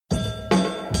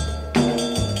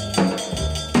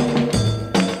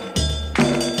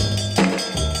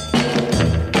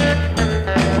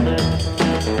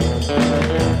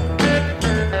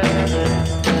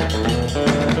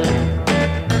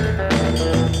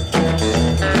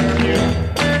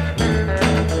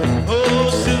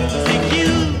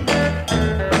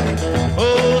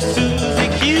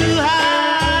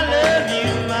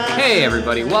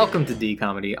everybody. Welcome to D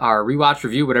Comedy, our rewatch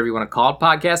review, whatever you want to call it,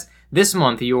 podcast. This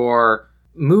month, your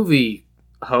movie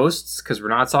hosts, because we're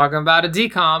not talking about a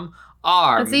DCOM,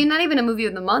 are... See, not even a movie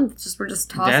of the month. We're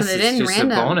just tossing it in just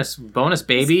random. A bonus,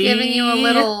 baby. It's giving you a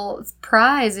little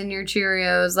prize in your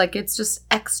Cheerios. Like, it's just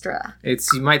extra.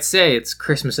 You might say it's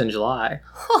Christmas in July.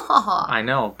 I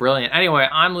know, brilliant. Anyway,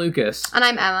 I'm Lucas. And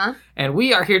I'm Emma. And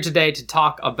we are here today to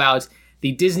talk about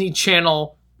the Disney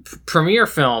Channel premiere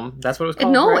film. That's what it was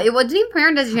called? No, right? it didn't even premiere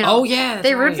on Disney Channel. Oh, yeah,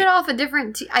 they ripped it off a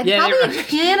different... probably a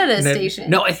Canada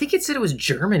station. No, I think it said it was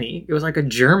Germany. It was like a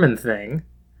German thing.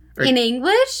 In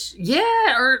English?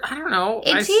 Yeah, or I don't know.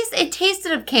 It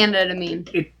tasted of Canada to me.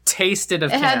 It tasted of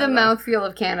Canada. It had the mouthfeel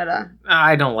of Canada.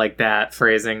 I don't like that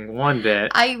phrasing one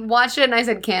bit. I watched it and I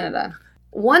said Canada.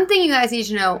 One thing you guys need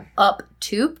to know up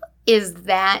top is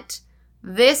that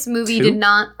this movie did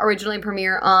not originally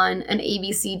premiere on an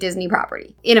ABC Disney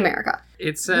property in America.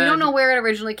 We don't know where it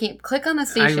originally came. Click on the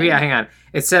station. Hang on.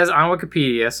 It says on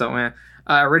Wikipedia, so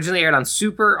originally aired on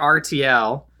Super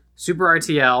RTL. Super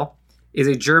RTL is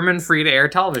a German free-to-air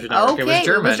television network. Okay,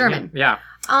 it was German. Yeah.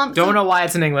 Don't know why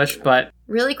it's in English, but...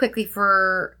 Really quickly,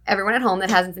 for everyone at home that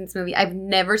hasn't seen this movie, I've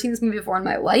never seen this movie before in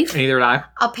my life. Neither did I.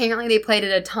 Apparently, they played it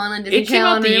a ton on Disney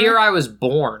Channel. It came out the year I was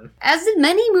born. As did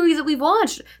many movies that we've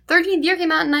watched. 13th Year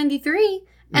came out in 93.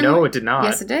 No, it did not.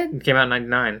 Yes, it did. It came out in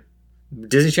 99.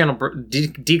 Disney Channel,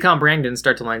 DCOM brand didn't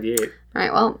start till 98. All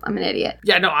right, well, I'm an idiot.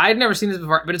 Yeah, no, I had never seen this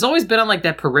before, but it's always been on, like,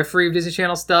 that periphery of Disney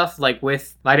Channel stuff, like,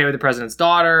 with My Day with the President's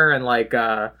Daughter and, like,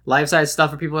 life-size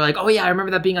stuff where people are like, oh, yeah, I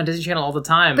remember that being on Disney Channel all the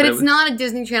time. But it's not a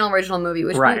Disney Channel original movie,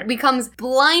 which becomes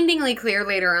blindingly clear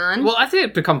later on. Well, I think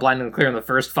it become blindingly clear in the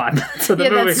first 5 minutes of the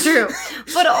movie. Yeah, that's true.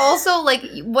 But also, like,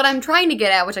 what I'm trying to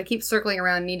get at, which I keep circling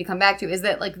around and need to come back to, is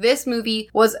that, like, this movie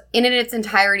was in its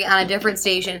entirety on a different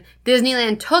station.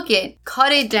 Disneyland took it,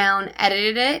 cut it down,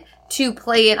 edited it, to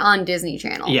play it on Disney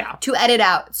Channel. Yeah. To edit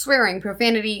out swearing,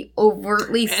 profanity,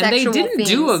 overtly sexual they didn't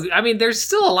things. There's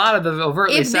still a lot of the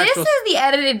overtly sexual... If this is the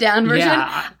edited down version,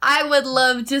 I would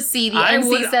love to see the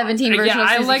NC-17 version of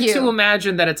I Suzy like Q. to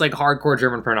imagine that it's like hardcore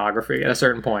German pornography at a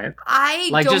certain point. I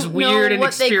like don't just weird know and what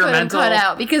experimental. They could have cut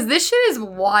out, because this shit is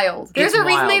wild. There's a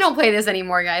reason they don't play this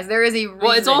anymore, guys. There is a reason.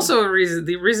 Well, it's also a reason.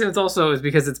 The reason it's also is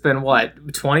because it's been,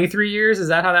 23 years? Is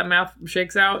that how that math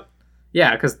shakes out?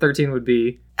 Yeah, because 13 would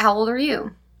be... How old are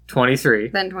you? 23.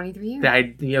 Then 23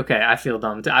 years. Okay, I feel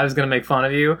dumb. I was going to make fun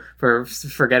of you for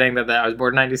forgetting that I was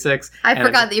born in 96. I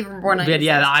forgot that you were born in 96. But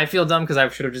yeah, I feel dumb because I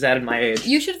should have just added my age.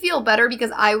 You should feel better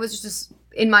because I was just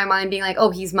in my mind being like, oh,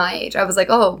 he's my age. I was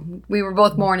like, oh, we were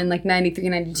both born in like 93,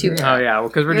 92. Oh yeah, well,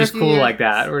 because we're just cool like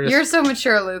that. You're so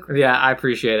mature, Luke. Yeah, I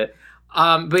appreciate it.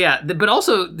 But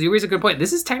also, you raise a good point.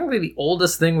 This is technically the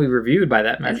oldest thing we reviewed by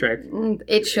that metric.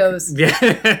 It shows. Yeah.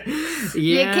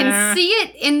 You can see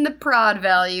it in the prod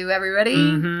value, everybody.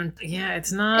 Mm-hmm. Yeah,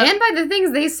 it's not. And by the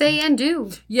things they say and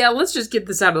do. Yeah, let's just get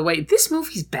this out of the way. This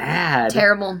movie's bad.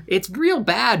 Terrible. It's real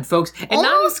bad, folks. And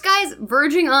almost, guys,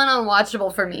 verging on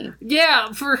unwatchable for me.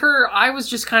 Yeah, for her, I was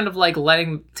just kind of like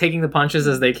taking the punches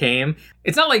as they came.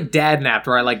 It's not like Dad Napped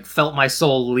where I like felt my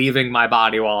soul leaving my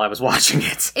body while I was watching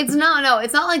it. It's not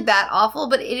like that awful,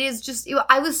 but it is just,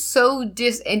 I was so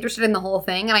disinterested in the whole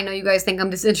thing, and I know you guys think I'm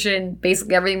disinterested in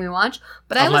basically everything we watch,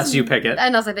 but unless you pick it.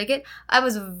 Unless I pick it. I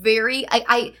was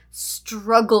I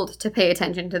struggled to pay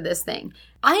attention to this thing.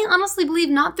 I honestly believe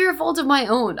not through a fault of my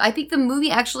own. I think the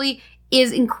movie actually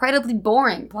is incredibly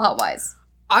boring, plot-wise.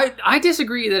 I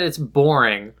disagree that it's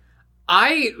boring.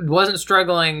 I wasn't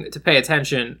struggling to pay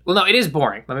attention. Well, no, it is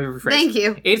boring. Let me rephrase. Thank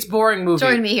you. It's a boring movie.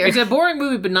 Join me here. It's a boring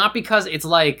movie, but not because it's,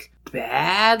 like,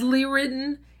 badly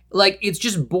written. Like, it's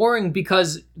just boring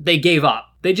because they gave up.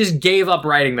 They just gave up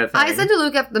writing the thing. I said to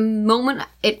Luke at the moment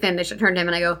it finished, I turned to him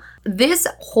and I go, this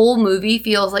whole movie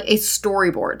feels like a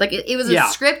storyboard. Like, it was a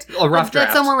script a rough draft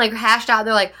that someone, like, hashed out.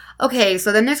 They're like, okay,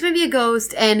 so then there's going to be a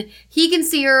ghost, and he can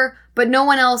see her, but no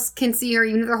one else can see her,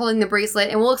 even if they're holding the bracelet,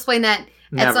 and we'll explain that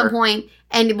at some point,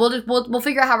 and we'll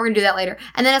figure out how we're gonna do that later.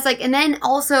 And then it's like, and then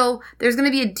also there's gonna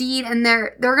be a deed, and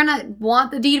they're gonna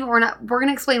want the deed, but we're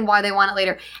gonna explain why they want it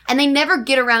later. And they never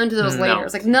get around to those later.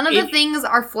 It's like none of the things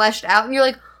are fleshed out, and you're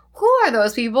like, who are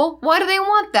those people? Why do they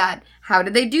want that? How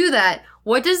did they do that?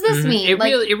 What does this mean?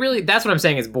 It really, that's what I'm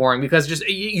saying. It's boring because just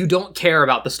you don't care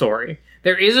about the story.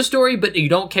 There is a story, but you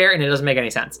don't care, and it doesn't make any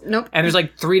sense. Nope. And there's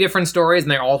like 3 different stories,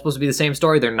 and they're all supposed to be the same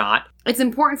story. They're not. It's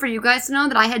important for you guys to know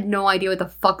that I had no idea what the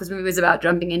fuck this movie was about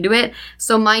jumping into it.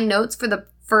 So my notes for the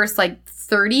first,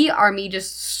 30 are me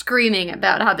just screaming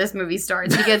about how this movie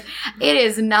starts, because it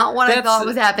is not what I thought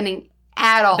was happening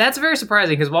at all. That's very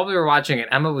surprising because while we were watching it,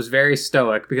 Emma was very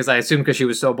stoic because I assumed because she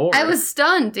was so bored. I was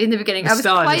stunned in the beginning. I was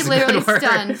quite literally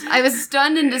stunned. I was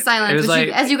stunned into silence, which,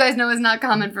 as you guys know, is not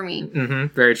common for me.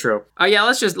 Mm-hmm, very true. Yeah,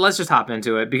 let's just hop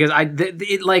into it because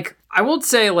I won't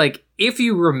say like if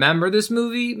you remember this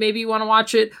movie, maybe you want to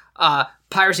watch it.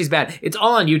 Piracy's bad. It's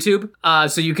all on YouTube,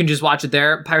 so you can just watch it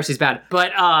there. Piracy's bad,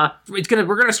 but we're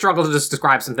gonna struggle to just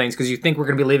describe some things because you think we're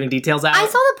gonna be leaving details out. I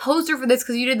saw the poster for this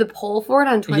because you did the poll for it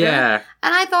on Twitter, and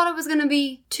I thought it was gonna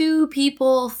be two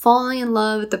people falling in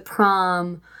love at the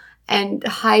prom and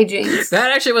hijinks.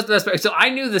 That actually was the best part. So I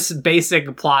knew this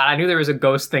basic plot. I knew there was a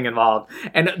ghost thing involved,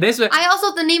 and this. I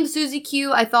also the name Susie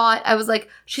Q. I was like,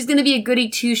 she's gonna be a goody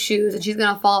two shoes, and she's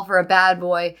gonna fall for a bad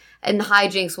boy, and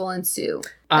hijinks will ensue.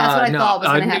 That's what I thought was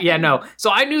going to happen. Yeah, no. So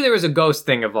I knew there was a ghost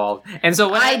thing involved. And so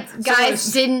when I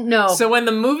didn't know. So when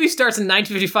the movie starts in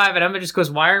 1955 and Emma just goes,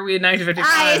 why are we in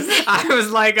 1955? I was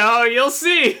like, oh, you'll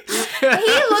see. He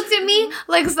looked at me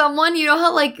like someone, you know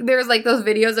how like there's like those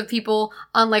videos of people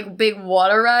on like big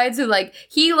water rides who like,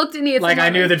 he looked at me as like I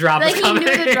knew the drop was coming.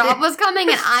 Like he knew the drop was coming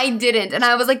and I didn't. And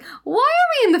I was like, why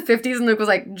are we in the 50s? And Luke was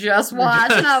like, just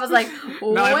watch. And I was like,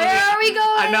 where are we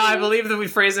going? I believe the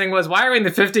phrasing was, why are we in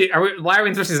the 50s? Why are we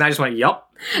in the 50s? And I just went,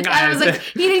 yup. I was like,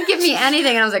 he didn't give me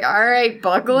anything. And I was like, all right,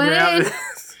 buckle it in.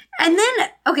 And then,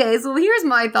 okay, so here's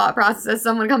my thought process as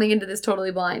someone coming into this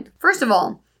totally blind. First of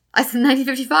all, I said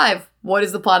 1955. What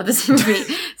is the plot of this movie?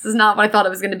 This is not what I thought it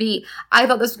was going to be. I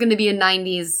thought this was going to be a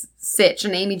 90s sitch,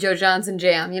 an Amy Jo Johnson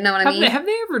jam. You know what I mean? Have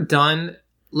they ever done,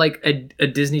 like, a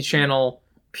Disney Channel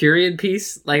period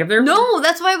piece? Like, if they're No,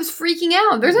 that's why I was freaking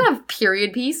out. There's not a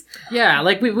period piece. Yeah,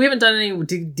 like, we haven't done any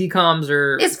DComs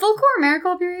or... Is Full Court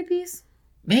Miracle a period piece?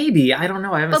 Maybe. I don't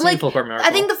know. I haven't seen Full Court Miracle.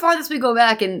 I think the farthest we go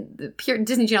back in the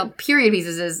Disney Channel period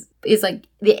pieces is like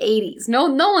the 80s. No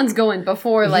one's going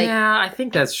before like... Yeah, I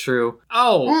think that's true.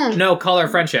 Oh, no, Color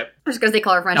Friendship. I was going to say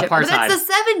Color Friendship. But that's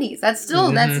the 70s. That's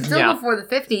still before the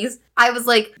 50s. I was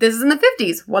like, this is in the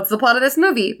 50s. What's the plot of this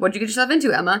movie? What'd you get yourself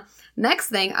into, Emma? Next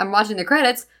thing, I'm watching the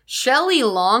credits. Shelley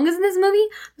Long is in this movie.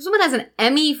 This woman has an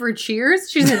Emmy for Cheers.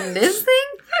 She's in this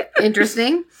thing.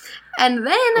 Interesting. And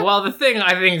then... Well, the thing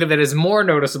I think that is more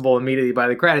noticeable immediately by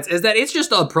the credits is that it's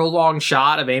just a prolonged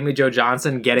shot of Amy Jo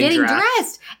Johnson getting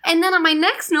dressed. And then on my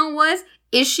next note was,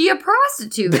 is she a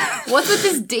prostitute? What's with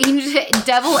this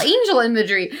devil angel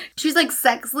imagery? She's like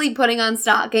sexily putting on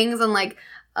stockings and like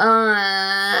putting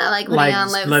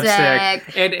on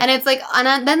lipstick. And it's like,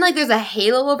 and then like there's a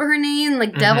halo over her name,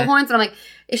 like devil horns. And I'm like,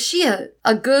 is she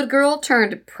a good girl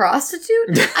turned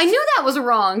prostitute? I knew that was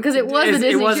wrong because it was a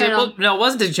Disney Channel. No, it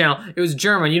wasn't Disney Channel. It was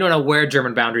German. You don't know where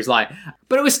German boundaries lie.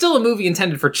 But it was still a movie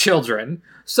intended for children.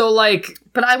 So, like...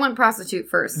 But I went prostitute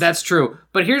first. That's true.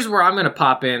 But here's where I'm going to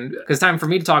pop in, because it's time for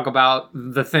me to talk about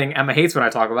the thing Emma hates when I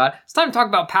talk about. It's time to talk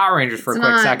about Power Rangers for a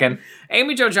quick second.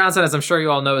 Amy Jo Johnson, as I'm sure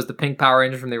you all know, is the pink Power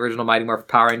Ranger from the original Mighty Morphin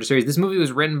Power Ranger series. This movie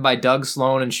was written by Doug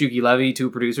Sloan and Shuki Levy, two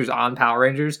producers on Power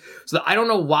Rangers. So I don't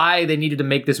know why they needed to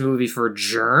make this movie for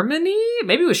Germany.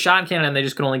 Maybe it was shot in Canada and they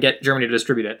just could only get Germany to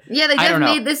distribute it. Yeah, they just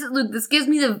made this. Luke, this gives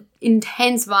me the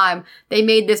intense vibe. They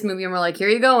made this movie and we're like, here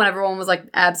you go. And everyone was like,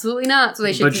 absolutely not. So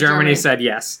they should. But Germany said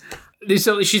yes.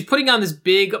 So she's putting on this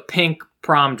big pink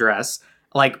prom dress,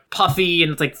 like puffy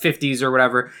and it's like 50s or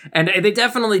whatever. And they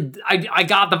definitely, I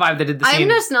got the vibe that did the scene. I'm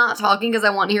just not talking because I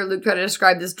want to hear Luke try to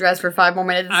describe this dress for 5 more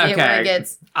minutes and see where it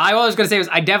gets. I was going to say was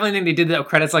I definitely think they did the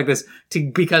credits like this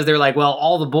because they're like, well,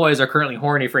 all the boys are currently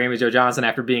horny for Amy Jo Johnson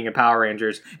after being in Power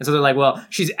Rangers. And so they're like, well,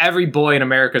 she's every boy in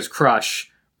America's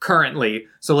crush currently.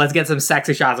 So let's get some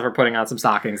sexy shots of her putting on some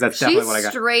stockings. That's definitely what I got.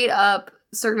 She's straight up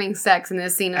serving sex in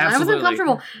this scene, and Absolutely. I was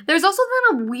uncomfortable. There's also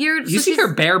then a weird... You see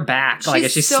her bare back, like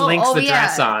as she slinks the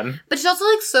dress on. But she's also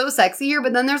like so sexy here,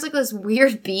 but then there's like this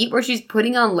weird beat where she's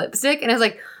putting on lipstick, and it's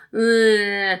like...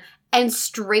 and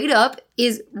straight up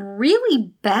is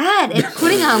really bad at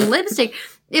putting on lipstick.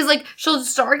 Is like, she'll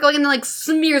start going and then like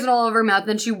smears it all over her mouth, and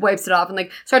then she wipes it off, and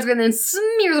like starts going and then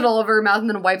smears it all over her mouth, and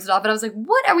then wipes it off. And I was like,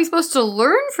 what are we supposed to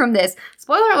learn from this?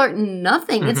 Spoiler alert,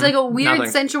 nothing. It's like a weird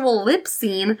sensual lip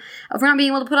scene of her not being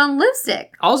able to put on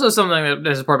lipstick. Also something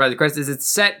that is supported by the credits is it's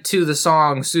set to the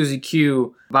song Susie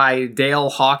Q by Dale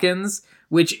Hawkins,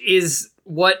 which is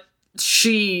what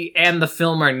she and the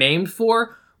film are named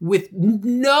for, with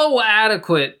no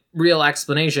adequate real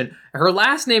explanation. Her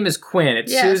last name is Quinn.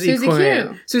 It's Susie Quinn.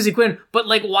 Q. Susie Quinn. But,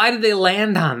 like, why did they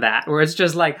land on that? Where it's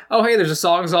just like, oh, hey, there's a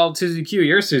song called Susie Q.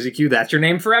 You're Susie Q. That's your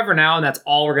name forever now, and that's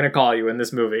all we're going to call you in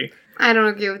this movie. I don't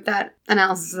agree with that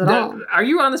analysis at all. Are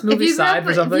you on this movie's side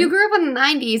for something? If you grew up in the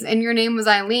 90s and your name was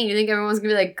Eileen, you think everyone's going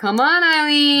to be like, come on,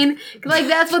 Eileen. Like,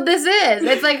 that's what this is.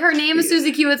 It's like her name is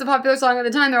Susie Q. It's a popular song at the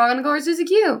time. They're all going to call her Susie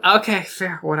Q. Okay,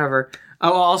 fair. Whatever.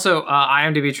 Oh, also,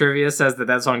 IMDb Trivia says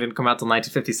that song didn't come out till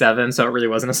 1957, so it really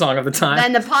wasn't a song of the time.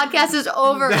 Then the podcast is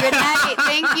over. Good night.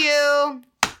 Thank you.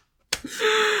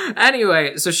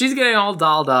 Anyway, so she's getting all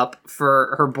dolled up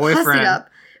for her boyfriend. Up.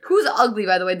 Who's ugly,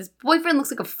 by the way? This boyfriend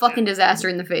looks like a fucking disaster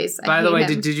in the face. By the way,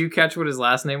 did you catch what his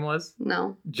last name was?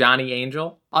 No. Johnny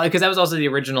Angel? Because that was also the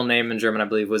original name in German, I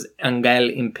believe, was Engel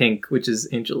in Pink, which is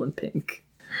Angel in Pink.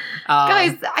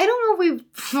 Guys, I don't know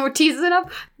if we're teasing it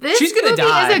up. She's gonna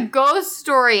die. This is a ghost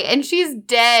story, and she's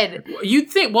dead. You'd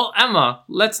think, well, Emma,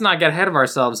 let's not get ahead of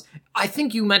ourselves. I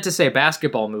think you meant to say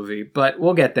basketball movie, but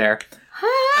we'll get there. In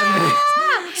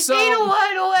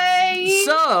what way?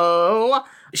 So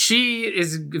she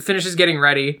finishes getting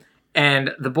ready,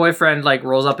 and the boyfriend like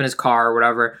rolls up in his car or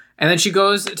whatever, and then she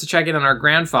goes to check in on our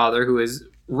grandfather, who is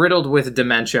riddled with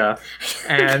dementia,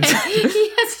 and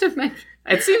he has dementia.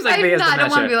 It seems like he has dementia. I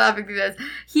don't want to be laughing through this.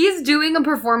 He's doing a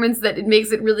performance that it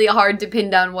makes it really hard to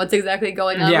pin down what's exactly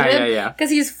going on with him. Yeah.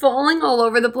 Because he's falling all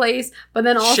over the place, but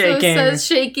then also says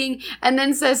shaking, and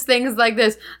then says things like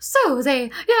this,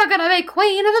 Susie, you're gonna be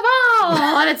queen of the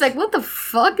ball. And it's like, what the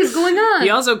fuck is going on?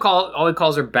 He also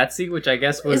calls her Betsy, which I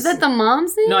guess was... Is that the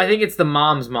mom's name? No, I think it's the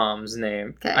mom's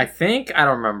name. Okay. I think. I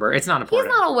don't remember. It's not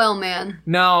important. He's not a well man.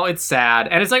 No, it's sad.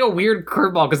 And it's like a weird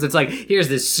curveball, because it's like, here's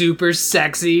this super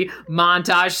sexy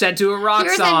montage set to a rock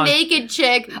song. Here's a naked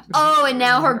chick. Oh, and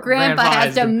now her grandpa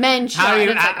has dementia.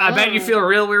 I bet you feel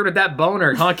real weird with that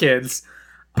boner, huh, kids?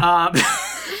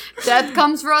 Death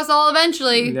comes for us all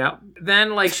eventually. Yeah.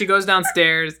 Then, like, she goes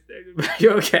downstairs.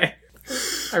 You okay?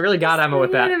 I really got Emma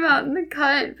with that. What about the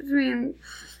cut between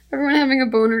everyone having a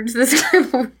boner to this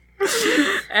grandpa?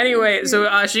 Anyway,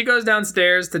 so she goes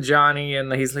downstairs to Johnny,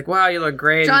 and he's like, wow, you look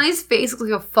great. Johnny's face looks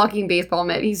like a fucking baseball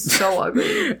mitt. He's so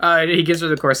ugly. He gives her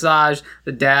the corsage.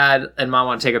 The dad and mom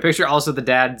want to take a picture. Also, the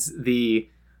dad's the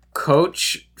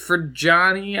coach for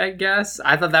Johnny, I guess.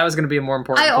 I thought that was going to be a more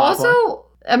important plot point.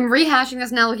 I'm rehashing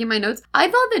this now, looking at my notes. I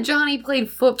thought that Johnny played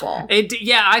football.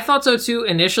 Yeah, I thought so too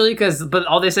initially, but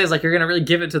all they say is like, you're gonna really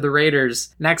give it to the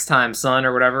Raiders next time, son,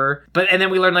 or whatever. And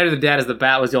then we learn later the dad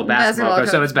was the old basketball coach,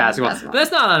 so it's basketball. But that's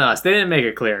not on us. They didn't make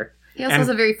it clear. He also has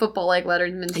a very football-like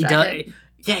Letterman jacket.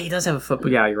 He does have a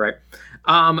football. Yeah, you're right.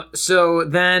 So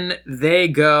then they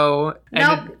go.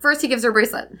 First he gives her a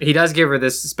bracelet. He does give her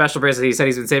this special bracelet. He said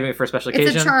he's been saving it for a special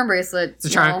occasion. It's a charm bracelet. It's a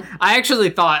charm. No. I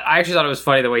actually thought it was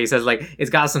funny the way he says, like,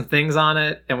 it's got some things on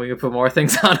it, and we can put more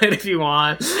things on it if you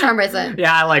want. Charm bracelet.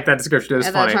 Yeah, I like that description. It was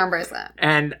funny. It's a charm bracelet.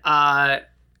 And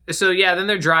so yeah, then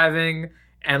they're driving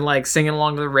and like singing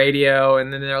along to the radio,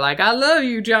 and then they're like, I love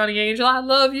you, Johnny Angel. I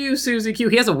love you, Susie Q.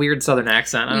 He has a weird southern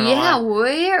accent. I don't know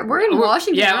why. We're in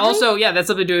Washington. Yeah, also, that's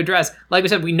something to address. Like we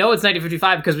said, we know it's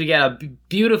 1955 because we get a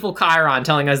beautiful chyron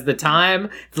telling us the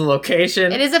time, the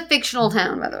location. It is a fictional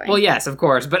town, by the way. Well, yes, of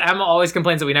course. But Emma always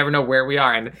complains that we never know where we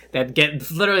are, and that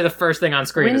get literally the first thing on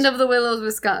screen. Wind of the Willows,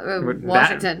 Wisconsin,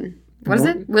 Washington. What is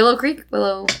it? Willow Creek?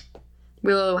 Willow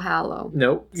Hollow.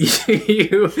 Nope.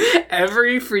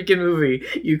 Every freaking movie,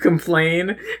 you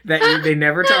complain that they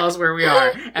never tell us where we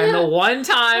are. And the one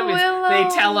time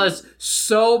they tell us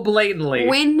so blatantly.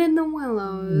 Wind in the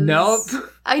Willows. Nope.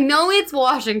 I know it's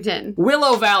Washington.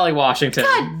 Willow Valley, Washington.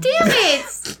 God damn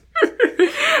it!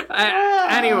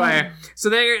 Anyway, so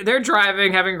they're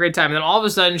driving, having a great time, and then all of a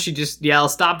sudden she just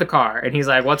yells, "Stop the car!" And he's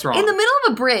like, "What's wrong?" In the middle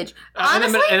of a bridge.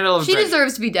 Honestly, in the middle of a she bridge.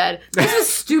 deserves to be dead. This was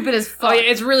stupid as fuck. Oh yeah,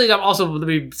 it's really dumb. Also,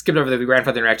 we skipped over the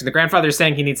grandfather interaction. The grandfather's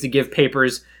saying he needs to give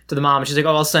papers to the mom. She's like,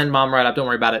 "Oh, I'll send mom right up. Don't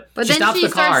worry about it." But then she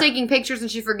starts taking pictures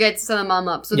and she forgets to send the mom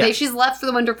up. So she's left for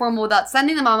the winter formal without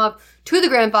sending the mom up to the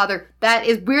grandfather. That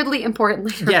is weirdly important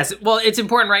later. Yes, well, it's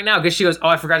important right now because she goes, "Oh,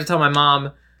 I forgot to tell my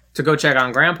mom to go check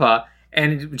on grandpa."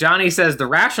 And Johnny says the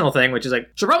rational thing, which is like,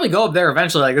 she'll probably go up there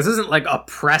eventually. Like, this isn't like a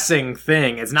pressing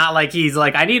thing. It's not like he's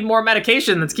like, I need more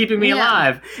medication that's keeping me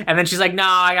alive. And then she's like, no,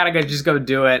 I gotta just go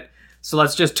do it. So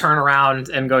let's just turn around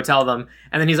and go tell them.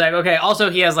 And then he's like, okay. Also,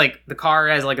 he has like, the car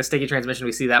has like a sticky transmission.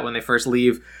 We see that when they first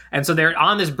leave. And so they're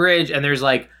on this bridge and there's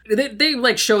like, they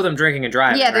like show them drinking and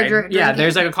driving. Yeah, they're right? drinking. Yeah,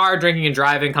 there's like a car drinking and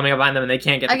driving coming up behind them and they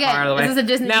can't get the car out of the way. This is a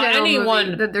Disney Channel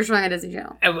movie that they're showing on Disney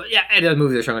Channel. Yeah, a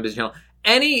movie they're showing on Disney Channel.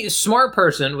 any smart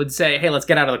person would say, hey, let's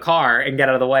get out of the car and get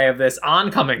out of the way of this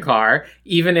oncoming car.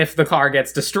 Even if the car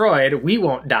gets destroyed, we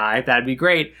won't die. That'd be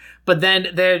great. But then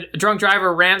the drunk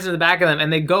driver rams into the back of them,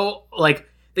 and they go, like,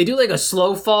 they do, like, a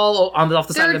slow fall off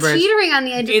the side of the bridge. They're teetering on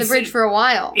the edge of the bridge for a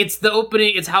while. It's the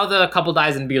opening. It's how the couple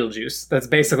dies in Beetlejuice. That's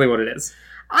basically what it is.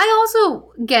 I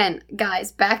also, again,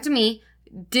 guys, back to me,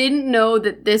 didn't know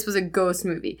that this was a ghost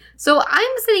movie. So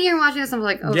I'm sitting here watching this, and I'm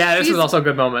like, oh, yeah, this was also a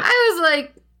good moment. I was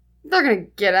like, they're gonna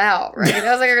get out, right?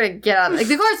 I was like, they're gonna get out. Like,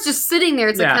 the car's just sitting there.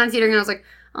 It's like kind of teetering, and I was like,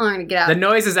 oh, they're gonna get out. The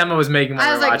noises Emma was making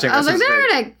while we were watching. I was like, they're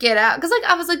gonna get out, because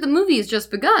I was like, the movie has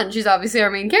just begun. She's obviously our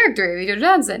main character, Amy Jo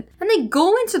Johnson, and they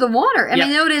go into the water, and I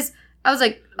noticed. I was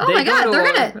like, oh my god,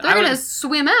 they're gonna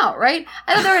swim out, right?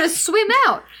 I thought they were gonna swim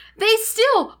out. They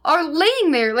still are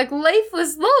laying there like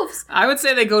lifeless loaves. I would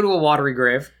say they go to a watery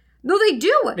grave. No, they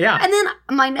do. Yeah. And then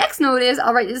my next note is,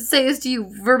 say this to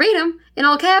you verbatim in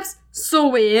all caps,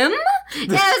 swim.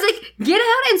 And I was like, get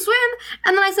out and swim.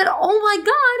 And then I said, oh my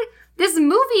god, this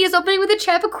movie is opening with a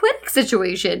Chappaquiddick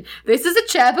situation. This is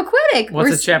a Chappaquiddick.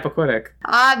 What's a Chappaquiddick?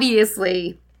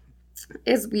 Obviously,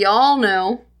 as we all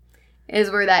know, is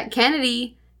where that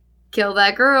Kennedy killed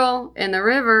that girl in the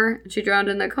river. And she drowned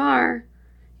in the car.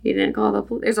 He didn't call the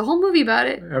police. There's a whole movie about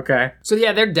it. Okay. So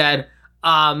yeah, they're dead.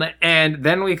 And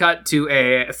then we cut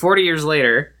to 40 years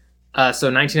later,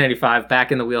 so 1995,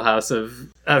 back in the wheelhouse of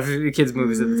kids'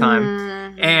 movies at the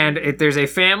time. And there's a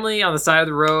family on the side of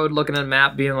the road looking at a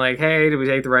map being like, hey, did we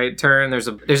take the right turn? There's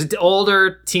an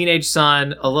older teenage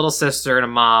son, a little sister, and a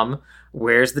mom.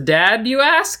 Where's the dad, you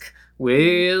ask?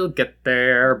 We'll get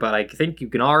there, but I think you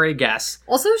can already guess.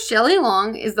 Also, Shelley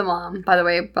Long is the mom, by the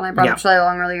way, when I brought up Shelley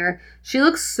Long earlier. She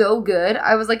looks so good.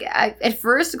 I was like, at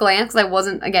first glance, because I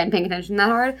wasn't, again, paying attention that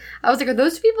hard, I was like, are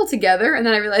those two people together? And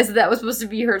then I realized that was supposed to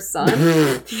be her son.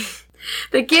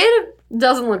 The kid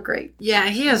doesn't look great. Yeah,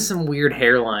 he has some weird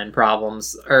hairline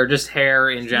problems, or just hair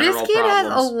in general This kid has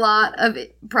a lot of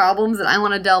problems that I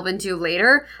want to delve into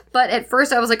later, but at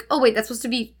first I was like, oh wait, that's supposed to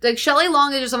be, like, Shelley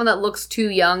Long is just someone that looks too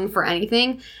young for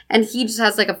anything, and he just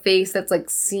has, like, a face that's,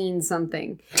 like, seen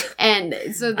something. And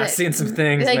so I've seen some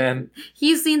things, like, man.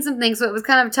 He's seen some things, so it was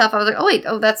kind of tough. I was like, oh wait,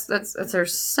 that's her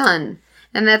son.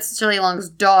 And that's Shelley Long's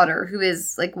daughter, who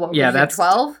is, like, what, that's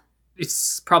 12?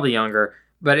 It's probably younger.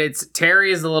 But it's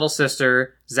Terry is the little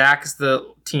sister, Zach's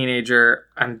the teenager,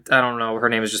 and I don't know, her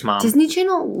name is just Mom. Disney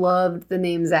Channel loved the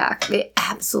name Zach. They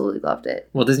absolutely loved it.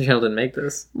 Well, Disney Channel didn't make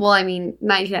this. Well, I mean,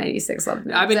 1996 loved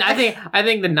it. I mean, Zach. I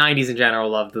think the 90s in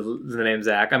general loved the name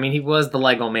Zach. I mean, he was the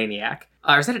Lego Maniac.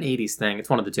 Or is that an 80s thing? It's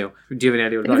one of the two. Do you have any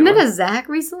idea what I'm talking about? Isn't it a Zach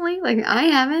recently? Like, I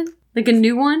haven't. Like a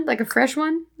new one? Like a fresh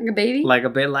one? Like a baby? Like a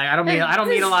bit like I don't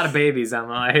mean a lot of babies,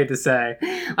 Emma. I hate to say.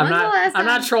 I'm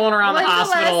not trolling around the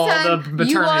hospital, the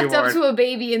maternity you walked ward. up to a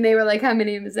baby and they were like, "Hi, my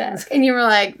name is Zach," and you were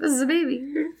like, "This is a baby."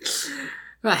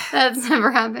 That's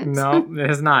never happened. No, it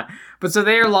has not. But so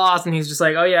they're lost, and he's just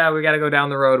like, "Oh yeah, we got to go down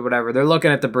the road, whatever." They're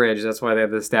looking at the bridge. That's why they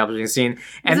have the establishing scene.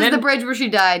 And this is the bridge where she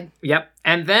died. Yep.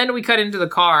 And then we cut into the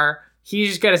car. He's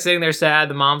just kind of sitting there sad.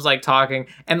 The mom's like talking.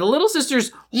 And the little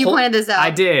sister's... You pointed this out.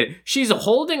 I did. She's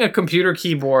holding a computer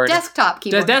keyboard. Desktop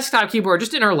keyboard. Desktop keyboard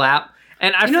just in her lap.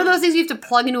 And you know those things you have to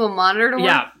plug into a monitor to work?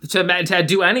 Yeah, to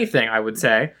do anything, I would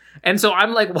say. And so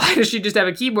I'm like, why does she just have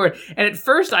a keyboard? And at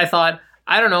first I thought,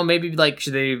 I don't know, maybe like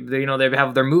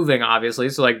they're moving, obviously,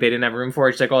 so like they didn't have room for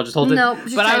it. She's like, oh, I'll just hold it. No,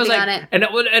 she's typing on it.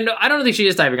 And I don't think she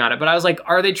is typing on it, but I was like,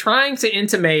 are they trying to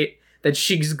intimate that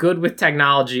she's good with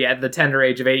technology at the tender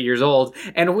age of 8 years old?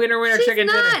 And winner, chicken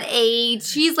dinner. She's not 8.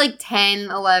 She's like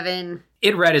 10, 11.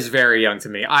 It Red is very young to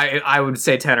me. I would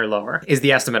say 10 or lower is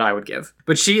the estimate I would give.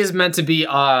 But she is meant to be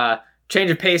change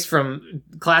of pace from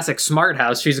classic Smart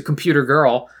House. She's a computer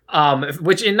girl,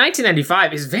 which in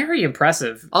 1995 is very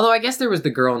impressive. Although I guess there was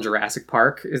the girl in Jurassic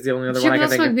Park is the only other one I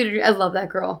can think of. I love that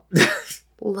girl.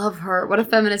 Love her. What a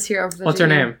feminist hero. What's her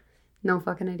name? No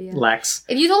fucking idea. Lex.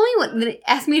 If you told me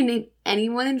asked me to name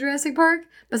anyone in Jurassic Park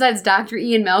besides Dr.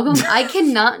 Ian Malcolm, I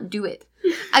cannot do it.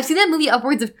 I've seen that movie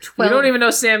upwards of 12. You don't even know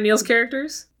Sam Neill's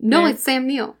characters? No, it's Sam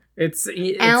Neill. It's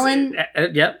Alan.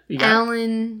 Yep. You got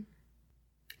Alan.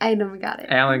 I never got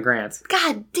it. Alan Grant.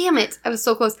 God damn it. I was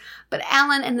so close. But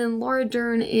Alan, and then Laura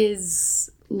Dern is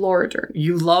Laura Dern.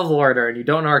 You love Laura Dern. You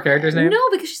don't know her character's name? No,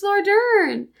 because she's Laura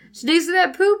Dern. She digs through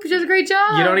that poop. She does a great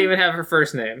job. You don't even have her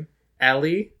first name.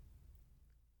 Ellie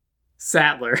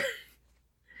Sattler.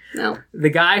 No. The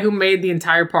guy who made the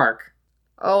entire park.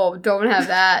 Oh, don't have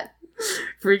that.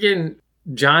 Freaking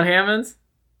John Hammond? Is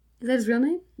that his real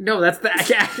name? No, that's the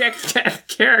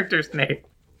character's name.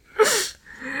 What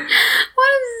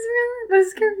is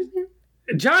his character's name?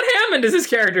 John Hammond is his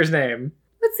character's name.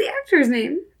 What's the actor's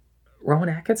name? Rowan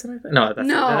Atkinson, I think? No,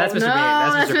 that's Mr. Bean.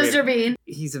 That's Mr. Bean.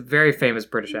 He's a very famous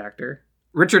British actor.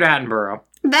 Richard Attenborough.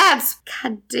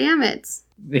 God damn it.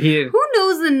 Who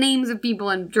knows the names of people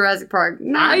in Jurassic Park?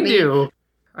 Not I me. do.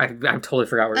 I totally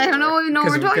forgot where I don't know what we're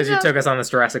talking about. Because you took us on this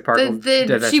Jurassic Park.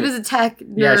 She was a tech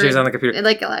nerd. Yeah, she was on the computer.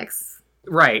 Like Alex.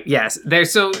 Right, yes.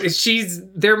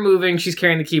 They're moving, she's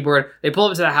carrying the keyboard. They pull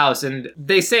up to the house, and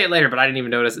they say it later, but I didn't even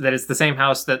notice that it's the same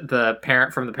house that the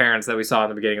parents that we saw in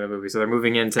the beginning of the movie. So they're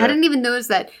moving into... I didn't even notice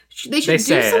that. They should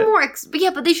do some more...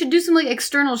 but they should do some, like,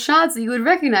 external shots that you would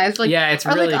recognize. Like, yeah, it's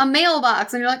or, really... like, a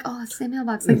mailbox, and you're like, oh, it's the same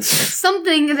mailbox. Like,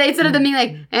 something, instead of them being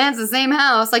like, it's the same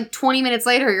house, like, 20 minutes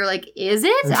later, you're like, is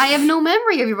it? I have no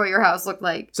memory of what your house looked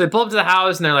like. So they pull up to the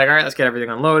house, and they're like, all right, let's get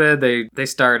everything unloaded. They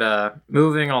start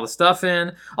moving all the stuff in.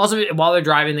 Also, while they're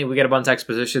driving, we get a bunch of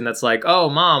exposition that's like, oh,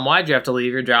 Mom, why'd you have to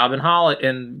leave your job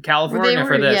in California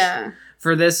for this? Yeah.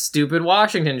 For this stupid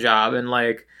Washington job. And,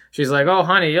 like, she's like, oh,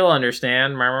 honey, you'll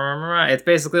understand. It's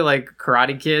basically, like,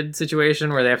 Karate Kid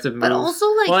situation where they have to move. But also,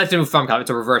 like... Well, they have to move from It's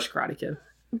a reverse Karate Kid.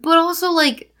 But also,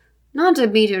 like, not to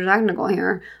be too technical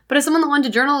here, but as someone that went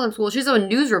to journalism school, she's a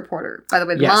news reporter, by the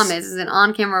way. The mom is an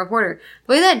on-camera reporter.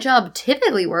 The way that job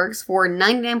typically works for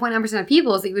 99.9% of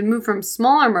people is that you would move from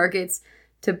smaller markets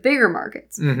to bigger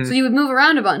markets. Mm-hmm. So you would move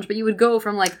around a bunch, but you would go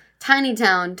from, like, tiny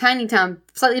town,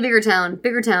 slightly bigger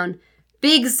town,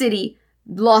 big city,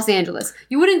 Los Angeles.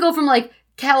 You wouldn't go from, like,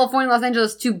 California, Los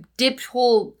Angeles to dip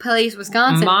hole place,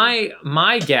 Wisconsin.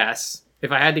 My guess,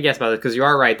 if I had to guess about this, because you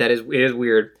are right, it is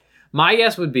weird. My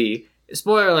guess would be,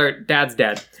 spoiler alert, Dad's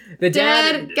dead. The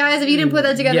dad, guys, if you didn't put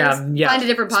that together, find a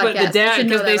different podcast. The dad,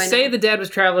 because they say the dad was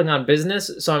traveling on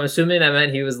business, so I'm assuming that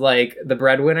meant he was, like, the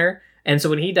breadwinner. And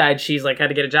so when he died, she's like had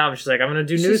to get a job. And she's like, I'm going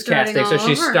to do newscasting. So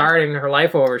she's starting her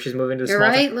life over. She's moving to a small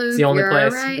town. Luke. It's the only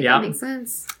place. Right. Yeah, that makes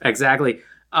sense. Exactly.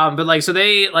 But like, so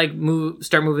they like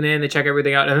start moving in. They check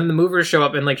everything out, and then the movers show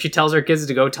up, and like she tells her kids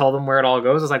to go tell them where it all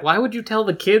goes. It's like, why would you tell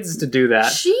the kids to do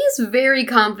that? She's very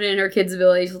confident in her kids'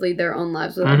 ability to lead their own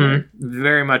lives without her.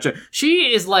 Very much.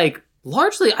 She is like.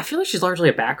 Largely, I feel like she's largely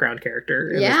a background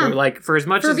character in this movie. Like, for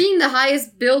being the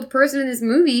highest billed person in this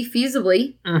movie,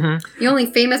 feasibly. The only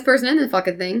famous person in the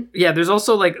fucking thing. Yeah, there's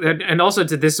also, like, and also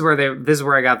this is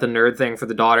where I got the nerd thing for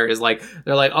the daughter, is, like,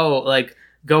 they're like, oh, like,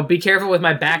 go be careful with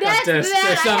my backup disc or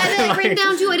something. I had that written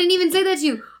down, too. I didn't even say that to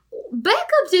you.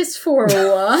 Backup disc for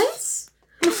what?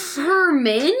 Her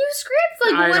manuscript?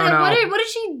 Like, what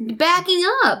is she backing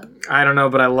up? I don't know,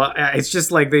 but it's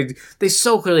just like they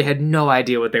so clearly had no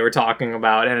idea what they were talking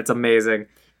about, and it's amazing.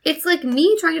 It's like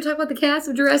me trying to talk about the cast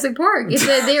of Jurassic Park. It's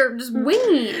that they're just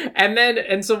winging it.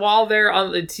 And so while they're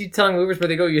telling movers where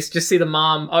they go, you just see the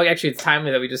mom. Oh, actually, it's timely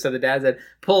that we just said the dad said,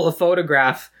 pull a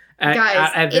photograph.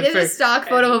 Guys, it is a stock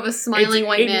photo of a smiling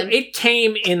white man. It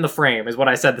came in the frame, is what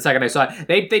I said the second I saw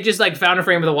it. They just like found a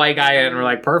frame with a white guy and were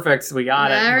like, perfect, we got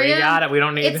it. We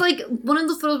don't need it. It's like one of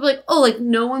those photos where like, oh, like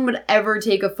no one would ever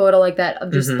take a photo like that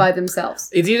of just by themselves.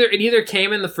 It either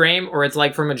came in the frame or it's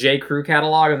like from a J. Crew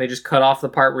catalog and they just cut off the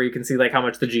part where you can see like how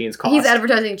much the jeans cost. He's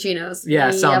advertising chinos.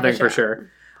 Yeah, something for sure.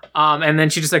 And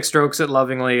then she just like strokes it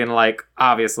lovingly and like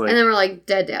obviously. And then we're like,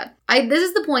 dead dad. This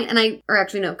is the point, or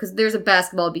actually no, because there's a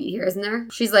basketball beat here, isn't there?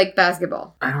 She's like,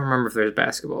 basketball. I don't remember if there's a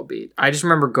basketball beat. I just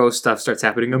remember ghost stuff starts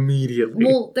happening immediately.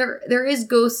 Well, there is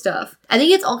ghost stuff. I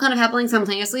think it's all kind of happening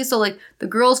simultaneously. So like the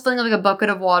girl's filling up like a bucket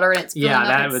of water and it's filling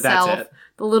up itself. That's it.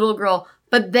 The little girl.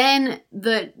 But then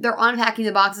they're unpacking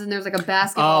the boxes and there's like a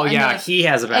basketball. Oh yeah, he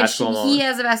has a basketball moment. He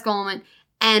has a basketball moment.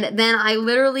 And then I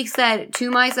literally said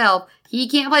to myself, he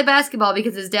can't play basketball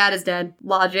because his dad is dead.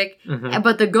 Logic.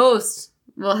 But the ghost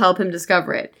will help him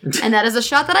discover it. And that is a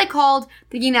shot that I called,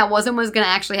 thinking that wasn't what's going to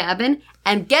actually happen.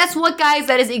 And guess what, guys?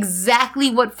 That is exactly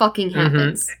what fucking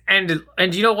happens. And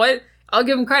you know what? I'll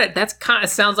give them credit. That's kind of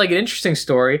sounds like an interesting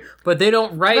story, but they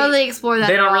don't really explore that.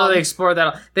 They don't really explore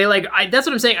that. They that's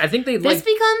what I'm saying. I think this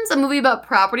becomes a movie about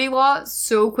property law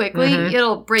so quickly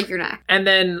it'll break your neck. And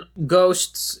then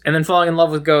ghosts, and then falling in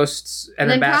love with ghosts, and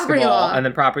then basketball, and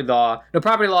then property law. No,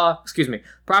 property law. Excuse me.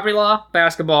 Property law,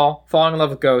 basketball, falling in love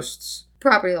with ghosts.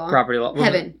 Property law.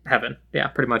 Heaven. Yeah,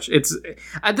 pretty much. That's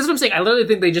what I'm saying. I literally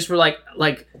think they just were like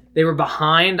they were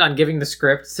behind on giving the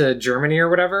script to Germany or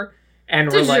whatever. And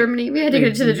to Germany. We had to get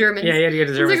it to the Germans. Yeah, you had to get it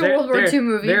to the Germans. It's like a World War II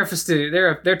movie. They're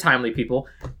fastidious. They're timely people.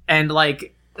 And,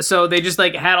 like, so they just,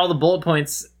 like, had all the bullet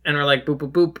points and were like, boop,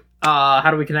 boop, boop. How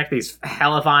do we connect these?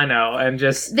 Hell if I know. And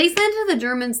just... They sent it to the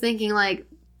Germans thinking, like,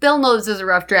 they'll know this is a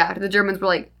rough draft. The Germans were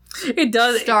like... It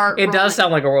does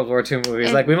sound like a World War II movie.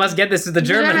 It's like, we must get this to the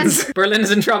Germans.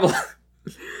 Berlin's in trouble.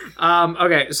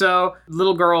 Okay, so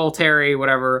little girl, Terry,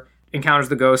 whatever, encounters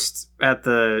the ghost at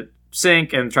the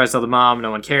sink and tries to tell the mom.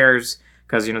 No one cares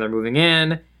because they're moving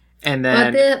in, And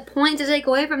then... But the point to take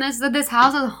away from this is that this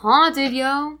house is haunted,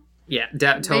 yo. Yeah,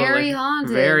 totally. Very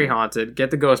haunted. Very haunted.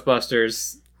 Get the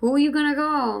Ghostbusters. Who are you gonna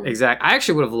go? Exactly. I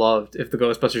actually would have loved if the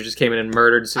Ghostbusters just came in and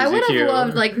murdered Susie Q. I would have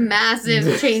loved, like,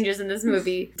 massive changes in this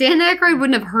movie. Dan Aykroyd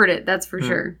wouldn't have heard it, that's for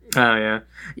sure. Oh, yeah.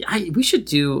 We should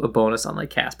do a bonus on, like,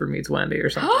 Casper Meets Wendy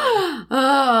or something.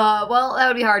 Well, that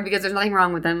would be hard because there's nothing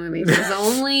wrong with that movie. There's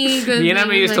only good Me and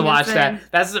Emma used to watch say.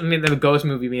 that. That's the ghost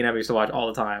movie me and Emma used to watch all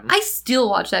the time. I still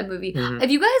watch that movie.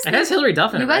 If you guys... It has Hilary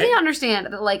Duff in it, You guys right? need to understand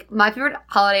that, like, my favorite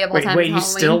holiday of all time is you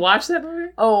Halloween. still watch that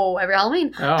movie? Oh, every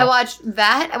Halloween. Oh. I watch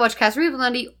that. I watch Casper Meets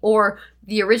Wendy or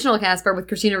the original Casper with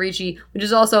Christina Ricci, which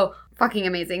is also fucking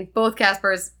amazing. Both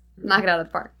Caspers knock it out of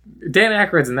the park. Dan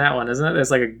Aykroyd's in that one, isn't it?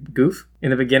 There's like a goof in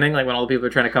the beginning, like when all the people are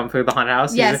trying to come through the haunted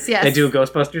house. Yes. They do a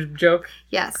Ghostbusters joke.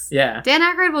 Yes. Yeah. Dan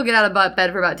Aykroyd will get out of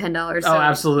bed for about $10. So oh,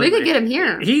 absolutely. We could get him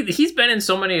here. He's been in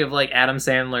so many of like Adam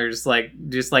Sandler's like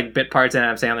just like bit parts in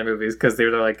Adam Sandler movies because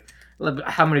they're like,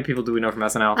 how many people do we know from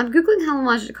SNL? I'm googling how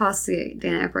much it costs to get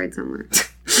Dan Aykroyd somewhere.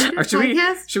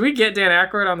 Should we get Dan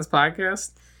Aykroyd on this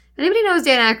podcast? Anybody knows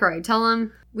Dan Aykroyd? Tell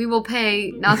him we will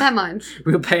pay not that much.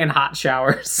 We'll pay in hot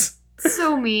showers.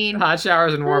 So mean. Hot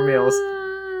showers and warm meals.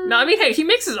 No, I mean, hey, he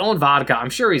makes his own vodka. I'm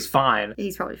sure he's fine.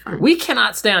 He's probably fine. We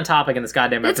cannot stay on topic in this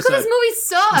goddamn It's episode. because this movie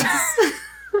sucks.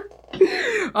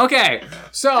 Okay,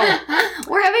 so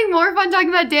we're having more fun talking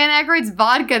about Dan Aykroyd's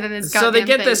vodka than this goddamn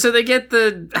thing. They get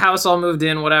the house all moved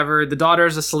in, whatever. The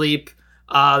daughter's asleep.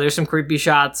 There's some creepy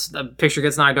shots. The picture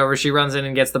gets knocked over. She runs in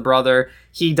and gets the brother.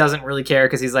 He doesn't really care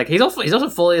because he's also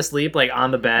fully asleep, like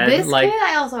on the bed. This like, kid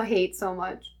I also hate so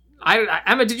much.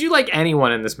 Emma, did you you like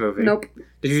anyone in this movie? Nope.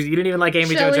 You didn't even like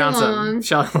Amy Jo Shelley Johnson? Long.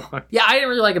 Shelley Long. Yeah, I didn't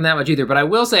really like him that much either, but I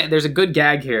will say there's a good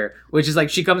gag here, which is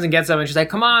like she comes and gets him and she's like,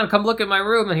 come on, come look at my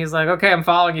room. And he's like, okay, I'm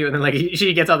following you. And then like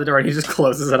she gets out the door and he just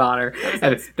closes it on her.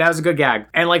 And that was a good gag.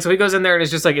 And like, so he goes in there and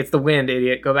it's just like, it's the wind,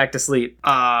 idiot. Go back to sleep.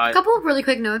 A couple of really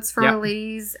quick notes for our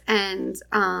ladies and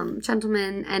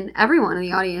gentlemen and everyone in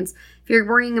the audience. If you're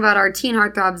worrying about our teen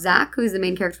heartthrob, Zach, who's the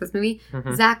main character of this movie.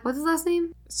 Zach, what's his last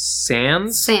name?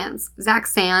 Sands? Zach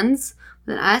Sands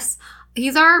with an S.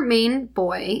 He's our main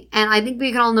boy, and I think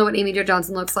we can all know what Amy Jo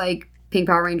Johnson looks like, Pink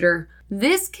Power Ranger.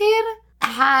 This kid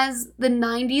has the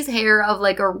 90s hair of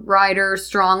like a Ryder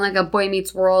Strong, like a Boy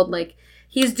Meets World, like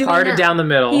he's doing parted down the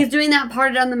middle. He's doing that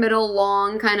parted down the middle,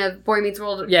 long kind of Boy Meets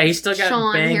World. Yeah, he's still got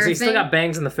Sean bangs. He's still got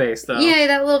bangs in the face, though. Yeah,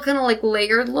 that little kind of like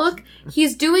layered look.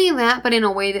 He's doing that, but in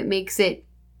a way that makes it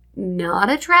not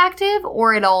attractive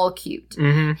or at all cute.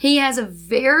 Mm-hmm. He has a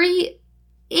very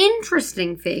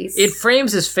interesting face. It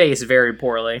frames his face very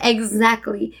poorly.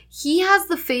 Exactly. He has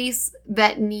the face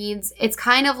that needs, it's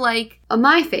kind of like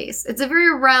my face. It's a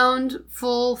very round,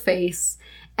 full face.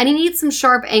 And he needs some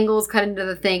sharp angles cut into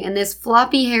the thing. And this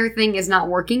floppy hair thing is not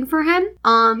working for him.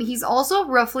 He's also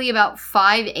roughly about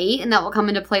 5'8", and that will come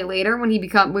into play later when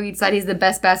we decide he's the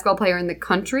best basketball player in the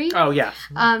country. Oh, yeah.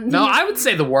 No, I would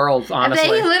say the world, honestly.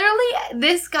 They literally,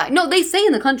 this guy, no, they say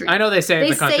in the country. I know they say in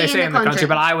the country. They say in the country,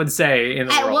 but I would say in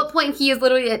the world. At what point he is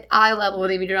literally at eye level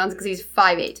with Amy Jo Johnson because he's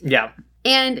 5'8". Yeah.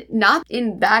 And not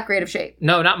in that great of shape.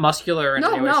 No, not muscular in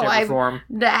any way, shape, or form.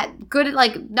 That good,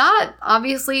 like, not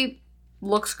obviously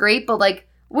looks great, but like,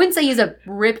 wouldn't say he's a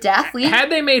ripped athlete.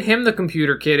 Had they made him the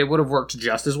computer kid, it would have worked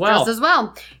just as well. Just as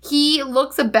well. He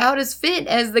looks about as fit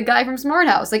as the guy from Smart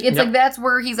House. Like, it's like that's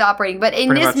where he's operating. But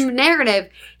in this narrative,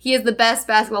 he is the best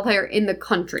basketball player in the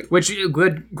country. Which,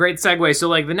 great segue. So,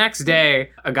 like, the next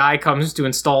day, a guy comes to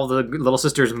install the little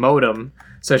sister's modem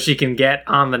so she can get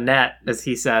on the net, as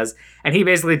he says. And he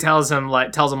basically tells him,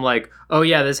 like, oh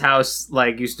yeah, this house,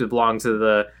 like, used to belong to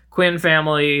the Quinn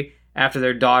family. After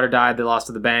their daughter died, they lost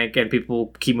to the bank, and people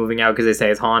keep moving out because they say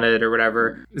it's haunted or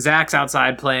whatever. Zach's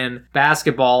outside playing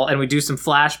basketball, and we do some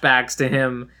flashbacks to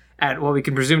him at what we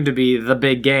can presume to be the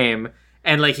big game.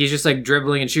 And, like, he's just, like,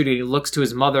 dribbling and shooting. He looks to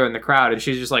his mother in the crowd, and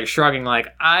she's just, like, shrugging,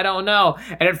 like, I don't know.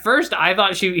 And at first, I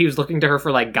thought he was looking to her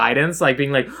for, like, guidance, like,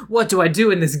 being like, what do I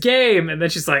do in this game? And then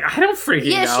she's like, I don't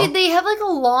freaking know. Yeah, they have, like, a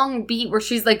long beat where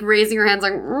she's, like, raising her hands,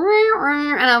 like,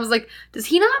 and I was like, does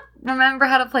he not remember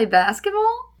how to play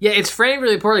basketball? Yeah, it's framed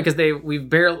really poorly because we've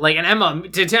barely, like, and Emma,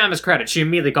 to Emma's credit, she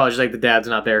immediately calls, she's like, the dad's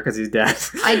not there because he's dead.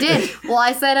 I did. Well,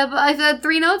 I said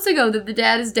 3 notes ago that the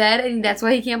dad is dead and that's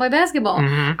why he can't play basketball.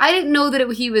 Mm-hmm. I didn't know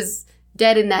that he was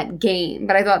dead in that game,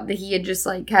 but I thought that he had just,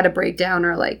 like, had a breakdown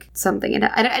or, like, something. And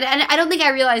I don't think I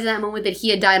realized in that moment that he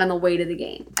had died on the way to the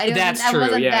game. That's true.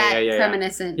 Wasn't that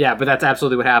reminiscent. Yeah, but that's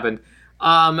absolutely what happened.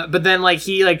 But then, like,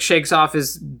 he, like, shakes off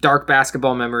his dark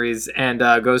basketball memories and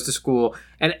goes to school.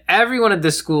 And everyone at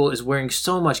this school is wearing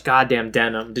so much goddamn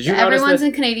denim. Did you notice Everyone's this?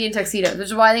 in Canadian tuxedos, which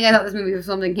is why I think I thought this movie was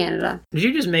filmed in Canada. Did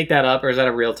you just make that up, or is that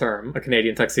a real term? A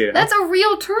Canadian tuxedo? That's a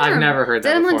real term. I've never heard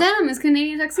that denim before. on denim is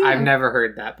Canadian tuxedo. I've never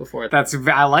heard that before.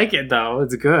 I like it, though.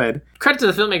 It's good. Credit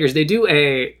to the filmmakers. They do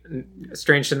a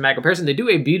strange cinematic comparison. They do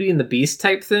a Beauty and the Beast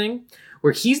type thing,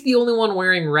 where he's the only one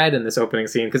wearing red in this opening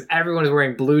scene because everyone is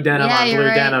wearing blue denim on blue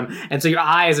denim, and so your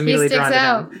eye is immediately drawn to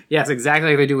him. Yes, exactly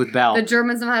like they do with Belle. The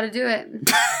Germans know how to do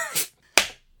it,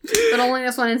 but only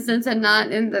this one instance, and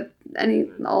not in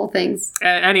all things.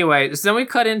 Anyway, so then we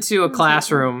cut into a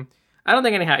classroom. I don't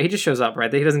think he just shows up,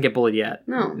 right? He doesn't get bullied yet.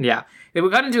 No. Yeah. We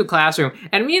got into a classroom,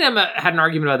 and me and Emma had an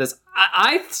argument about this.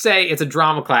 I say it's a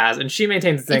drama class, and she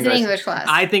maintains it's an English class.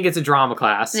 I think it's a drama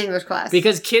class. It's an English class.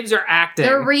 Because kids are acting.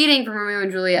 They're reading from Romeo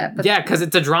and Juliet. But yeah, because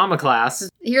it's a drama class.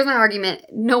 Here's my argument.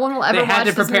 No one will ever watch this movie. They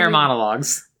had to prepare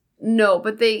monologues. No,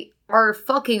 but they are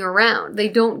fucking around. They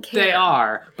don't care. They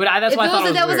are. But that's why I thought it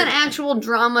was that weird. was an actual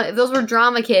drama, if those were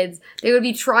drama kids, they would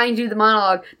be trying to do the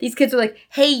monologue. These kids are like,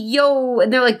 hey, yo.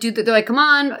 And they're like, dude, they're like, come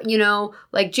on,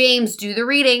 like, James, do the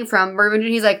reading from Romeo and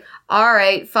Juliet. He's like, all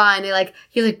right, fine.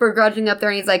 He's like begrudging up there,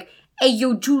 and he's like, hey,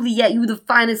 yo, Juliet, you the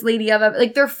finest lady I've ever...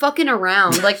 Like, they're fucking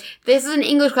around. Like, this is an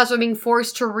English class where being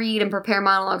forced to read and prepare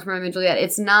monologues from Romeo and Juliet.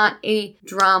 It's not a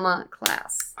drama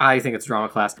class. I think it's a drama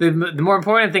class. The more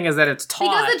important thing is that it's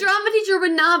taught... Because the drama teacher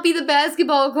would not be the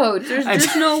basketball coach. There's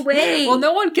just no way. Well,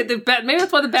 no one can... Maybe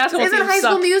that's why the basketball team sucks. It's a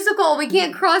High School Musical. We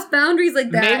can't cross boundaries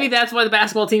like that. Maybe that's why the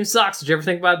basketball team sucks. Did you ever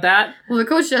think about that? Well, the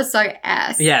coach does suck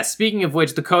ass. Yeah, speaking of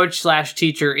which, the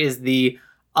coach/teacher is the...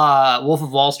 Wolf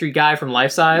of Wall Street guy from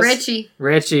Life Size.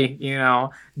 Richie,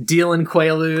 dealing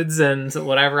Quaaludes and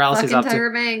whatever else he's up to.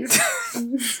 Tyra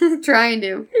Banks. Trying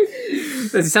to.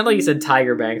 It sounded like you said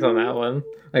Tiger Banks on that one.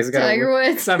 Like Tiger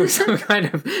Woods. Some kind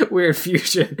of weird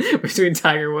fusion between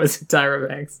Tiger Woods and Tyra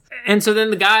Banks. And so then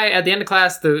the guy at the end of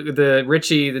class, the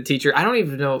Richie, the teacher, I don't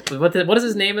even know what is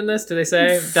his name in this. Do they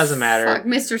say? Doesn't matter. Fuck,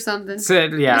 Mr. Something. So,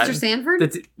 yeah, Mr. Sanford.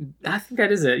 I think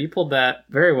that is it. You pulled that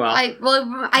very well. I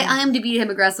IMDb'd him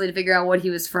aggressively to figure out what he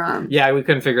was from. Yeah, we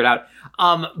couldn't figure it out.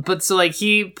 But so like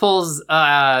he pulls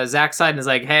Zach's side and is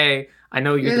like, hey, I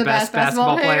know you're the best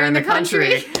basketball player in the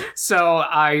country. So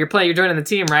you're joining the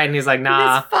team, right? And he's like,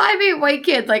 nah. This 5'8" white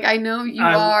kid, like, I know you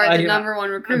are the number one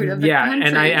recruit of the country.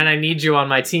 and I need you on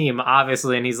my team,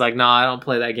 obviously. And he's like, nah, I don't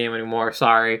play that game anymore.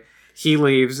 Sorry. He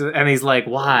leaves, and he's like,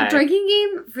 why? Drinking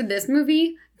game for this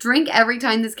movie. Drink every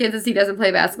time this kid says he doesn't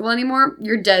play basketball anymore.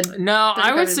 You're dead. No,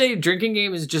 I would say drinking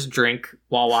game is just drink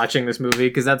while watching this movie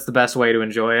because that's the best way to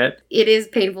enjoy it. It is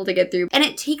painful to get through. And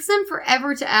it takes them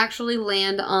forever to actually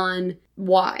land on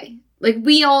why. Like,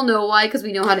 we all know why because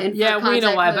we know how to infer context. Yeah, we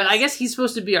know why, but I guess he's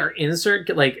supposed to be our insert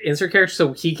character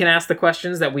so he can ask the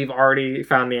questions that we've already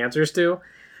found the answers to.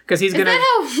 Because he's gonna... Is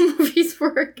that how movies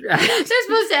work? They're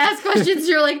supposed to ask questions.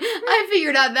 You're like, I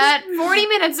figured out that 40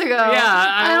 minutes ago. Yeah.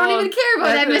 I don't even care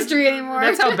about that mystery anymore.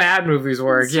 That's how bad movies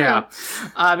work, yeah.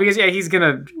 Because, he's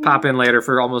gonna pop in later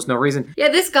for almost no reason. Yeah,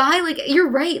 this guy, like, you're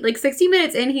right. Like, 60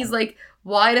 minutes in, he's like,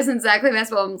 why doesn't Zach play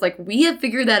basketball? And it's like, we have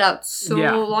figured that out so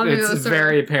long ago. It's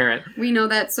very apparent. We know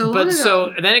that so long ago. But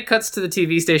so, then it cuts to the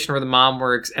TV station where the mom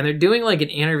works, and they're doing, like, an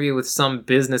interview with some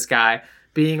business guy.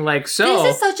 Being like, so...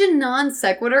 This is such a non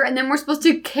sequitur, and then we're supposed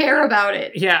to care about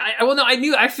it. Yeah,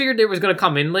 I figured it was going to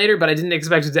come in later, but I didn't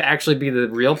expect it to actually be the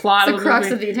real plot of the crux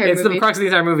of the entire movie. It's the crux of the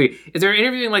entire movie. Is they're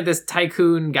interviewing, like, this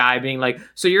tycoon guy being like,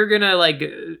 so you're going to, like,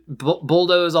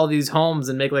 bulldoze all these homes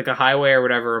and make, like, a highway or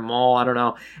whatever, a mall, I don't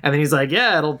know. And then he's like,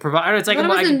 yeah, it'll provide... It's like... What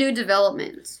was a new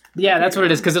development? Yeah, that's what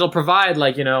it is, because it'll provide,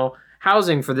 like,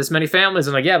 housing for this many families.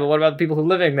 I'm like, yeah, but what about the people who are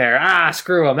living there?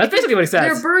 Screw them. That's basically what he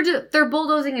says. They're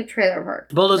bulldozing a trailer park.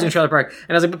 Bulldozing a trailer park. And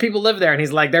I was like, but people live there. And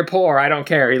he's like, they're poor. I don't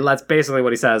care. That's basically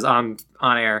what he says on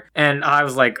air. And I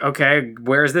was like, okay,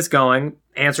 where is this going?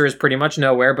 Answer is pretty much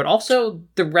nowhere. But also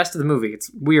the rest of the movie. It's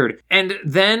weird. And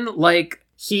then, like,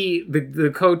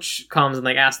 the coach comes and,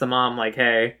 like, asks the mom, like,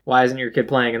 hey, why isn't your kid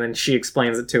playing? And then she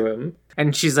explains it to him.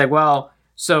 And she's like, well...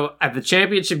 So at the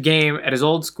championship game at his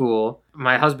old school,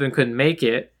 my husband couldn't make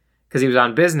it because he was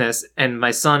on business, and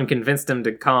my son convinced him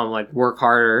to come, like, work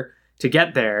harder to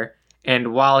get there.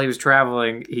 And while he was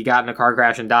traveling, he got in a car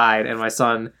crash and died, and my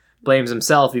son blames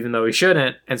himself even though he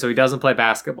shouldn't, and so he doesn't play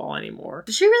basketball anymore.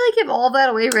 Did she really give all that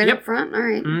away up front? All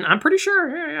right. I'm pretty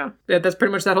sure. Yeah. That's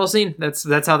pretty much that whole scene.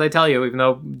 That's how they tell you, even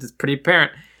though it's pretty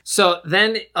apparent. So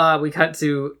then we cut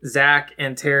to Zach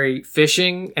and Terry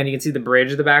fishing, and you can see the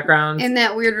bridge in the background. In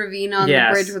that weird ravine on the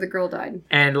bridge where the girl died.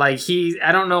 And, like,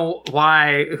 I don't know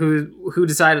why, who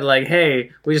decided, like,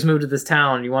 hey, we just moved to this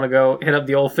town. You want to go hit up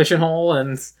the old fishing hole?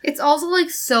 And it's also, like,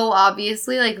 so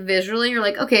obviously, like, visually, you're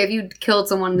like, okay, if you killed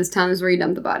someone in this town, this is where you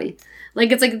dump the body.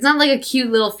 It's not like a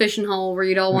cute little fishing hole where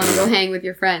you don't want to go hang with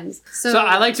your friends. So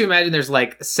I like to imagine there's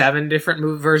like 7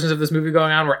 different versions of this movie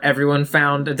going on where everyone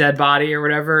found a dead body or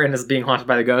whatever and is being haunted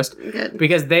by the ghost. Good.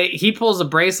 Because he pulls a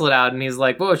bracelet out and he's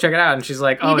like, whoa, check it out. And she's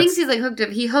like, oh, he thinks he's like hooked up.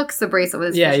 He hooks the bracelet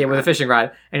with his fishing rod. With a fishing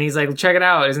rod. And he's like, check it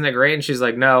out. Isn't that great? And she's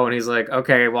like, no. And he's like,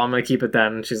 okay, well, I'm going to keep it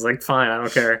then. And she's like, fine, I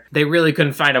don't care. They really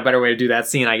couldn't find a better way to do that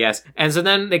scene, I guess. And so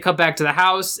then they cut back to the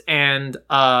house and,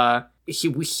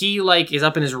 he like is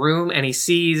up in his room and he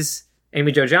sees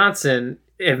Amy Jo Johnson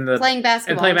playing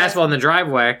basketball in the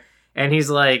driveway, and he's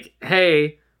like,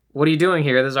 hey, what are you doing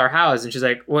here? This is our house. And she's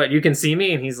like, what, you can see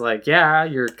me? And he's like, yeah,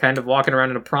 you're kind of walking around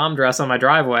in a prom dress on my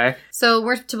driveway. So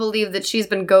we're to believe that she's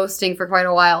been ghosting for quite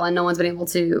a while and no one's been able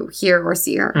to hear or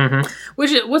see her.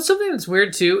 Mm-hmm. What's something that's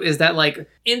weird too is that, like,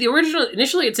 in the original,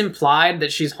 initially it's implied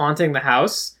that she's haunting the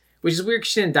house, which is weird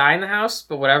because she didn't die in the house,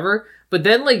 but whatever. But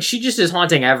then, like, she just is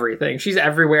haunting everything. She's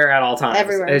everywhere at all times.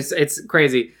 Everywhere. It's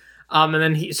crazy. And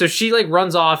then so she, like,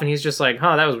 runs off, and he's just like,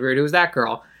 huh, that was weird. Who was that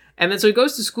girl? And then so he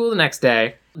goes to school the next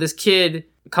day. This kid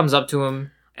comes up to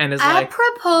him and is like...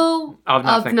 Apropos of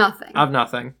nothing.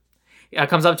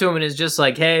 Comes up to him and is just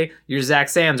like, hey, you're Zach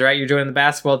Sands, right? You're joining the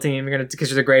basketball team. Because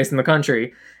you're the greatest in the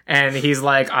country. And he's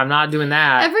like, I'm not doing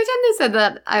that. Every time they said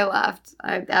that, I laughed.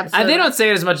 I absolutely. They don't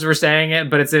say it as much as we're saying it,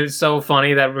 but it's so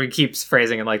funny that we keep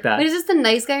phrasing it like that. But is this the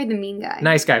nice guy or the mean guy?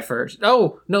 Nice guy first.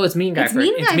 Oh, no, it's mean guy first.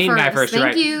 It's mean guy first. Thank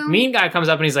right. you. Mean guy comes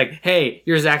up and he's like, hey,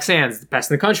 you're Zach Sands, the best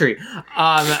in the country.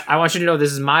 I want you to know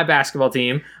this is my basketball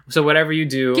team. So whatever you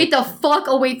do... Get the fuck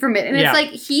away from it. And it's like,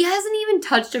 he hasn't even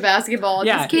touched a basketball.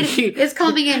 Yeah, this kid is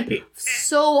coming in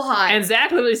so high. And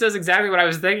Zach literally says exactly what I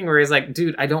was thinking, where he's like,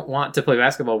 dude, I don't want to play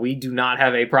basketball. We do not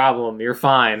have a problem. You're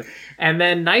fine. And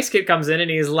then nice kid comes in and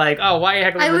he's like, oh, why are you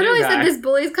heckling the new guy? I literally said this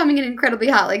bully is coming in incredibly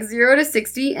hot, like 0 to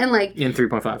 60 and like... In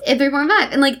 3.5. In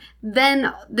 3.5. And like,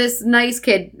 then this nice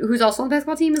kid who's also on the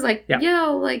basketball team is like,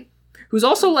 yo, like... Who's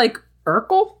also like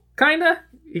Urkel, kinda?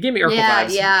 He gave me Urkel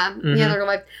vibes. Yeah, Urkel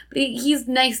vibes. But he's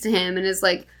nice to him and is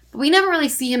like... But we never really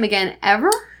see him again, ever?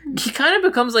 He kind of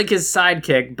becomes like his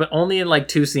sidekick, but only in like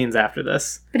 2 scenes after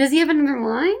this. But does he have another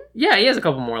line? Yeah, he has a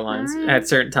couple more lines at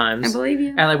certain times. I believe you.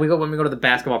 And like when we go to the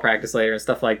basketball practice later and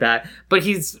stuff like that. But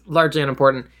he's largely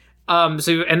unimportant.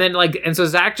 So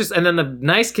Zach and then the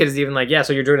nice kid is even like, yeah,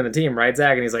 so you're joining the team, right,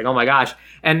 Zach? And he's like, oh my gosh.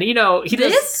 And he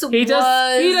does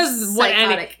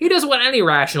what any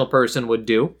rational person would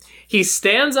do. He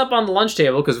stands up on the lunch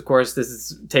table, because of course this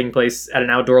is taking place at an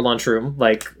outdoor lunchroom,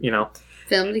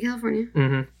 Filmed in California.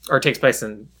 Mm-hmm. Or it takes place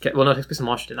in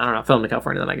Washington. I don't know. Filmed in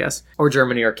California then, I guess. Or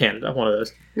Germany or Canada. One of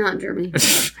those. Not Germany.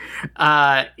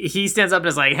 He stands up and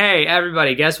is like, hey,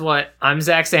 everybody, guess what? I'm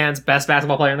Zach Sands, best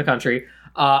basketball player in the country.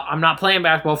 I'm not playing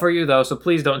basketball for you, though, so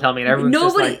please don't tell me. And everyone's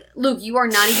just like... Luke, you are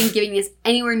not even giving this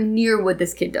anywhere near what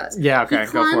this kid does. Yeah, okay,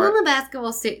 go for it. He climbs on the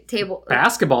basketball table.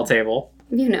 Basketball table?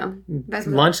 You know.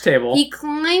 Lunch table. He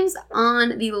climbs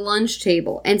on the lunch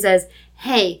table and says,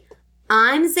 hey,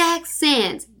 I'm Zach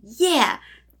Sands. Yeah,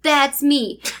 that's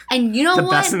me. And you know what? The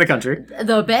best in the country.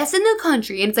 The best in the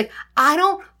country. And it's like, I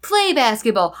don't play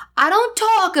basketball. I don't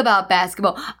talk about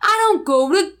basketball. I don't go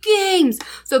to games.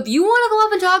 So if you want to come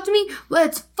up and talk to me,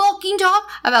 let's fucking talk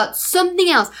about something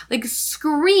else. Like,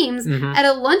 screams at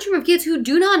a lunchroom of kids who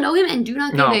do not know him and do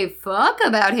not give a fuck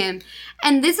about him.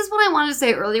 And this is what I wanted to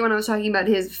say earlier when I was talking about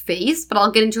his face, but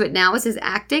I'll get into it now, is his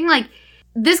acting. Like,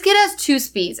 this kid has 2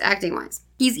 speeds, acting-wise.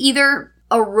 He's either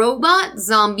a robot,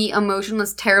 zombie,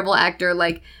 emotionless, terrible actor,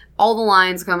 like, all the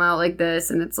lines come out like this,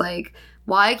 and it's like...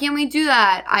 Why can't we do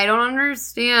that? I don't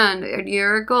understand.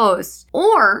 You're a ghost.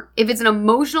 Or if it's an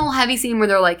emotional heavy scene where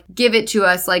they're like, give it to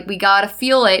us, like we gotta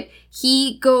feel it,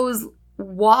 he goes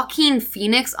Joaquin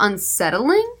Phoenix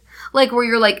unsettling. Like where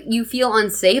you're like, you feel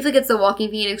unsafe, like it's the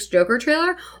Joaquin Phoenix Joker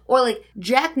trailer, or like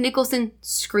Jack Nicholson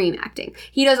scream acting.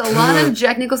 He does a lot of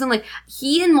Jack Nicholson, like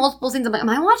he in multiple scenes, I'm like, am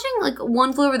I watching like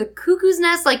One Flew Over the Cuckoo's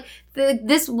Nest? Like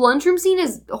this lunchroom scene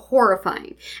is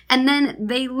horrifying. And then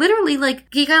they literally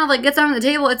like, he kind of like gets on the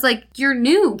table, it's like, you're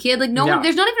new, kid. Like no one,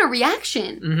 there's not even a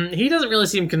reaction. Mm-hmm. He doesn't really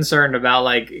seem concerned about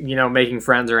like, making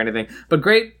friends or anything. But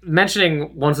great,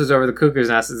 mentioning One Flew Over the Cuckoo's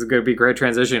Nest is going to be a great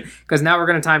transition, because now we're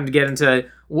going to time to get into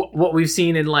what we've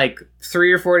seen in like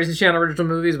 3 or 4 Disney Channel original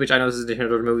movies, which I know this is a Disney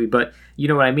Channel original movie, but you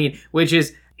know what I mean, which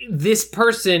is this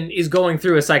person is going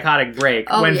through a psychotic break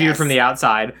when viewed from the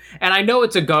outside. And I know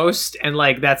it's a ghost, and,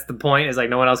 like, that's the point, is, like,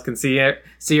 no one else can see her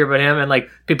but him, and, like,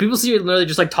 people see her literally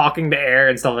just, like, talking to air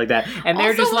and stuff like that. And they're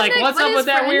also, just like, what's up with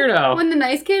that weirdo? When the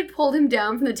nice kid pulled him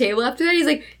down from the table after that, he's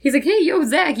like, hey, yo,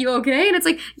 Zach, you okay? And it's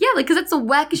like, yeah, like, because that's the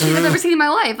wackest shit I've ever seen in my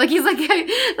life. Like, he's like, he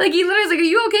literally is like, are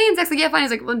you okay? And Zach's like, yeah, fine.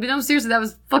 He's like, well, no, seriously, that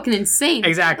was fucking insane.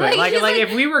 Exactly. Like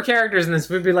if we were characters in this,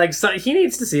 we'd be like, he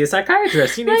needs to see a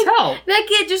psychiatrist. He needs help. That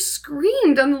kid just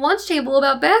screamed on the lunch table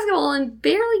about basketball and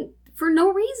barely for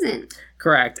no reason.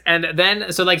 Correct. And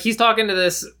then, so, like, he's talking to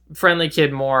this friendly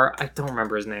kid more. I don't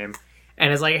remember his name.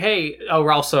 And it's like, hey,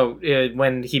 also,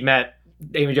 when he met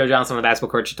Amy Jo Johnson on the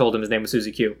basketball court, she told him his name was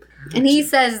Susie Q. And he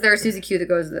says there's Susie Q that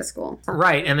goes to this school.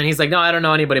 Right. And then he's like, no, I don't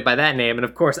know anybody by that name. And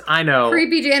of course, I know.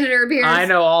 Creepy janitor appears. I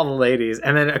know all the ladies.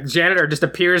 And then a janitor just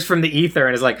appears from the ether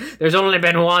and is like, there's only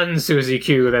been one Susie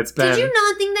Q that's been. Did you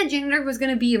not think that janitor was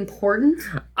going to be important?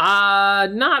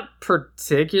 Not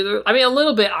particular. I mean, a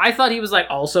little bit. I thought he was, like,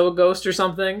 also a ghost or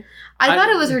something. I thought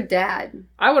it was her dad.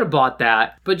 I would have bought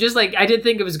that. But just, like, I did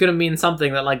think it was going to mean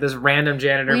something that, like, this random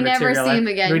janitor We never see him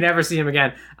again. We never see him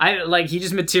again. He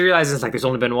just materializes, like, there's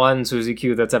only been one Susie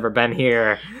Q that's ever been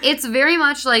here. It's very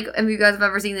much like, if you guys have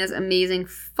ever seen this amazing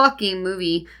fucking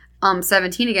movie,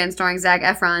 17 again, starring Zac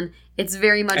Efron, it's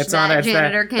very much that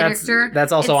janitor character.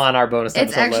 That's also on our bonus episode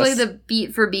list. It's actually the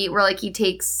beat for beat where, like, he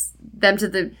takes them to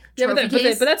the trophy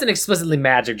case. But that's an explicitly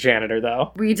magic janitor,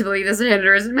 though. We need to believe this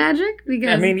janitor isn't magic? Because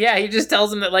I mean, yeah, he just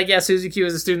tells him that, like, yeah, Susie Q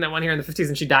is a student that went here in the 50s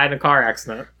and she died in a car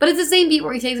accident. But it's the same beat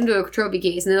where he takes him to a trophy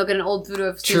case and they look at an old photo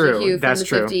of Susie Q from the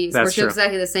 50s where she looks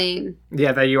exactly the same.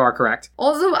 Yeah, that you are correct.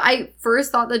 Also, I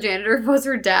first thought the janitor was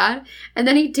her dad, and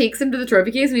then he takes him to the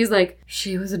trophy case and he's like,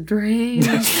 she was a drain.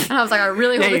 And I was like, I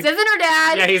really hope this isn't her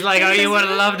dad. Yeah, he's like, oh, you would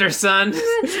have loved her, son.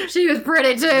 She was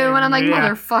pretty too. And I'm like,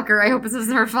 motherfucker, I hope this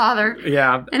isn't her father.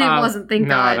 Yeah. And it wasn't, thank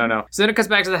God. No. So then it cuts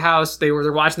back to the house.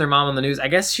 They're watching their mom on the news. I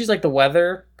guess she's like the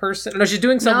weather person. No, she's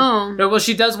doing some. No, well,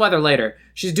 she does weather later.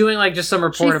 She's doing like just some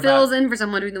report about. She fills in for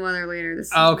someone doing the weather later.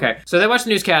 Oh, okay. So they watch the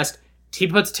newscast. He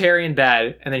puts Terry in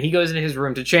bed, and then he goes into his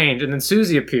room to change, and then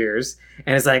Susie appears,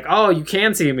 and is like, oh, you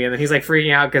can see me. And then he's like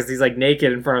freaking out because he's like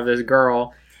naked in front of this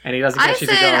girl. And he doesn't get she's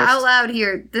a ghost. I said out loud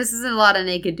here, this is a lot of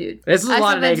naked dude. This is a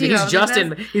lot of naked.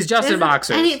 He's just in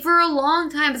boxers. And for a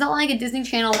long time, it's not like a Disney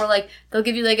Channel where like they'll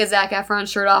give you like a Zac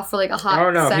Efron shirt off for like a hot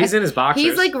Oh no, set. He's in his boxers.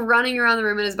 He's like running around the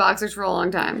room in his boxers for a long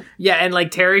time. Yeah, and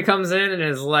like Terry comes in and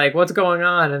is like, what's going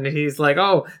on? And he's like,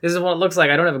 oh, this is what it looks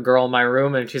like. I don't have a girl in my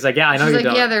room. And she's like, yeah, I know you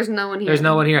don't. Yeah, there's no one here. There's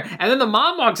no one here. And then the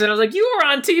mom walks in. I was like, you were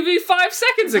on TV 5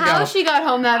 seconds ago. How she got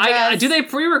home that fast? Do they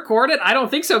pre-record it? I don't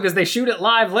think so because they shoot it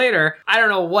live later. I don't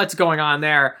know what's going on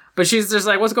there. But she's just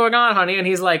like, what's going on, honey? And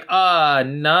he's like,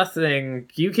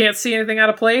 nothing. You can't see anything out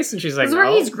of place? And she's like, no. This is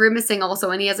where he's grimacing also,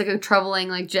 and he has like a troubling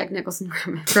like Jack Nicholson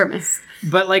grimace.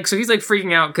 But like, so he's like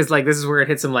freaking out because like this is where it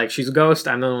hits him like, she's a ghost.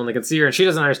 I'm the only one that can see her. And she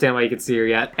doesn't understand why he can see her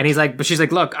yet. And he's like, but she's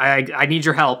like, look, I need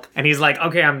your help. And he's like,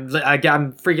 okay, I'm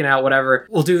freaking out, whatever.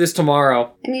 We'll do this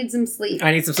tomorrow. I need some sleep. And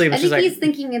I think he's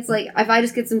thinking it's like, if I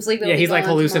just get some sleep, yeah, he's like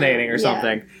hallucinating or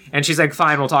something. And she's like,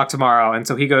 fine, we'll talk tomorrow. And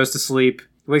so he goes to sleep.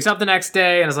 Wakes up the next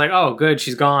day and is like, oh, good,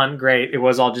 she's gone. Great. It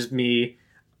was all just me.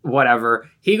 Whatever.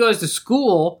 He goes to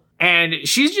school and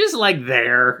she's just like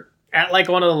there at like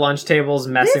one of the lunch tables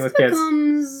messing with kids. This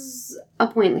becomes a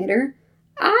point later.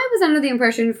 I was under the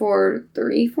impression for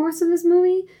 3/4 of this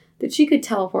movie that she could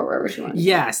teleport wherever she wanted.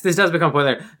 Yes, this does become a point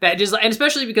later. That just, and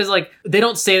especially because like they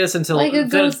don't say this until like a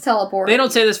ghost teleport. They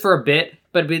don't say this for a bit,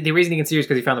 but the reason he can see her is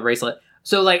because he found the bracelet.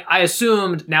 So, like, I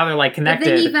assumed now they're, like, connected.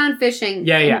 But then he found fishing.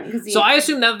 Yeah. So I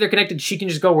assume now that they're connected, she can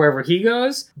just go wherever he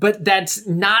goes. But that's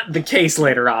not the case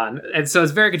later on. And so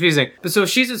it's very confusing. But so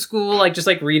she's at school, like, just,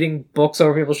 like, reading books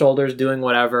over people's shoulders, doing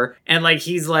whatever. And, like,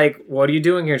 he's like, what are you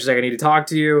doing here? She's like, I need to talk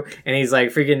to you. And he's like,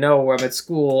 freaking no, I'm at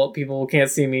school. People can't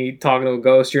see me talking to a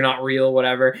ghost. You're not real,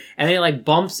 whatever. And then he, like,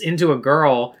 bumps into a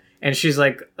girl. And she's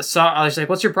like, she's like,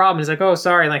 what's your problem? And he's like, oh,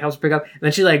 sorry. And like helps her pick up. And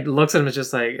then she like looks at him and is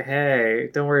just like,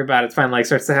 hey, don't worry about it. It's fine. Like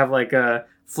starts to have like a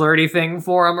flirty thing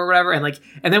for him or whatever. And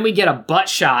then we get a butt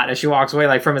shot as she walks away,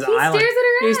 like from his island.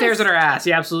 He stares at her ass.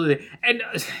 Yeah, absolutely. And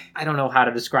I don't know how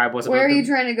to describe what's. Where are you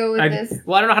trying to go with this?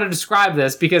 Well, I don't know how to describe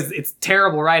this because it's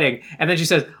terrible writing. And then she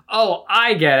says, oh,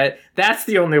 I get it. That's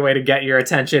the only way to get your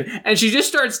attention. And she just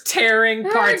starts tearing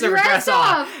parts of her dress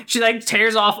off. She like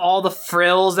tears off all the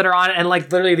frills that are on it and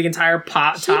like literally the entire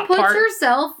top part. She puts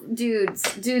herself,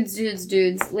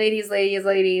 dudes,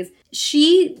 ladies.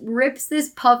 She rips this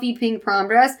puffy pink prom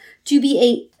dress to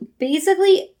be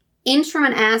basically inch from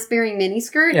an ass-bearing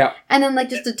miniskirt, Yeah. and then like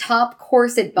just a top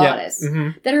corset bodice.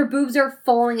 That her boobs are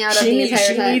falling out of the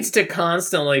entire time. She needs to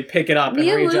constantly pick it up and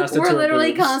readjust it to her we're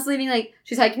literally boobs. constantly being like,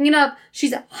 she's hiking it up.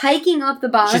 She's hiking up the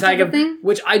bodice of the thing.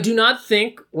 Which I do not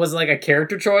think was like a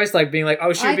character choice, like being like,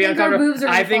 oh, she would be uncomfortable.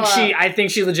 I think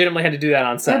she legitimately had to do that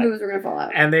on set. Her boobs were gonna fall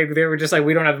out. And they were just like,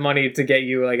 we don't have money to get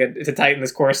you like to tighten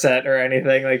this corset or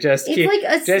anything. Like just it's like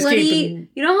a slutty.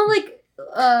 You know how like.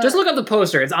 Just look up the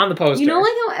poster. It's on the poster. You know,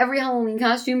 like how every Halloween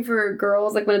costume for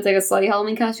girls, like when it's like a slutty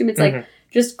Halloween costume, it's like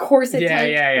just corset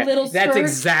type little skirts. That's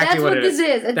exactly what it is.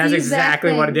 That's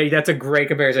exactly what it is. That's a great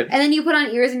comparison. And then you put on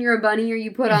ears and you're a bunny, or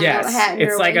you put on a hat and you're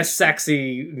it's like a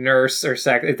sexy nurse or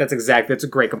that's a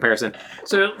great comparison.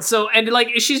 So and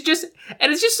like she's just,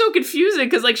 and it's just so confusing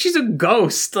because like she's a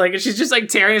ghost, like she's just like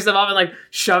tearing stuff off and like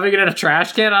shoving it in a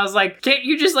trash can. I was like, can't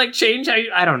you just like change how you,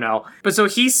 I don't know. But so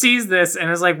he sees this and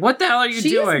is like, what the hell are you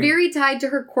doing? She's very tied to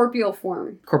her corporeal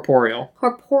form.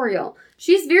 Corporeal.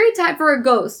 She's very tied for a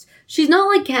ghost. She's not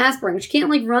like Caspering. She can't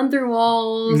like run through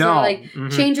walls or like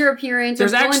change her appearance or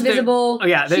go invisible.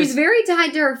 She's very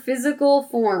tied to her physical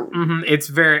form. It's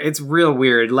real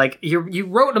weird. Like you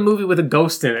wrote a movie with a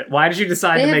ghost in it. Why did you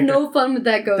decide to make? They have no fun with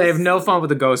that ghost. They have no fun with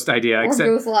the ghost idea. Or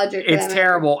ghost logic. It's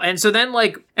terrible. And so then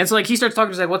he starts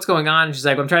talking. She's like, "What's going on?" And she's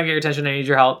like, "I'm trying to get your attention. I need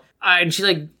your help." And she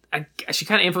like. She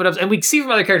kind of infoed up, and we see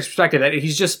from other characters' perspective that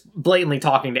he's just blatantly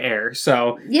talking to air.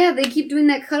 So yeah, they keep doing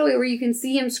that cutaway where you can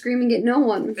see him screaming at no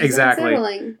one. Which exactly. Is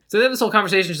unsettling. So they have this whole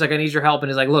conversation. She's like, "I need your help," and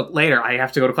he's like, "Look, later. I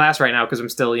have to go to class right now because I'm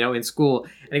still, in school."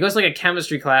 And he goes to like a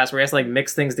chemistry class where he has to like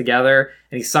mix things together,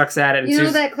 and he sucks at it. And you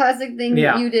know that classic thing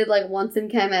that you did like once in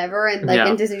chem ever, and like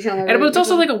in Disney Channel. But it's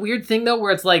also like a weird thing though,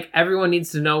 where it's like everyone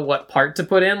needs to know what part to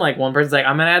put in. Like one person's like,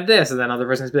 "I'm gonna add this," and then other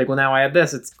person's be like, "Well, now I add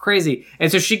this." It's crazy. And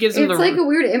so she gives him It's like a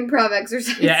weird improv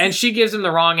exercise. Yeah, and she gives him the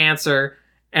wrong answer,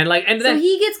 and then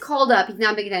he gets called up. He's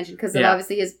not paying attention because of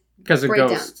obviously his breakdown.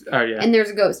 Ghost. Oh yeah, and there's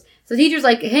a ghost. So the teacher's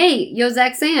like, "Hey, yo,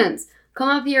 Zach Sands, come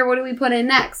up here. What do we put in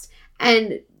next?"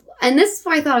 And this is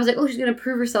why I thought I was like, "Oh, she's gonna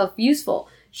prove herself useful."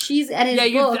 She's at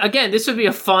his book. Again, this would be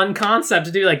a fun concept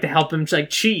to do, like to help him like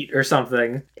cheat or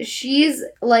something. She's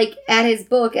like at his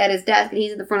book at his desk, and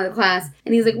he's in the front of the class,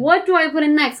 and he's like, "What do I put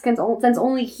in next?" Since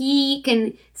only he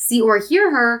can see or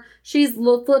hear her, she's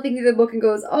flipping through the book and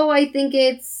goes, "Oh, I think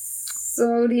it's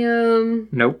sodium."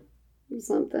 Nope.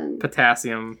 Something.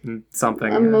 Potassium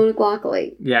something.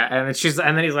 Monoglycolate. Yeah, and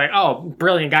then he's like, "Oh,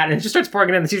 brilliant, got it." And she starts pouring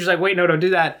it in. The teacher's like, "Wait, no, don't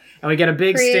do that." And we get a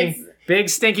big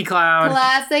stinky cloud.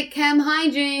 Classic chem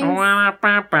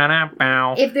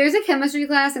hijinks. If there's a chemistry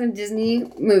class in a Disney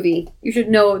movie, you should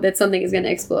know that something is going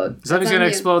to explode. Something's going to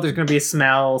explode. There's going to be a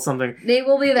smell. Something. They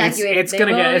will be evacuated. It's going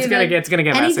to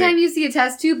get messy. Anytime you see a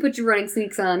test tube, put your running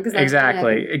sneaks on.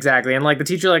 Exactly. And like the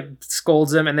teacher like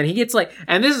scolds him, and then he gets like.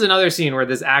 And this is another scene where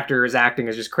this actor is acting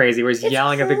is just crazy, where he's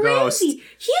yelling at the ghost. He's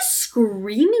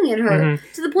screaming at her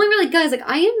to the point where like, guys, like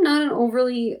I am not an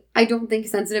overly, I don't think,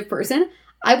 sensitive person.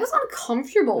 I was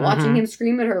uncomfortable watching him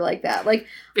scream at her like that. Like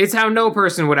it's how no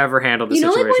person would ever handle the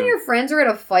situation. You know, like when your friends are at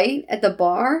a fight at the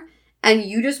bar and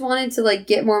you just wanted to like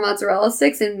get more mozzarella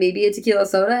sticks and maybe a tequila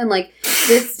soda, and like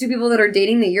these two people that are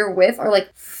dating that you're with are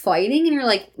like fighting, and you're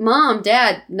like, "Mom,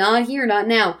 Dad, not here, not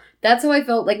now." That's how I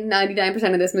felt like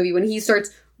 99% of this movie when he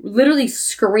starts literally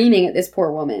screaming at this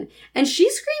poor woman, and she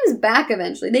screams back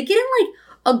eventually. They get in like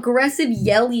aggressive,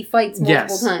 yelly fights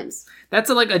multiple times. That's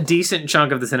a decent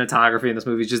chunk of the cinematography in this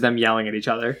movie is just them yelling at each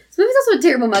other. This movie's also a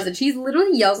terrible message. He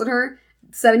literally yells at her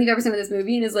 75% of this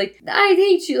movie and is like, "I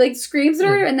hate you," like screams at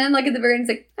her, and then like at the very end, it's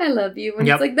like, "I love you," and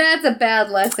it's like, that's a bad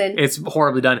lesson. It's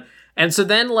horribly done. And so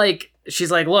then like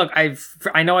she's like, "Look, I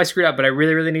know I screwed up, but I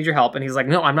really, really need your help." And he's like,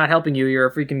 "No, I'm not helping you. You're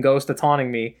a freaking ghost that's haunting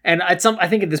me." And I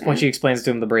think at this point she explains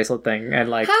to him the bracelet thing, and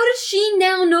like, how does she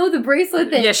now know the bracelet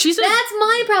thing? Yeah, that's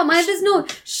my problem. I have this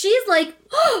note. She's like,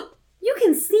 "Oh, you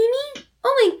can see me?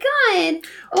 Oh my god!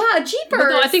 Wow, jeepers!" Well,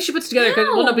 no, I think she puts it together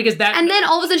because that. And then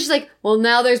all of a sudden she's like, "Well,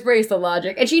 now there's bracelet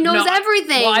logic," and she knows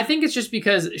everything. Well, I think it's just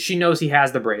because she knows he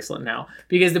has the bracelet now.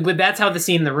 Because that's how the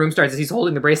scene in the room starts. Is he's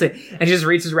holding the bracelet and she just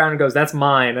reaches around and goes, "That's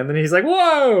mine," and then he's like,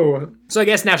 "Whoa!" So I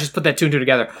guess now she's put that two and two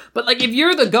together. But like, if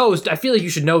you're the ghost, I feel like you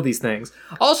should know these things.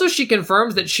 Also, she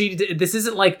confirms that this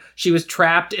isn't like she was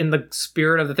trapped in the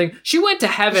spirit of the thing. She went to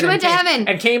heaven.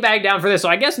 And came back down for this. So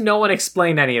I guess no one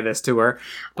explained any of this to her.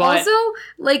 But also,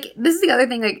 like, this is the other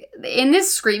thing. Like, in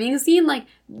this screaming scene, like,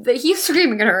 he's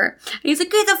screaming at her. And he's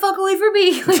like, "Get the fuck away from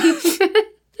me." Like,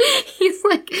 he's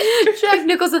like, Jack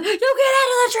Nicholson, "You get out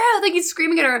of the truth." Like, he's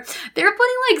screaming at her. They're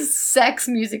putting, like, sex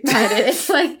music behind it. It's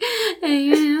like,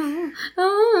 and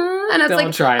it's don't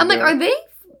like, try I'm like, are they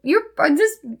we're trying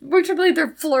to believe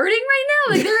they're flirting right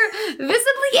now? Like, they're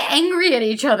visibly angry at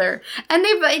each other. And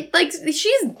like,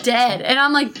 she's dead. And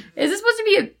I'm like, is this supposed to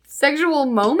be a sexual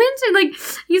moment? And like,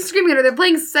 he's screaming at her. They're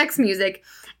playing sex music.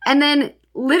 And then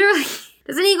literally,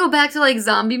 doesn't he go back to like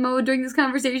zombie mode during this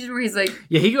conversation where he's like...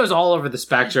 Yeah, he goes all over the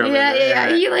spectrum. Yeah.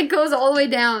 He like goes all the way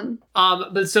down.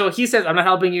 But so he says, I'm not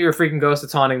helping you, your freaking ghost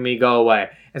that's haunting me, go away.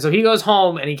 And so he goes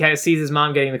home and he kind of sees his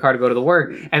mom getting in the car to go to the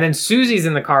work. And then Susie's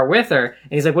in the car with her.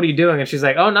 And he's like, what are you doing? And she's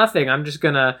like, oh, nothing. I'm just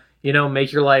gonna,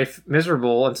 make your life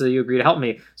miserable until you agree to help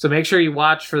me. So make sure you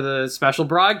watch for the special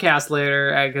broadcast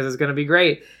later because it's gonna be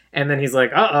great. And then he's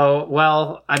like, uh-oh,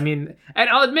 well, I mean, and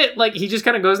I'll admit, like, he just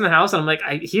kind of goes in the house and I'm like,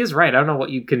 he is right. I don't know what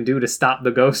you can do to stop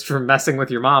the ghost from messing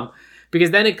with your mom.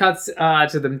 Because then it cuts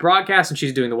to the broadcast and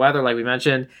she's doing the weather, like we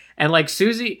mentioned. And, like,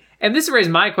 Susie, and this raised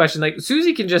my question, like,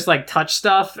 Susie can just, like, touch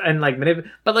stuff and, like, manipulate.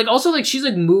 But, like, also, like, she's,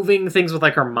 like, moving things with,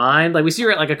 like, her mind. Like, we see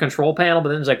her at, like, a control panel, but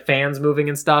then there's, like, fans moving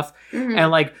and stuff. Mm-hmm. And,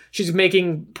 like, she's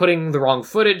putting the wrong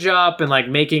footage up and, like,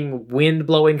 making wind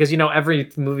blowing. Because,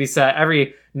 every movie set,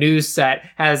 every news set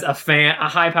has a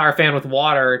high power fan with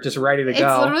water just ready to go.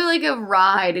 It's literally like a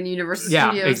ride in Universal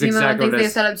Studios. It's exactly things they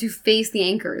set up to face the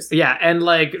anchors. Yeah, and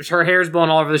like her hair's blowing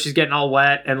all over. She's getting all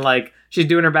wet, and like she's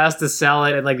doing her best to sell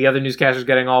it, and like the other newscaster's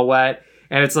getting all wet,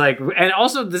 and it's like, and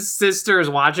also the sister is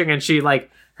watching, and she like.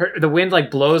 The wind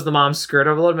like blows the mom's skirt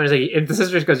over a little bit. And the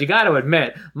sister goes, you got to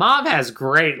admit, mom has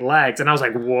great legs. And I was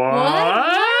like, what?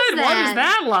 What is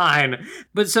that line?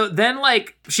 But so then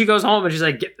like she goes home and she's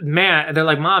like, man, and they're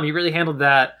like, Mom, you really handled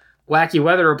that wacky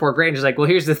weather report great. And she's like, well,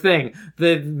 here's the thing.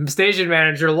 The station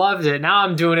manager loved it. Now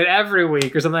I'm doing it every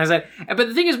week or something like that. But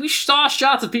the thing is, we saw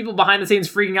shots of people behind the scenes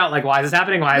freaking out. Like, why is this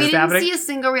happening? Why is this happening? We didn't see a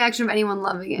single reaction of anyone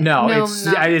loving it. No,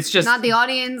 it's just... Not the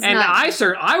audience. And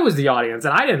I was the audience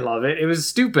and I didn't love it. It was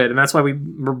stupid. And that's why we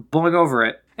were blowing over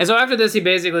it. And so after this, he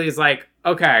basically is like,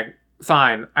 okay,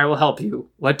 fine. I will help you.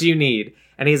 What do you need?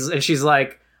 And she's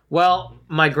like, well,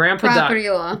 my grandpa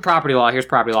died. Property law. Here's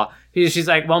property law. She's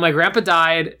like, well, my grandpa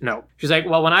died. No. She's like,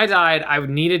 well, when I died, I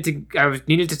needed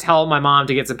to tell my mom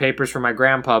to get some papers for my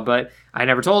grandpa, but I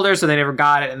never told her, so they never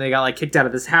got it, and they got like kicked out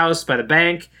of this house by the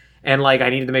bank, and like I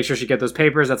needed to make sure she get those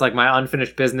papers. That's like my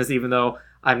unfinished business, even though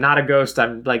I'm not a ghost.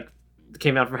 I'm like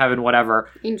came out from heaven, whatever.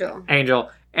 Angel.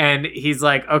 And he's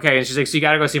like, okay. And she's like, so you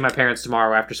got to go see my parents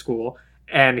tomorrow after school.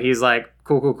 And he's like,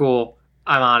 cool.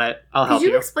 I'm on it. I'll help you.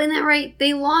 Did you explain that right?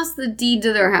 They lost the deed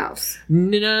to their house.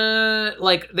 No,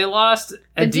 like they lost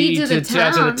a deed to the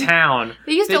town.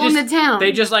 They used to own the town.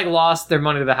 They just like lost their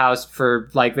money to the house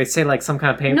for like they say like some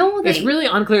kind of payment. No, it's really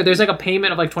unclear. There's like a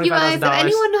payment of like $25,000. You guys, if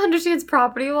anyone understands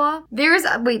property law,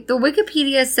 the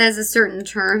Wikipedia says a certain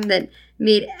term that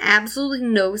made absolutely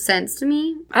no sense to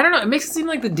me. I don't know. It makes it seem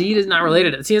like the deed is not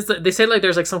related. It seems they said like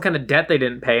there's like some kind of debt they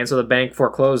didn't pay, and so the bank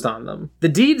foreclosed on them. The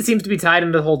deed seems to be tied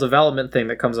into the whole development thing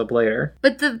that comes up later.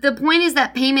 But the point is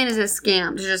that payment is a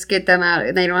scam to just get them out,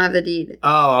 and they don't have the deed.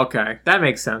 Oh, okay. That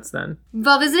makes sense then.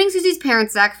 While visiting Susie's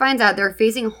parents, Zach finds out they're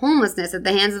facing homelessness at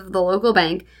the hands of the local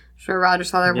bank. I'm sure Roger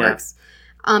saw their works.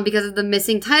 Because of the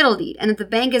missing title deed, and that the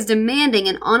bank is demanding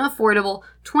an unaffordable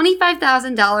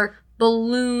 $25,000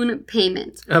 balloon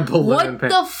payment. What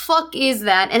the fuck is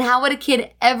that? And how would a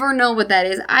kid ever know what that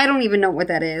is? I don't even know what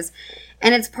that is.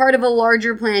 And it's part of a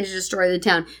larger plan to destroy the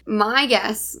town. My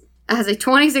guess, as a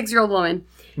 26-year-old woman...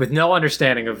 with no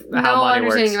understanding of how money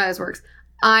works. Of how this works.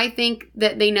 I think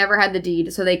that they never had the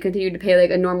deed, so they continued to pay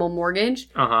like a normal mortgage.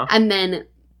 Uh-huh. And then...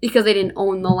 because they didn't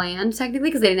own the land, technically,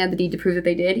 because they didn't have the deed to prove that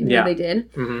they did, even though they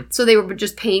did. Mm-hmm. So they were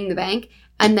just paying the bank.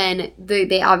 And then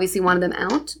they obviously wanted them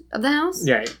out of the house.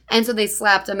 Yeah. And so they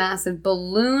slapped a massive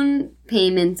balloon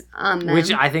payment on them.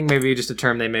 Which I think maybe just a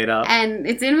term they made up. And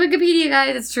it's in Wikipedia,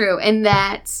 guys. It's true. And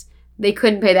that they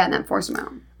couldn't pay that and that forced them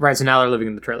out. Right, so now they're living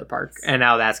in the trailer park. And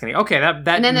now that's getting... okay, that...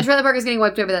 and then the trailer park is getting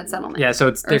wiped over that settlement. Yeah,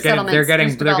 so they're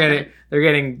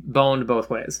getting boned both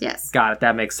ways. Yes. Got it.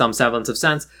 That makes some semblance of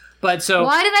sense. But so...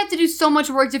 why did I have to do so much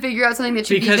work to figure out something that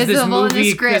should be visible in the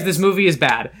script? Because this movie is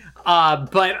bad.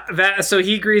 So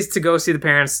he agrees to go see the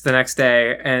parents the next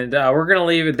day, and we're gonna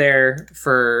leave it there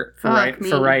for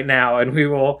right now, and we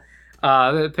will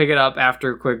pick it up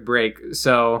after a quick break.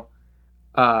 So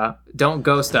don't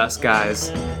ghost us,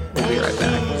 guys. We'll be right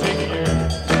back.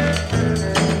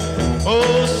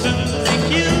 Oh, Susie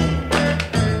Q.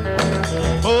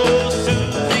 Oh,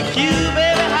 Susie Q,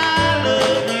 baby, I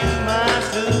love you, my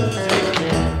Susie Q.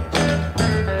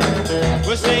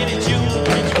 We'll say that you'll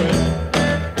be true.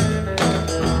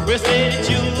 We'll say that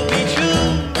you'll be true.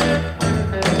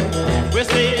 We'll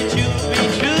say that you'll be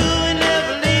true and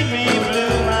never leave me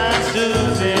blue, my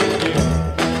Susie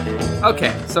Q.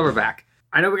 Okay, so we're back.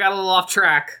 I know we got a lot off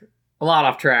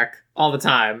track. all the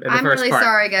time in the I'm first really part.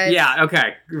 sorry, guys. Yeah,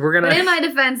 okay. We're gonna. But in my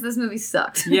defense, this movie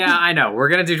sucked. Yeah, I know. We're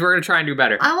gonna try and do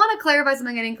better. I want to clarify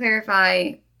something I didn't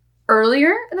clarify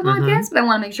earlier in the podcast, but I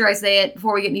want to make sure I say it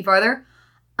before we get any farther.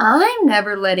 I'm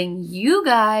never letting you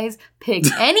guys pick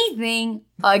anything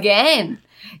again.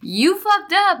 You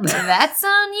fucked up. That's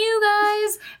on you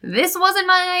guys. This wasn't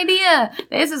my idea.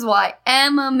 This is why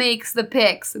Emma makes the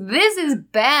picks. This is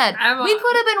bad. Emma. We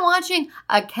could have been watching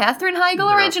a Katherine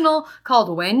Heigl original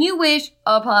called When You Wish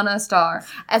Upon a Star.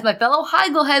 As my fellow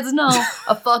Heigl heads know,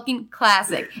 a fucking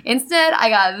classic. Instead, I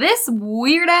got this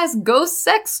weird-ass ghost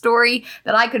sex story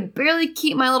that I could barely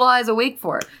keep my little eyes awake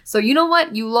for. So you know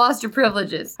what? You lost your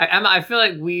privileges. Emma, I feel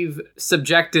like we've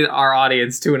subjected our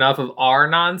audience to enough of our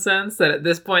nonsense that at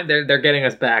this point they're getting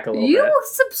us back a little bit. You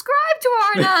subscribe to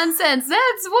our nonsense.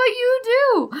 That's what you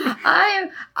do.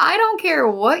 I don't care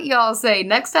what y'all say.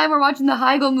 Next time we're watching the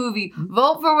Heigl movie,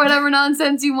 vote for whatever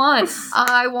nonsense you want.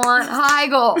 I want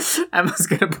Heigl. Emma's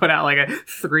gonna put out like a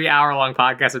 3-hour-long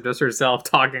podcast of just herself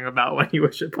talking about When You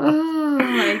Wish Upon. Oh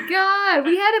my god,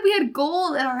 we had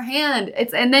gold in our hand.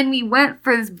 And then we went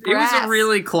for this brass. It was a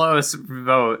really close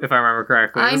vote, if I remember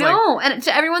correctly. I know, and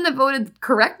to everyone that voted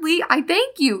correctly, I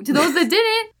thank you. To those that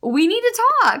didn't, we need to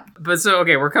talk. But so,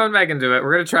 okay, we're coming back into it.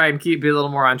 We're going to try and be a little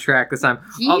more on track this time.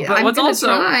 But what's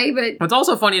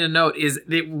also funny to note is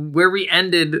that where we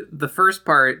ended the first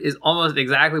part is almost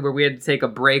exactly where we had to take a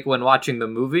break when watching the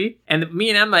movie. And me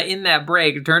and Emma, in that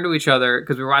break, turned to each other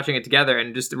because we were watching it together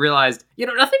and just realized,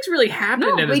 nothing's really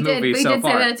happened in this movie so far. We did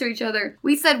say that to each other.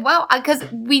 We said, wow, because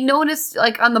we noticed,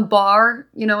 like, on the bar,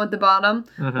 at the bottom,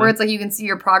 where it's like you can see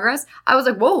your progress. I was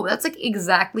like, whoa, that's like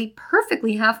exactly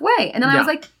perfectly halfway. And then I was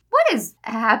like, what has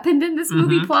happened in this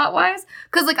movie plot-wise?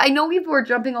 Because, like, I know people were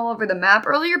jumping all over the map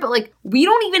earlier, but, like, we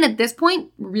don't even at this point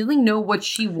really know what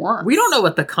she wants. We don't know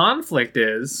what the conflict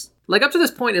is. Like, up to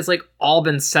this point, it's, like, all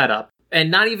been set up. And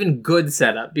not even good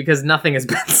setup, because nothing has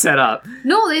been set up.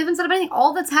 No, they haven't set up anything.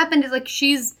 All that's happened is, like,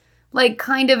 she's like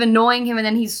kind of annoying him, and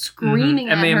then he's screaming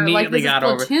at her. And they immediately like, got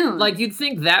over. Like, you'd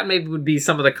think that maybe would be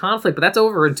some of the conflict, but that's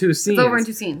over in 2 scenes. It's over in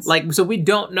 2 scenes. Like, so we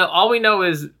don't know. All we know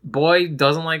is boy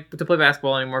doesn't like to play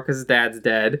basketball anymore because his dad's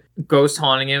dead. Ghost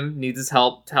haunting him, needs his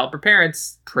help to help her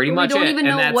parents. Pretty much it. We don't even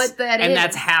know what that is. And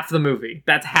that's half the movie.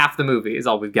 That's half the movie is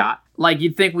all we've got. Like,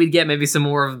 you'd think we'd get maybe some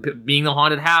more of being the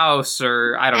haunted house,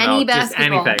 or I don't know, just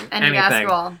anything. Anything.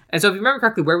 Basketball. And so if you remember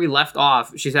correctly, where we left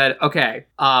off, she said, okay,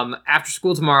 after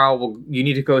school tomorrow, you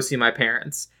need to go see my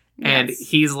parents. Yes. And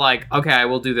he's like, okay, I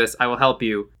will do this. I will help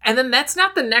you. And then that's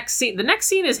not the next scene. The next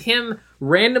scene is him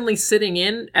randomly sitting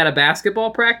in at a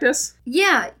basketball practice.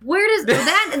 Yeah. Where does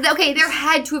that... Okay, there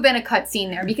had to have been a cut scene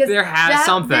there, because... There has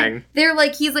something. They're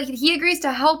like, he agrees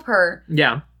to help her.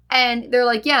 Yeah. And they're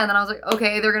like, yeah. And then I was like,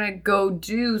 okay, they're going to go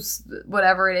do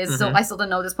whatever it is. So I still don't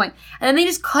know at this point. And then they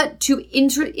just cut to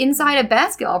inside a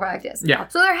basketball practice. Yeah.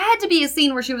 So there had to be a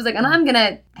scene where she was like, and I'm going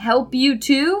to help you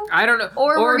too. I don't know.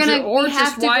 Or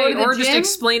just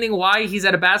explaining why he's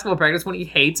at a basketball practice when he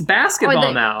hates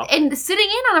basketball now. And sitting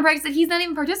in on a practice that he's not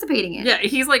even participating in. Yeah,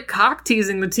 he's like cock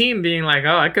teasing the team, being like,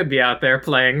 oh, I could be out there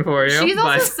playing for you. She's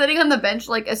also sitting on the bench,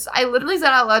 like, I literally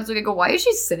said out loud, so I go, why is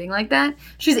she sitting like that?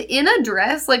 She's in a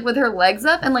dress, like, with her legs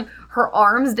up and, like, her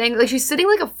arms dangling. Like, she's sitting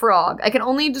like a frog. I can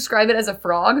only describe it as a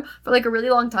frog for, like, a really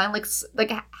long time,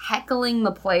 like heckling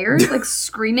the players, like,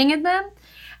 screaming at them.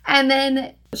 And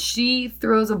then she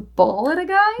throws a ball at a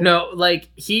guy? No, like,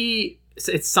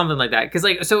 it's something like that. Because,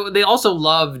 like, so they also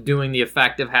love doing the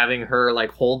effect of having her,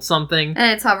 like, hold something.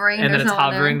 And it's hovering. And then it's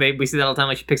hovering. We see that all the time.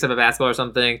 Like, she picks up a basketball or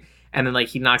something, and then, like,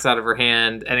 he knocks it out of her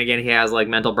hand. And again, he has, like,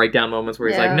 mental breakdown moments where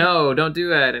he's like, no, don't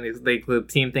do it. And the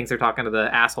team thinks they're talking to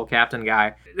the asshole captain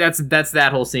guy. That's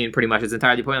that whole scene, pretty much. It's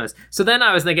entirely pointless. So then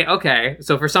I was thinking, okay,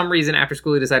 so for some reason, after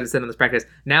school, he decided to sit in this practice.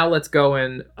 Now let's go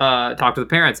and talk to the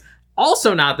parents.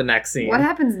 Also not the next scene. What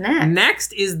happens next?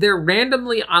 Next is they're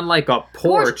randomly on, like, a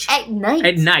porch. At night.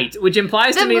 At night, which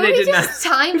implies to me they did not...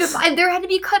 There had to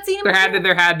be a cutscene.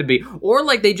 There had to be. Or,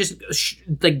 like, they just,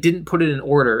 didn't put it in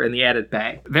order in the edit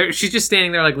bay. She's just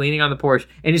standing there, like, leaning on the porch,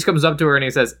 and he just comes up to her and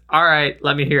he says, all right,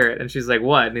 let me hear it. And she's like,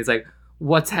 what? And he's like,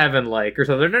 what's heaven like? Or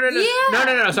something.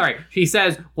 No, sorry. He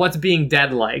says, what's being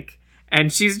dead like? And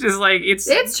she's just like, it's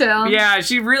chill. Yeah,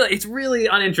 it's really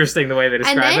uninteresting the way they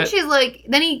describe it. And then she's like,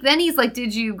 then he's like,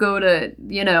 did you go to,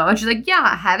 and she's like,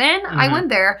 yeah, heaven. I went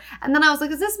there. And then I was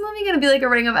like, is this movie going to be like a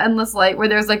Ring of Endless Light where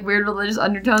there's like weird religious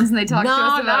undertones and they talk to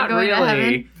us about going to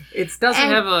heaven? It doesn't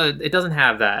have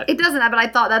that. It doesn't have, but I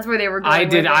thought that's where they were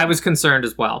going. I was concerned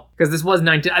as well. Because this was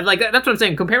 19... that's what I'm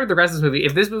saying. Compared with the rest of this movie,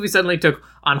 if this movie suddenly took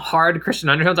on hard Christian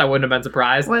undertones, I wouldn't have been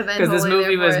surprised. Because this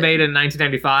movie was made in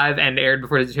 1995 and aired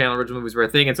before Disney Channel original movies were a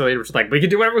thing, and so they were just like, we can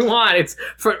do whatever we want. It's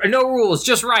for no rules,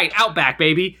 just right. Outback,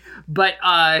 baby. But,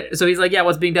 so he's like, yeah,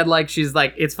 what's being dead like? She's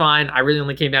like, it's fine. I really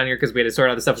only came down here because we had to sort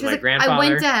out the stuff with my grandfather. I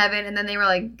went to heaven, and then they were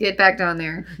like, get back down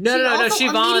there. No. She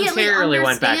voluntarily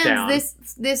went back down.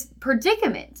 This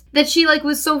predicament that she like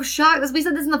was so shocked. We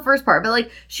said this in the first part, but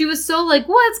like she was so like,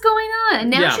 what's going on? And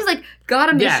now she's like, got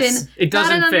a mission. Yes, it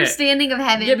doesn't got an fit. Understanding of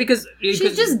heaven. Yeah, because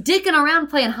she's just dicking around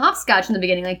playing hopscotch in the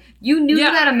beginning. Like you knew you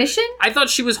had a mission. I thought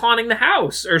she was haunting the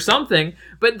house or something.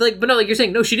 But no, like you're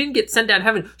saying, no, she didn't get sent down to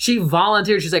heaven. She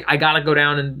volunteered. She's like, I gotta go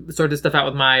down and sort this stuff out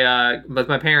with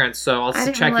my parents. So I'll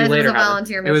check you later. It was a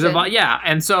volunteer mission. It was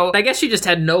and so I guess she just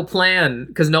had no plan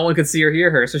because no one could see or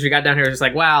hear her. So she got down here just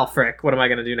like, wow, frick, what am I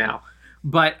gonna do now?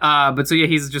 But so yeah,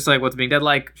 he's just like, what's being dead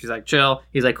like? She's like, chill.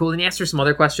 He's like, cool. And he asks her some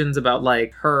other questions about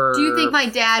like her. Do you think my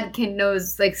dad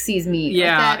sees me?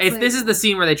 Yeah, this is the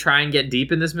scene where they try and get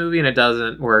deep in this movie and it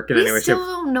doesn't work in any way. We still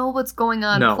don't know what's going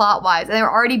on plot wise. And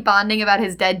they're already bonding about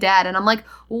his dead dad, and I'm like,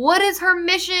 what is her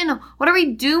mission? What are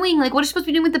we doing? Like, what are you supposed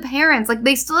to be doing with the parents? Like,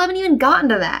 they still haven't even gotten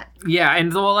to that. Yeah,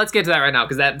 and well, let's get to that right now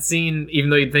because that scene, even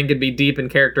though you'd think it'd be deep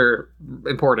and character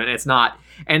important, it's not.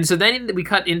 And so then we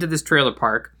cut into this trailer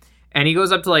park. And he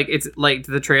goes up to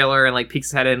to the trailer and like peeks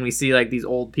his head in and we see like these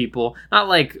old people. Not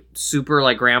like super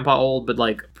like grandpa old, but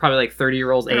like probably like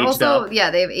 30-year-olds aged up.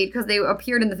 Yeah, they have age because they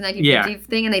appeared in the 1950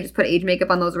 thing and they just put age makeup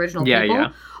on those original people.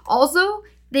 Yeah. Also,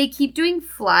 they keep doing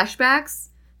flashbacks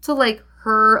to like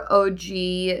her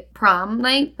OG prom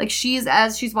night. Like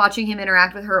as she's watching him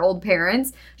interact with her old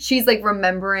parents, she's like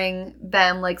remembering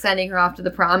them like sending her off to the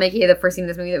prom, aka the first scene of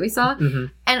this movie that we saw. Mm-hmm.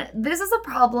 And this is a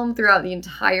problem throughout the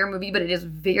entire movie, but it is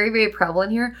very, very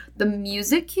prevalent here. The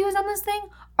music cues on this thing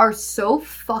are so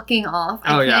fucking off.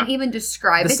 I can't even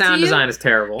describe it to you. The sound design is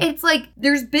terrible. It's like,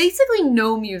 there's basically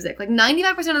no music. Like,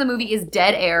 95% of the movie is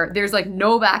dead air. There's, like,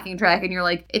 no backing track, and you're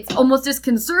like, it's almost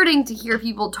disconcerting to hear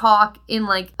people talk in,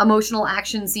 like, emotional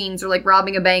action scenes or, like,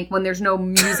 robbing a bank when there's no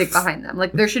music behind them.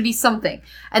 Like, there should be something.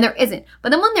 And there isn't. But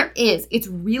then when there is, it's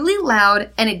really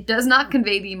loud, and it does not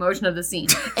convey the emotion of the scene.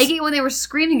 AKA when they were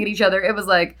screaming at each other, it was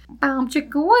like,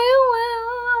 chicka wow wow.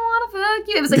 Fuck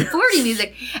you. It was like flirty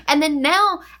music. And then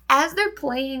now, as they're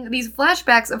playing these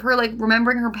flashbacks of her like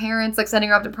remembering her parents, like sending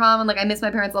her off to prom and like I miss my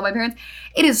parents, love my parents,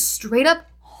 it is straight up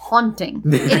haunting.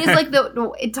 It is like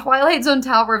the Twilight Zone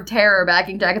Tower of Terror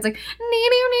backing track. It's like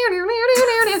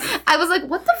I was like,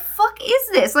 what the fuck is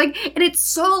this? Like, and it's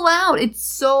so loud. It's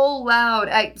so loud.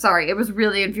 It was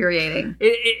really infuriating.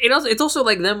 It's also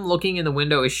like them looking in the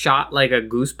window is shot like a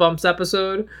Goosebumps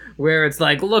episode where it's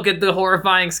like, look at the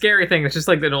horrifying, scary thing. It's just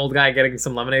like an old guy getting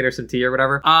some lemonade or some tea or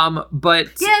whatever. But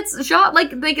yeah, it's shot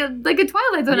like a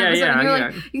Twilight Zone episode. And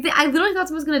you're like, I literally thought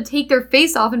someone was gonna take their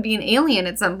face off and be an alien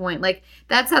at some point. Like,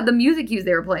 that's how the music cues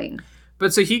they were playing.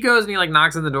 But so he goes and he like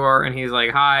knocks on the door and he's like,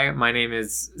 hi, my name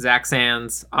is Zach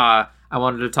Sands. I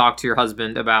wanted to talk to your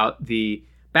husband about the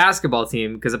basketball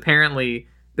team because apparently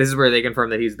this is where they confirm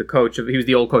that he's he was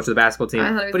the old coach of the basketball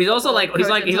team. But he's also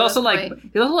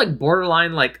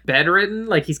borderline like bedridden.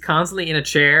 Like he's constantly in a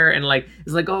chair and like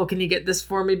he's like, oh, can you get this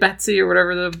for me, Betsy, or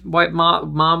whatever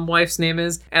the wife's name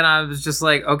is? And I was just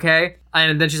like, okay.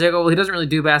 And then she's like, oh, well, he doesn't really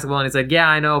do basketball. And he's like, yeah,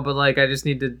 I know, but like I just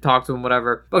need to talk to him,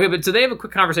 whatever. Okay, but so they have a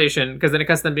quick conversation because then it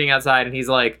cuts to them being outside and he's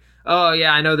like, oh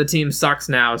yeah, I know the team sucks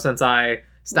now since I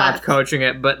stopped coaching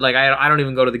it, but like I don't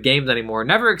even go to the games anymore.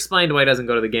 Never explained why he doesn't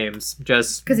go to the games.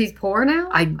 Just because he's poor now.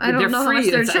 I don't know how much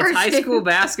they're charging. It's high school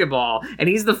basketball, and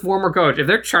he's the former coach. If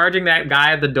they're charging that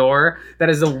guy at the door, that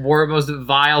is the most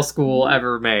vile school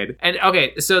ever made. And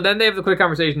okay, so then they have the quick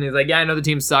conversation. He's like, "Yeah, I know the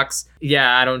team sucks.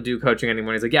 Yeah, I don't do coaching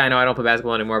anymore." He's like, "Yeah, I know I don't play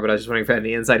basketball anymore, but I was just wondering if you had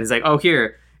any insight." He's like, "Oh,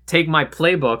 here, take my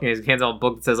playbook," and he hands out a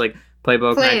book that says like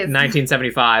Playbook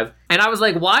 1975. And I was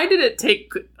like, why did it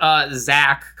take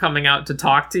Zach coming out to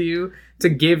talk to you to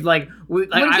give like give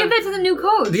that to the new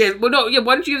coach? Yeah, well, no, yeah.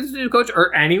 Why don't you give this to the new coach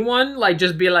or anyone? Like,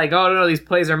 just be like, oh no, these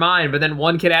plays are mine. But then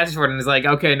one kid asks for it and is like,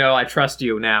 okay, no, I trust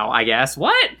you now. I guess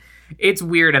what? It's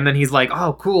weird. And then he's like,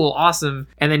 oh, cool, awesome.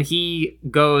 And then he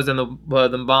goes and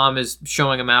the mom is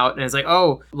showing him out and it's like,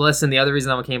 oh, listen, the other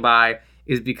reason I came by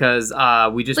is because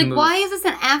we just moved. Why is this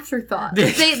an afterthought?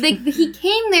 He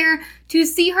came there to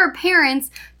see her parents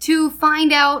to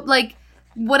find out, like,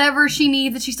 whatever she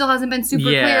needs that she still hasn't been super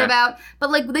clear about.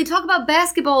 But, like, they talk about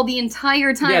basketball the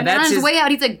entire time. And on his way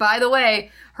out, he's like, by the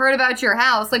way, heard about your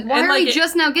house. Like, why are we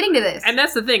just now getting to this? And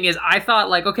that's the thing is, I thought,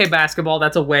 like, okay, basketball,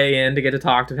 that's a way in to get to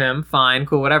talk to him. Fine,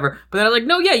 cool, whatever. But then I'm like,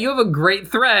 no, yeah, you have a great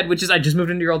thread, which is I just moved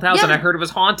into your old house and I heard it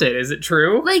was haunted. Is it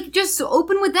true? Like, just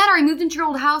open with that. Or I moved into your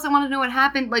old house. I want to know what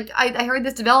happened. Like, I heard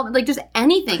this development. Like, just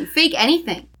anything. Fake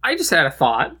anything. I just had a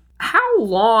thought. How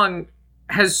long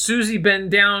has Susie been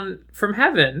down from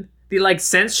heaven?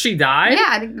 Since she died? Yeah,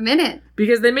 I think a minute.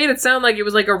 Because they made it sound like it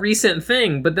was, like, a recent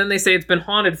thing, but then they say it's been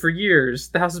haunted for years.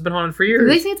 The house has been haunted for years. Do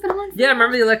they say it's been haunted for years? Yeah,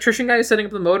 remember the electrician guy who's setting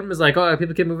up the modem is like, oh,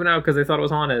 people keep moving out because they thought it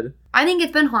was haunted. I think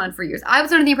it's been haunted for years. I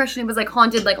was under the impression it was, like,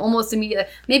 haunted, like, almost immediately.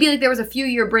 Maybe, like, there was a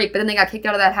few-year break, but then they got kicked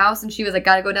out of that house, and she was like,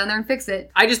 gotta go down there and fix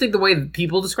it. I just think the way that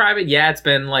people describe it, yeah, it's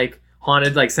been, like,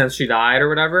 haunted, like, since she died or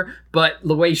whatever, but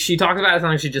the way she talks about it, it's not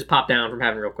like she just popped down from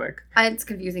heaven real quick. It's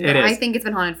confusing. I think it's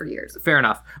been haunted for years. Fair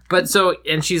enough. But so,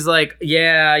 and she's like,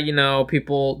 yeah,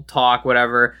 people talk,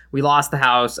 whatever. We lost the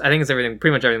house. I think it's pretty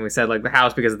much everything we said, like the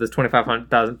house because of this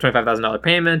 $25,000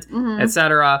 payment,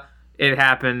 etc. It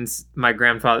happens. My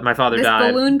father died.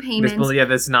 This balloon payment.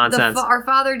 This nonsense. Our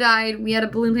father died. We had a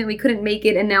balloon payment. We couldn't make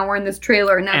it, and now we're in this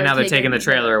trailer. And now they're taking the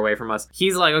trailer away from us.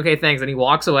 He's like, okay, thanks, and he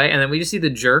walks away. And then we just see the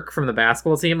jerk from the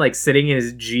basketball team, like sitting in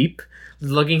his Jeep,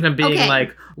 looking at him, being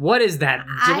like, "What is that?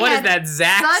 What is that?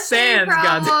 Zach Sands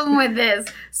got?" Problem with this.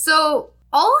 So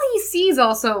all he sees,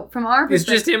 also from our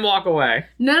perspective, is just him walk away.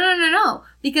 No,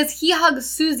 because he hugs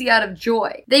Susie out of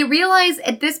joy. They realize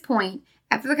at this point,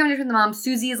 after the conversation with the mom,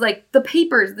 Susie is like, the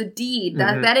papers, the deed.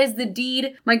 That is the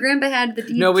deed. My grandpa had the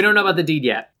deed. No, we don't know about the deed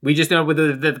yet. We just know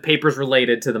whether the papers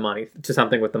related to the money, to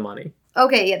something with the money.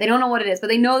 Okay, yeah, they don't know what it is, but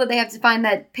they know that they have to find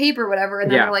that paper or whatever, and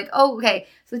then they're like, oh, okay.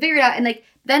 So they figure it out, and like,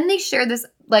 then they share this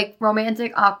like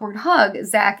romantic, awkward hug,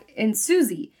 Zach and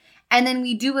Susie. And then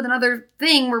we do with another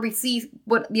thing where we see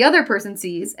what the other person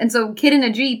sees. And so kid in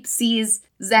a Jeep sees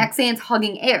Zach Sands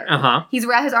hugging air. He's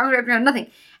wrapped his arms wrapped around nothing.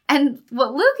 And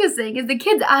what Luke is saying is the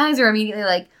kid's eyes are immediately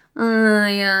like,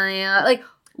 yeah. Like,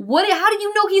 what? How do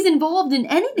you know he's involved in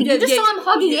anything? You just saw him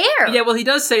hugging air. Yeah, well, he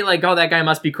does say, like, oh, that guy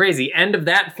must be crazy. End of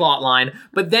that plot line.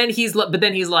 But then he's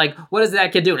like, what is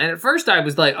that kid doing? And at first I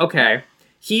was like, okay,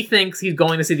 he thinks he's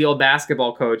going to see the old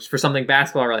basketball coach for something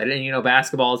basketball related. And,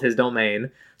 basketball is his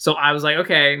domain. So I was like,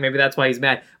 okay, maybe that's why he's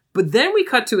mad. But then we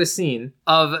cut to a scene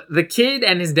of the kid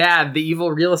and his dad, the evil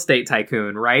real estate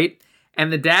tycoon, right?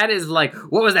 And the dad is like,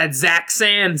 what was that Zach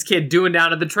Sands kid doing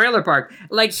down at the trailer park?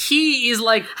 Like, he is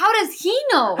like... How does he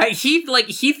know?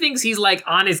 He thinks he's like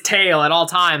on his tail at all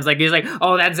times. Like, he's like,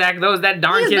 oh, that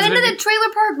darn kid. He's been to the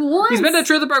trailer park once. He's been to the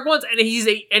trailer park once, and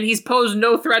he's posed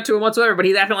no threat to him whatsoever, but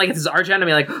he's acting like it's his arch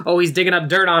enemy. Like, oh, he's digging up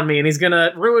dirt on me, and he's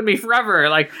gonna ruin me forever.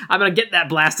 Like, I'm gonna get that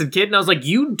blasted kid. And I was like,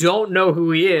 you don't know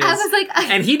who he is. I was like...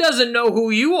 and he doesn't know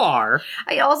who you are.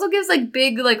 It also gives, like,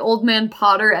 big, like, old man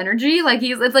Potter energy. Like,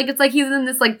 it's like he's in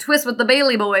this, like, twist with the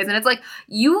Bailey boys, and it's like,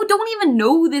 you don't even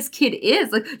know who this kid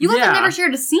is. Like, you guys have never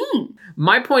shared a scene.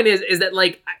 My point is that,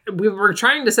 like, we were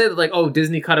trying to say that, like, oh,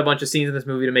 Disney cut a bunch of scenes in this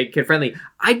movie to make it kid-friendly.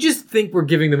 I just think we're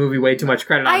giving the movie way too much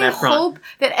credit on that front. I hope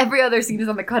that every other scene is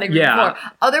on the cutting room floor.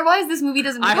 Otherwise, this movie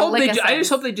doesn't make I just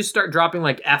hope they just start dropping,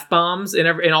 like, F-bombs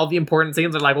in all the important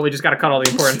scenes. They're like, well, we just gotta cut all the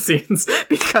important scenes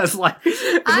because, like,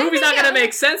 the movie's not gonna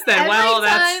make sense then. Every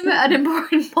time an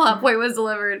important plot point was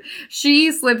delivered,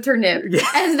 she slipped her nip.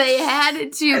 And they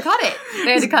had to cut it.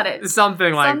 They had to cut it.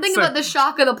 Something about the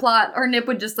shock of the plot, her nip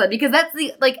would just slip. Because that's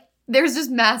there's just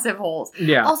massive holes.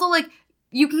 Yeah. Also, like,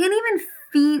 you can't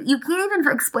even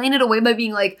explain it away by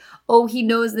being like, oh, he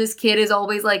knows this kid is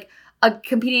always, like,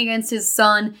 competing against his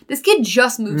son. This kid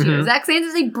just moved here. Zach Sands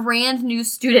is a brand new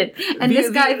student. And this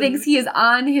guy thinks he is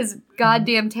on his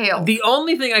goddamn tail. The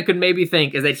only thing I could maybe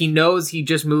think is that he knows he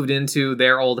just moved into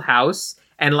their old house.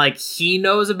 And, like, he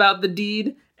knows about the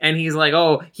deed. And he's like,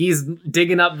 oh, he's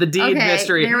digging up the deed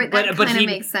mystery.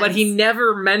 But he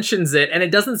never mentions it, and it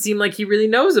doesn't seem like he really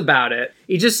knows about it.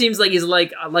 He just seems like he's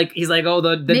like oh,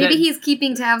 maybe he's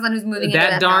keeping tabs on who's moving into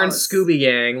that darn house. Scooby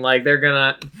Gang. Like, they're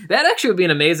gonna... That actually would be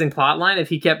an amazing plot line if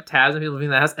he kept tabs on people living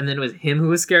in that house, and then it was him who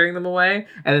was scaring them away,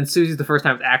 and then Susie's the first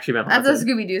time it's actually been haunted. That's a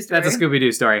Scooby-Doo story. That's a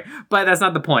Scooby-Doo story. But that's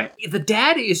not the point. The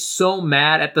dad is so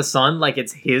mad at the son, like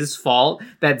it's his fault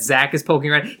that Zach is poking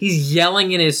around. He's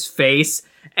yelling in his face,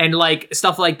 and, like,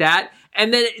 stuff like that.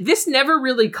 And then this never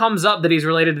really comes up that he's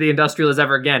related to the industrialists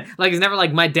ever again. Like, it's never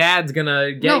like, my dad's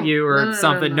gonna get you or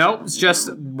something. No, nope, it's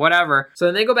just whatever. So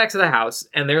then they go back to the house,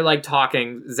 and they're, like,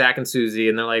 talking, Zach and Susie,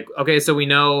 and they're like, okay, so we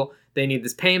know they need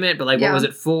this payment, but, like, what was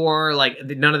it for? Like,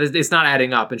 none of this, it's not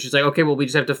adding up. And she's like, okay, well, we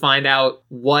just have to find out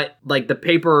what, like, the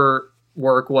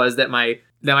paperwork was that my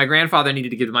that my grandfather needed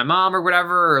to give to my mom or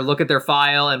whatever, or look at their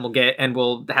file and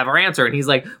we'll have our answer. And he's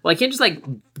like, well, I can't just like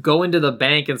go into the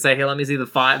bank and say, hey, let me see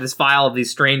this file of these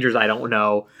strangers I don't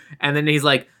know. And then he's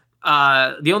like,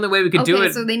 the only way we could do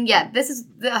it. So then, this is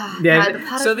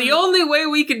the only way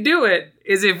we could do it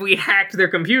is if we hacked their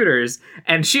computers.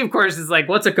 And she, of course, is like,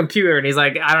 what's a computer? And he's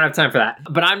like, I don't have time for that.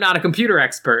 But I'm not a computer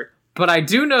expert. But I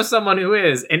do know someone who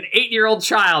is, an 8-year-old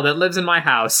child that lives in my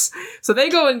house. So they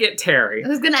go and get Terry.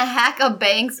 Who's gonna hack a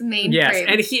bank's mainframe. Yes,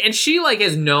 and she like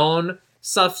has known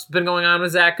stuff's been going on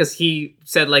with Zach because he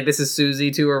said like, this is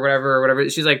Susie too or whatever.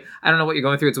 She's like, I don't know what you're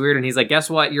going through. It's weird. And he's like, guess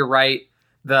what? You're right.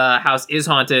 The house is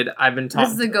haunted. I've been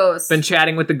talking. This is a ghost. Been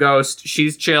chatting with the ghost.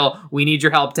 She's chill. We need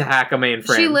your help to hack a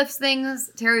mainframe. She lifts things.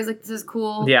 Terry's like, this is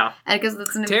cool. Yeah. And because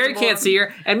it's Terry can't see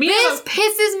her. And this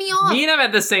pisses me off. Me and I've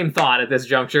had the same thought at this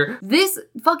juncture. This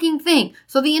fucking thing.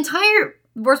 So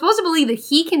we're supposed to believe that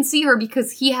he can see her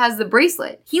because he has the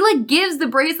bracelet. He like gives the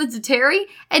bracelet to Terry,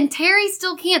 and Terry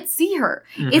still can't see her.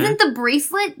 Mm-hmm. Isn't the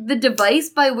bracelet the device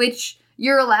by which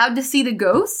you're allowed to see the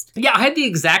ghost? Yeah, I had the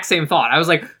exact same thought. I was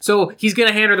like, so he's going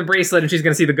to hand her the bracelet and she's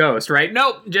going to see the ghost, right?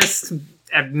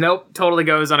 Nope, totally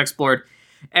goes unexplored.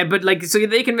 But like, so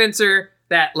they convince her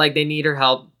that like they need her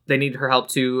help. They need her help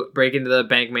to break into the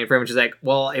bank mainframe, which is like,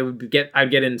 well,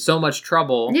 I'd get in so much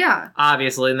trouble. Yeah.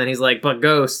 Obviously. And then he's like, but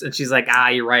ghosts. And she's like,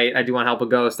 you're right. I do want to help a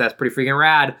ghost. That's pretty freaking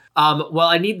rad. Well,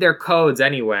 I need their codes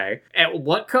anyway.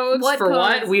 What codes?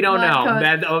 What? We don't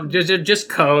know. Just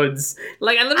codes.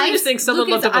 Like, I literally just think someone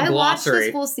looked up a glossary. I watched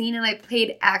this whole scene and I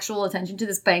paid actual attention to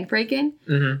this bank break-in.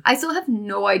 Mm-hmm. I still have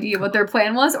no idea what their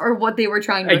plan was or what they were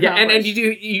trying to accomplish. And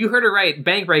you heard it right.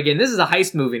 Bank break-in. This is a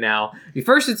heist movie now.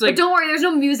 First, it's like, but don't worry, there's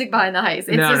no music behind the heist.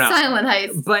 It's a silent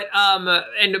heist.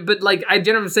 But like I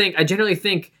generally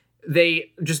think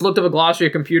they just looked up a glossary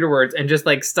of computer words and just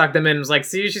like stuck them in and was like,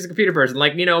 see, she's a computer person,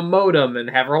 like, modem,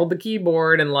 and have her hold the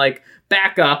keyboard and like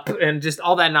backup and just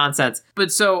all that nonsense.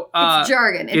 But so it's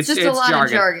jargon. It's just a lot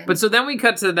of jargon. But so then we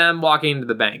cut to them walking into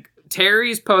the bank.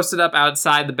 Terry's posted up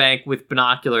outside the bank with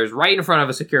binoculars right in front of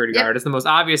a security guard. It's the most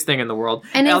obvious thing in the world.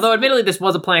 And although admittedly this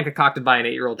was a plan concocted by an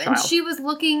 8-year-old child. And she was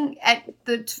looking at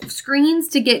the screens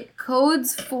to get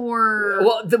codes for...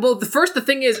 The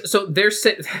thing is, so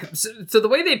the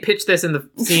way they pitch this in the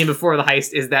scene before the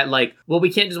heist is that like, well,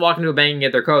 we can't just walk into a bank and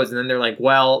get their codes. And then they're like,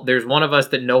 well, there's one of us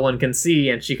that no one can see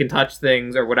and she can touch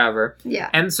things or whatever. Yeah.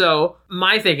 And so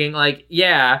my thinking like,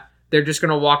 they're just going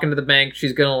to walk into the bank.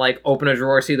 She's going to, like, open a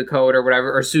drawer, see the code or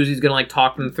whatever. Or Susie's going to, like,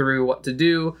 talk them through what to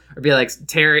do. Or be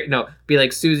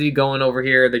like, Susie going over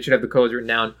here. They should have the codes written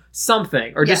down.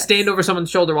 Something. Or just stand over someone's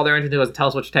shoulder while they're entering the and tell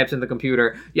us what she types in the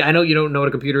computer. Yeah, I know you don't know what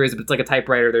a computer is, but it's like a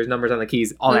typewriter. There's numbers on the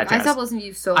keys. All that jazz. I stopped listening to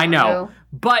you so long I know. ago.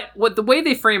 But the way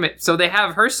they frame it, so they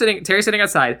have Terry sitting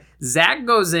outside. Zach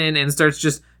goes in and starts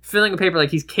just filling the paper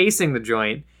like he's casing the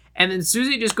joint. And then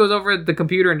Susie just goes over the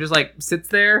computer and just, like, sits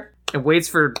there and waits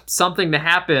for something to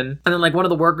happen. And then, like, one of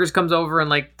the workers comes over and,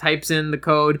 like, types in the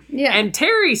code. Yeah. And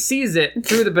Terry sees it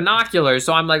through the binoculars.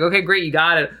 So I'm like, okay, great, you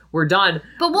got it. We're done.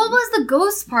 But what was the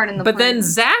ghost part in the plan? But then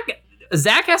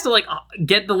Zach has to, like,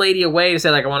 get the lady away to say,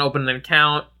 like, I want to open an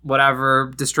account,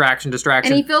 whatever, distraction.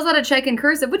 And he fills out a check in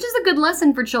cursive, which is a good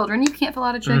lesson for children. You can't fill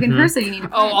out a check in cursive. You need to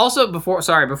print. Also, before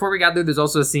we got through, there's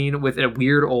also a scene with a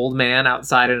weird old man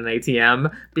outside at an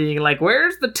ATM being like,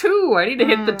 where's the 2? I need to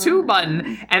hit the 2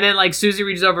 button. And then, like, Susie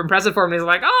reaches over and presses it for him, and he's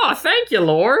like, oh, thank you,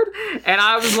 Lord. And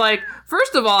I was like,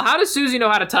 first of all, how does Susie know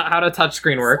how to touch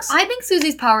screen works? I think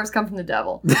Susie's powers come from the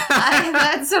devil.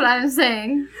 That's what I'm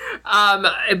saying.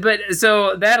 But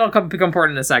so that'll become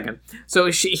important in a second.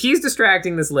 So he's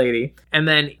distracting this lady, and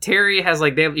then Terry has they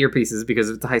have earpieces because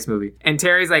it's a heist movie, and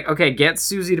Terry's like, okay, get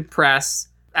Susie to press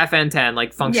FN10,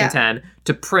 like function 10,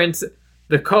 to print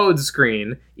the code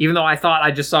screen, even though I thought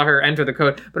I just saw her enter the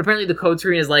code. But apparently the code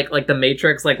screen is like the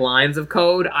Matrix, like lines of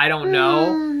code. I don't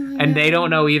know. And they don't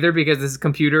know either because this is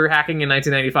computer hacking in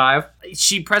 1995.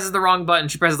 She presses the wrong button.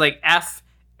 She presses like F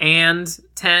and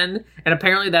 10, and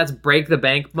apparently that's break the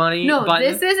bank money button.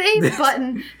 This is a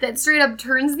button that straight up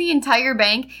turns the entire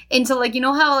bank into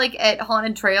how at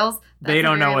Haunted Trails, they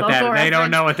don't know what that is. They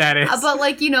don't know what that is.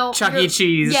 But Chuck E.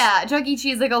 Cheese. Yeah, Chuck E.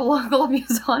 Cheese, like a local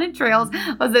amused Haunted Trails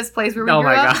was this place where we grew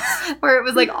up, where it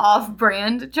was like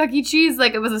off-brand Chuck E. Cheese,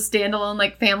 like it was a standalone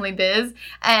like family biz,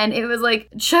 and it was like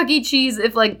Chuck E. Cheese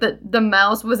if like the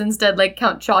mouse was instead like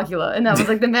Count Chocula, and that was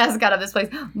like the mascot of this place.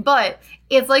 But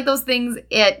it's like those things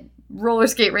at roller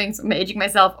skate rinks, I'm aging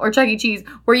myself, or Chuck E. Cheese,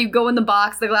 where you go in the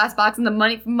box, the glass box, and the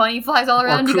money flies all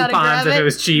around. Or you gotta grab if it. it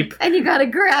was cheap. And you gotta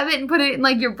grab it and put it in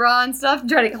like your bra and stuff and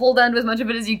try to hold on to as much of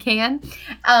it as you can.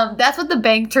 That's what the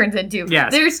bank turns into.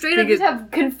 Yes. They're straight up just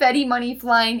have confetti money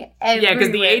flying everywhere. Yeah,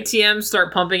 because the ATMs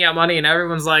start pumping out money and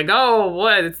everyone's like, oh,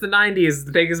 what? It's the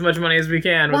 90s. Take as much money as we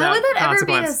can. Why would that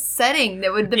consequence. ever be a setting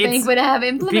that the bank would have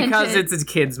implemented? Because it's a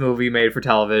kid's movie made for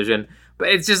television. But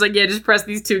it's just like, yeah, just press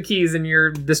these 2 keys and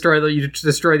you destroy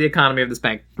the economy of this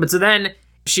bank. But so then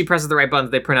she presses the right buttons,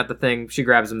 they print out the thing, she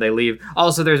grabs them, they leave.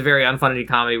 Also, there's very unfunny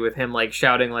comedy with him like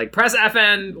shouting like, press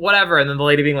FN, whatever, and then the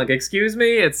lady being like, excuse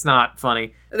me? It's not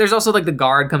funny. There's also like the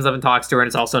guard comes up and talks to her and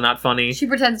it's also not funny. She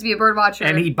pretends to be a bird watcher.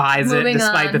 And he buys it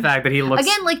despite the fact that he looks...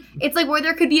 Again, like, it's like where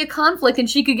there could be a conflict and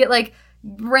she could get like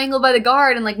wrangled by the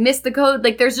guard and like miss the code.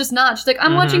 Like there's just not. She's like,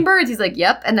 I'm watching birds. He's like,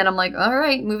 yep. And then I'm like, all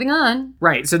right, moving on.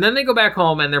 Right. So then they go back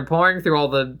home and they're pouring through all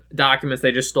the documents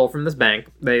they just stole from this bank.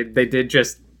 They did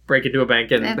just break into a bank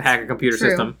and hack a computer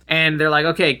system. And they're like,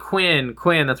 okay, Quinn,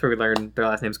 that's where we learned their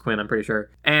last name's Quinn, I'm pretty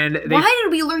sure. And why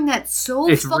did we learn that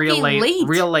it's fucking late?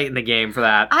 Real late in the game for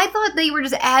that. I thought they were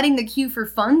just adding the cue for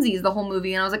funsies the whole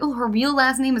movie, and I was like, oh, her real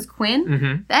last name is Quinn?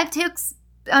 Mm-hmm. That takes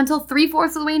until 3/4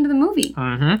 of the way into the movie.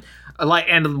 Mm-hmm.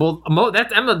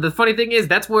 That's Emma. The funny thing is,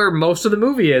 that's where most of the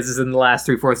movie is in the last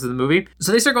 3/4 of the movie.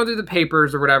 So they start going through the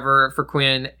papers or whatever for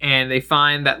Quinn, and they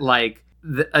find that like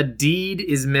a deed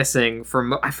is missing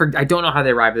from. I don't know how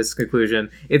they arrived at this conclusion.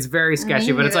 It's very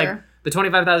sketchy, but it's like the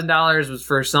 $25,000 was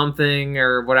for something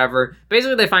or whatever.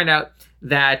 Basically, they find out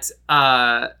that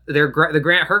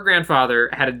her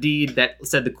grandfather had a deed that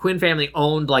said the Quinn family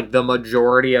owned like the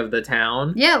majority of the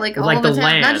town. Yeah, like all of the town,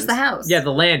 land, not just the house. Yeah,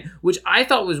 the land, which I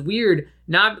thought was weird.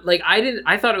 Not like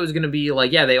I thought it was gonna be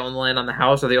like, yeah, they own the land on the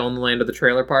house or they own the land of the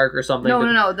trailer park or something.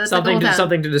 No.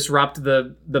 Something to disrupt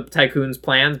the tycoon's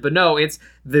plans. But no, it's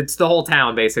the whole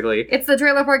town basically. It's the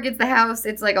trailer park, it's the house,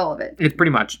 it's like all of it. It's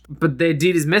pretty much. But the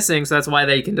deed is missing, so that's why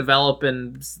they can develop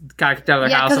and got kicked out of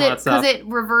their house and all that stuff. Because it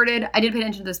reverted. I did pay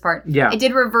attention to this part. Yeah. It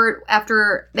did revert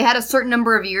after they had a certain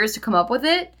number of years to come up with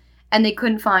it, and they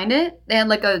couldn't find it. They had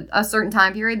like a certain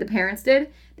time period, the parents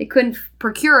did. They couldn't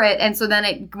procure it, and so then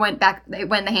it went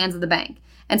in the hands of the bank.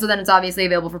 And so then it's obviously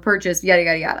available for purchase, yada,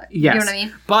 yada, yada. Yes. You know what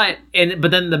I mean? But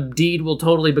then the deed will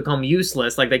totally become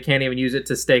useless. Like, they can't even use it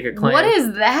to stake a claim. What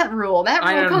is that rule? That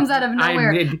rule comes out of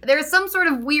nowhere. There's some sort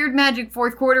of weird magic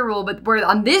fourth quarter rule, but where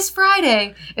on this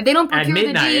Friday, if they don't procure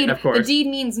the deed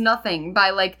means nothing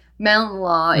by, like, mountain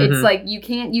law. Mm-hmm. It's like, you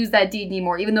can't use that deed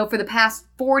anymore, even though for the past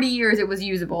 40 years it was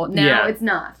usable. Now it's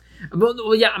not.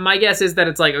 Well, yeah, my guess is that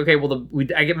it's like, okay, well,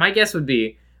 my guess would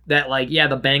be that, like, yeah,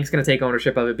 the bank's going to take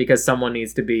ownership of it because someone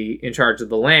needs to be in charge of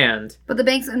the land. But the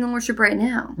bank's in ownership right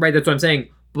now. Right, that's what I'm saying.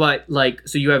 But, like,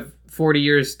 so you have 40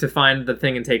 years to find the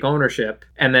thing and take ownership.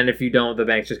 And then if you don't, the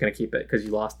bank's just going to keep it because you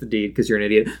lost the deed because you're an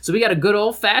idiot. So we got a good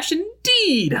old-fashioned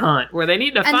deed hunt where they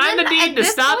need to find the deed to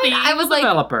stop the evil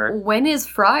developer. When is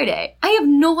Friday? I have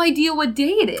no idea what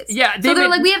day it is. Yeah. So they're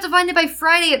like, we have to find it by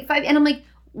Friday at 5. And I'm like,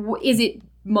 is it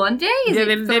Monday? Is it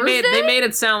Thursday? They made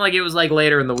it sound like it was like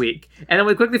later in the week. And then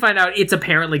we quickly find out it's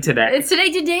apparently today. It's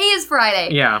today. Today is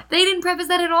Friday. Yeah. They didn't preface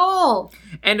that at all.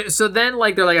 And so then,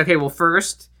 like, they're like, okay, well,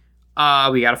 first,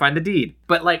 we gotta find the deed.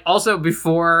 But, like, also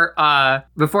before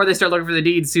they start looking for the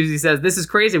deed, Susie says, this is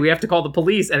crazy, we have to call the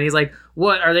police. And he's like,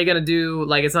 what are they gonna do?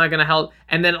 Like, it's not gonna help.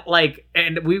 And then, like,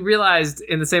 and we realized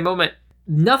in the same moment,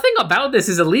 nothing about this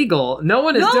is illegal. No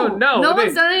one is doing no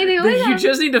one's done anything illegal. You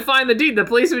just need to find the deed. The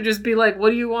police would just be like, what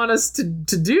do you want us to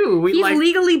do? He's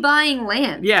legally buying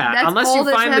land. Yeah, that's unless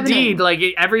you find the deed, like,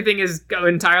 everything is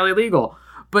entirely legal.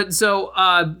 But so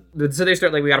they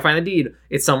start like, we gotta find the deed.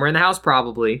 It's somewhere in the house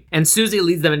probably. And Susie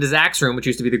leads them into Zach's room, which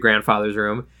used to be the grandfather's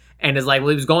room. And is like, well,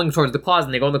 he was going towards the closet,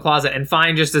 and they go in the closet and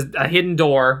find just a hidden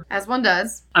door. As one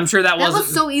does. I'm sure that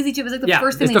was so easy too. It was like the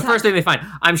first thing first thing they find.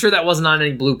 I'm sure that wasn't on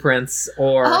any blueprints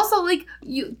or... Also, like,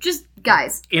 you just,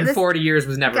 guys. In 40 years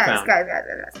was never found. Guys.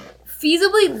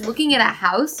 Feasibly looking at a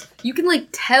house, you can, like,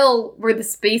 tell where the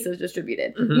space is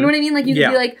distributed. Mm-hmm. You know what I mean? Like, you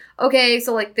can be like, okay,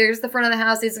 so, like, there's the front of the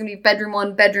house. This is going to be bedroom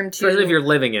 1, bedroom 2. Especially if you're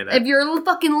living in it. If you're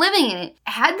fucking living in it.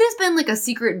 Had this been, like, a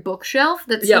secret bookshelf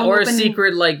that's or a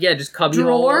secret, like, just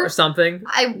cubbyhole or something.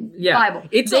 Bible.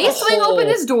 They swing open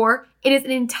his door. It is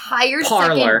an entire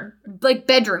parlor. Second, like,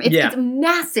 bedroom. It's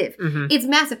massive. Mm-hmm. It's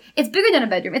massive. It's bigger than a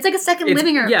bedroom. It's like a second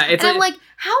living room. Yeah, I'm like,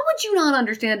 how would you not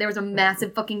understand that there was a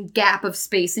massive fucking gap of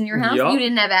space in your house you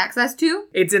didn't have access to?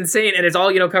 It's insane, and it's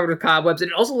all, covered with cobwebs,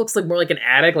 and it also looks like more like an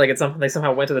attic, like it's something they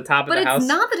somehow went to the top of the house. But it's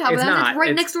not the top of the house. It's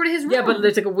right next door to his room. Yeah, but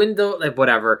there's like a window, like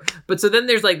whatever. But so then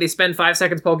there's like, they spend 5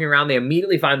 seconds poking around, they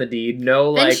immediately find the deed.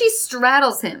 Then she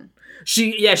straddles him.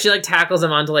 She like tackles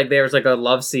him onto like there's like a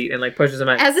love seat and like pushes him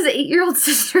out. As his 8-year-old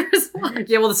sister as well.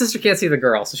 Yeah, well, the sister can't see the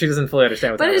girl, so she doesn't fully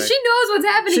understand what's happening. But she knows what's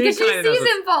happening because she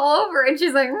sees him fall over and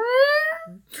she's like,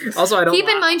 Also, I don't keep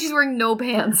in mind she's wearing no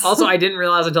pants. Also, I didn't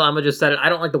realize until Emma just said it. I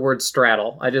don't like the word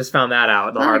straddle. I just found that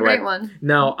out the hard way. Great one.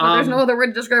 No, there's no other word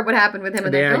to describe what happened with him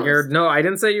and that ghost. No, I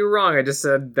didn't say you were wrong. I just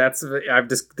said I've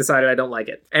just decided I don't like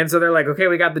it. And so they're like, okay,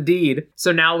 we got the deed.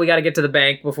 So now we got to get to the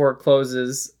bank before it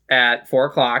closes at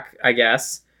 4:00, I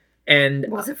guess. And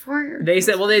was it 4? They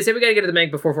said we got to get to the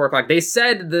bank before 4:00. They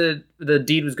said the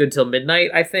deed was good till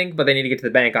midnight, I think, but they need to get to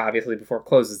the bank obviously before it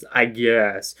closes, I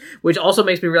guess. Which also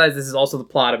makes me realize this is also the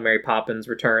plot of Mary Poppins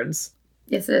Returns.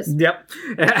 Yes, it is. Yep.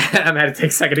 I'm had to take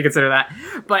a second to consider that.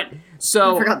 But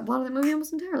so I forgot the plot of that movie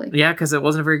almost entirely. Yeah, because it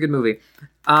wasn't a very good movie.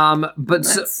 But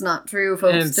that's not true,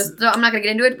 folks. I'm not gonna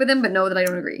get into it with him, but know that I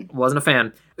don't agree. Wasn't a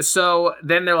fan. So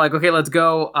then they're like, okay, let's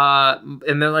go.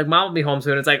 And they're like, Mom will be home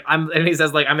soon. It's like and he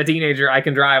says like, I'm a teenager, I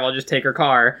can drive. I'll just take her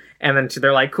car. And then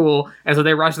they're like, cool. And so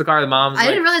they rush the car. The mom's I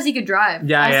didn't realize he could drive.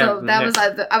 Yeah, also, that was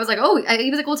I was like, oh,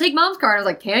 he was like, we'll take Mom's car. And I was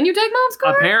like, can you take Mom's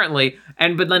car? Apparently.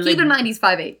 But then keep in mind he's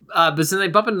 5'8". But so they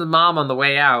bump into the mom on the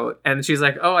way out, and she's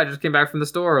like, oh, I just came back from the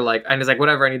store. Like, and he's like,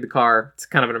 whatever, I need the car. It's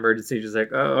kind of an emergency. She's like,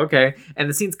 oh, okay. And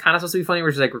the scene's kind of supposed to be funny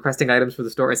where she's like requesting items for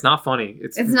the store. It's not funny.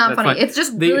 It's not funny. It's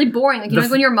just really boring. Like, you know,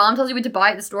 when your mom tells you what to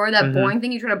buy at the store, that boring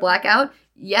thing you try to black out.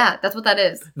 Yeah, that's what that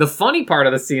is. The funny part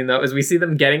of the scene, though, is we see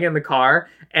them getting in the car,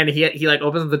 and he like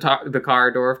opens the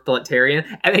car door to let Terry in,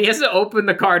 and then he has to open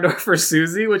the car door for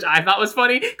Susie, which I thought was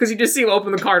funny, because you just see him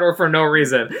open the car door for no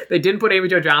reason. They didn't put Amy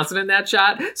Jo Johnson in that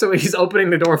shot, so he's opening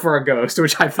the door for a ghost,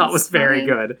 which I thought was very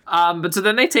good. But so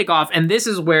then they take off, and this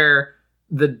is where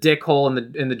the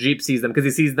dickhole in the Jeep sees them, because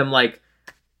he sees them like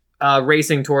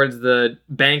racing towards the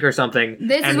bank or something.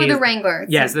 This is where the Wrangler.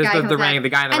 Yes, there's the guy in the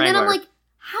Wrangler. And then I'm like,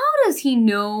 how does he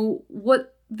know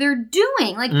what they're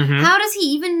doing? Like, how does he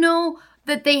even know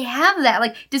that they have that?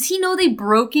 Like, does he know they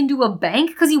broke into a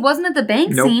bank? Because he wasn't at the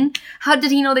bank scene. How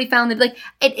did he know they found it? Like,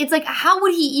 it's like, how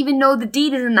would he even know the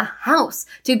deed is in the house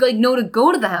to like know to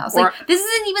go to the house? Like, this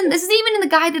isn't even in the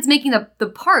guy that's making the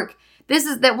park. This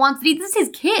is his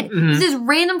kid. This is his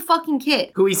random fucking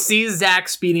kid. Who he sees Zach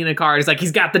speeding in a car. He's like,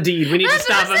 he's got the deed. We need to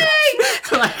stop him.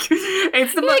 Like,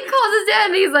 it's he like calls his dad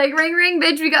and he's like, ring, ring,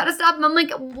 bitch, we gotta stop him. I'm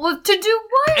like, what to do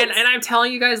what? And I'm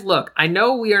telling you guys, look, I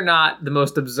know we are not the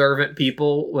most observant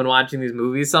people when watching these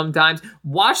movies sometimes.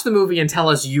 Watch the movie and tell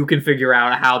us you can figure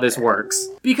out how this works.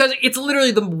 Because it's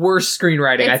literally the worst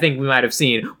screenwriting I think we might have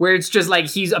seen. Where it's just like,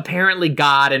 he's apparently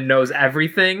God and knows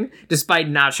everything, despite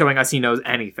not showing us he knows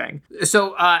anything.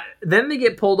 So then they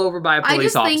get pulled over by a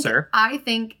police officer. I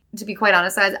think, to be quite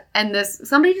honest, guys, and this,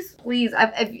 somebody just please,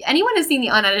 if anyone has seen the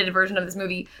unedited version of this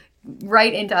movie,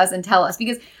 write into us and tell us,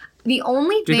 because the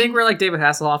only thing... Do you think we're like David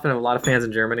Hasselhoff and have a lot of fans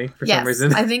in Germany for some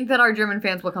reason? I think that our German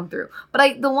fans will come through.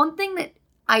 But the one thing that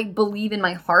I believe in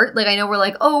my heart, like, I know we're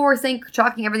like, oh, we're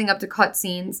chalking everything up to cut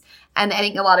scenes, and I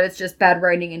think a lot of it's just bad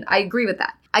writing, and I agree with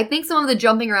that. I think some of the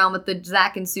jumping around with the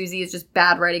Zach and Susie is just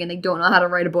bad writing, and they don't know how to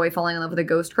write a boy falling in love with a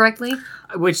ghost correctly.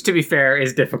 Which, to be fair,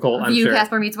 is difficult, I'm sure.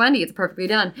 Casper Meets Wendy, it's perfectly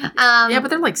done. Yeah, but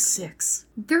they're like 6.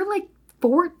 They're like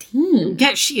 14.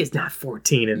 Yeah, she is not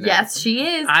 14 in that. Yes, she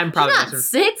is. I'm probably not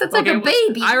 6. That's like a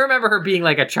baby. I remember her being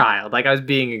like a child. Like, I was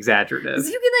being exaggerative.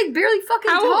 You can like barely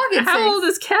fucking talk at 6. How old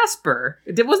is Casper?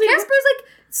 Casper's like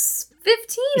 15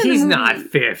 in the movie. He's not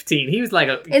 15. He was like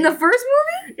in the first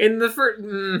movie? In the first...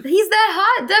 He's that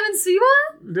hot? Devon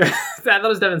Sawa? I thought it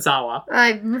was Devon Sawa.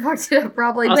 I fucked it up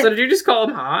probably. Also, did you just call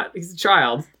him hot? He's a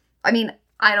child. I mean,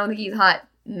 I don't think he's hot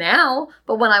now,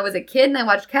 but when I was a kid and I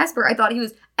watched Casper, I thought he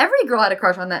was... Every girl had a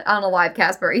crush on a live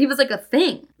Casper. He was like a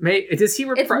thing. Does he...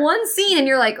 It's one scene and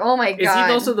you're like, oh my God. Is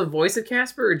he also the voice of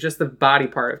Casper or just the body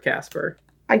part of Casper?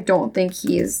 I don't think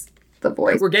he is the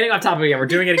voice. We're getting off topic again. We're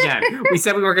doing it again. We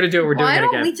said we weren't going to do it. We're doing it again.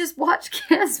 Why don't we just watch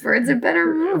Casper? It's a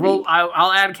better movie. Well,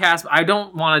 I'll add Casper. I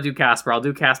don't want to do Casper. I'll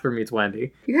do Casper Meets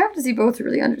Wendy. You have to see both to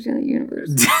really understand the universe.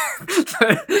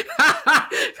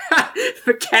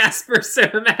 The Casper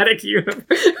cinematic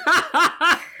universe.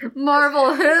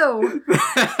 Marvel who?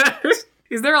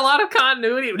 Is there a lot of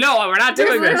continuity? No, we're not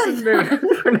doing this.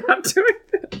 We're not doing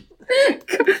this.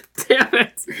 God damn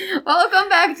it. Welcome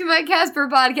back to my Casper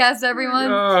podcast,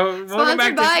 everyone.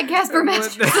 Sponsored by Casper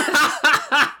Masters.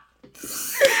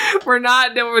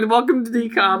 Welcome to the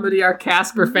comedy, our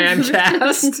Casper fan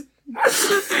cast.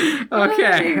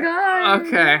 Okay. Oh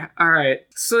okay. All right.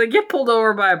 So they get pulled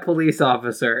over by a police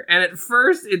officer, and at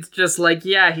first it's just like,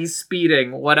 yeah, he's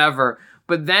speeding, whatever.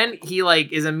 But then he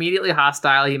like is immediately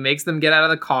hostile. He makes them get out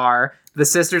of the car. The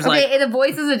sister's okay, the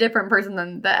voice is a different person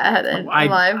than that in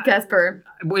live Casper.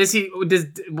 Is he?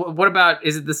 What about?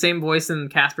 Is it the same voice in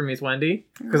Casper Meets Wendy?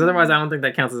 Because otherwise, I don't think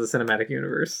that counts as a cinematic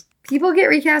universe. People get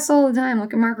recast all the time.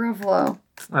 Look at Mark Ruffalo.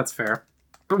 That's fair.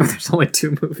 But there's only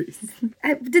 2 movies.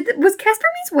 Was Casper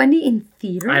Meets Wendy in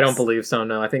theaters? I don't believe so,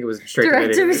 no. I think it was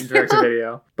direct to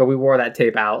video. But we wore that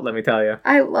tape out, let me tell you.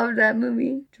 I loved that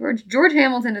movie. George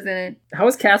Hamilton is in it. How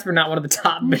is Casper not one of the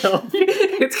top billed?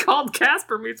 It's called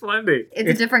Casper Meets Wendy.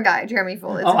 It's a different guy, Jeremy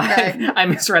Full. I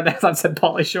misread that. I thought it said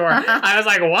Pauly Shore. I was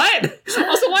like, what?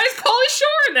 Also, why is Pauly Shore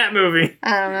in that movie?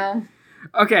 I don't know.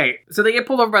 Okay, so they get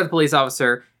pulled over by the police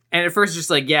officer, and at first just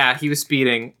like, yeah, he was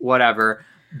speeding, whatever.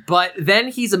 But then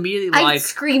he's immediately like... I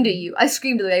screamed at you. I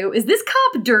go, is this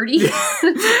cop dirty?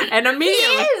 And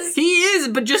immediately... He is,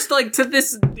 but just like to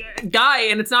this guy,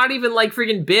 and it's not even like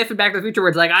freaking Biff in Back to the Future where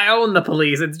it's like, I own the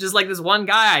police. It's just like this one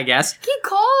guy, I guess. He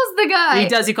calls the guy. He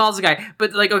does, he calls the guy.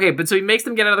 But like, okay, but so he makes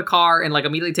them get out of the car and like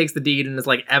immediately takes the deed and is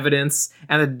like evidence.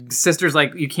 And the sister's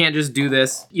like, you can't just do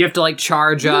this. You have to like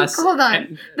charge us. Hold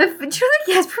on. Truly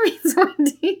Casper Meets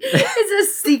Wendy is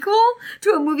a sequel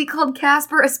to a movie called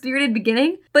Casper, A Spirited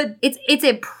Beginning. But it's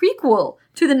a prequel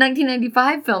to the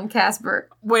 1995 film Casper.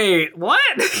 Wait, what?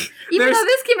 Even though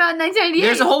this came out in 1998.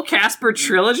 There's a whole Casper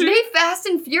trilogy? They Fast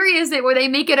and Furious it where they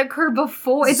make it occur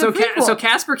before. It's a prequel. So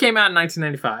Casper came out in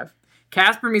 1995.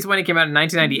 Casper Meets Wendy came out in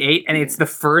 1998, and it's the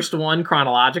first one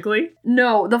chronologically?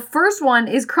 No, the first one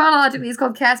is chronologically. It's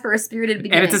called Casper, A Spirited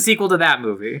Beginning. And it's a sequel to that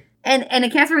movie. And a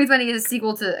Casper Meets Wendy is a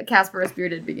sequel to Casper, A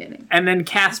Spirited Beginning. And then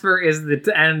Casper is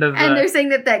the end of And they're saying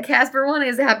that Casper one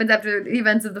happens after the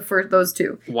events of those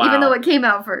 2. Wow. Even though it came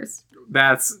out first.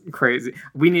 That's crazy.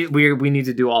 We need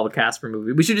to do all the Casper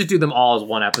movies. We should just do them all as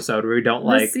one episode where we don't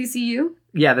like... The CCU?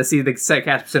 Yeah, the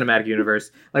Casper Cinematic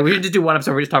Universe. Like, we should just do one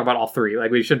episode where we just talk about all 3.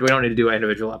 Like, we don't need to do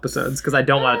individual episodes, because I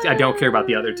don't care about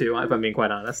the other 2, if I'm being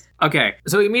quite honest. Okay,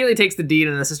 so he immediately takes the deed,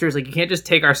 and the sister's like, you can't just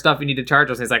take our stuff, you need to charge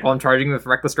us. And he's like, well, I'm charging you with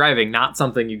reckless driving, not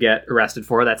something you get arrested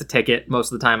for. That's a ticket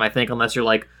most of the time, I think, unless you're,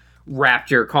 like,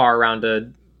 wrapped your car around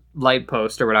a light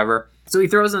post or whatever. So he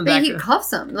throws him in the back. He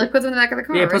cuffs him, like, puts him in the back of the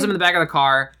car, Yeah, puts him in the back of the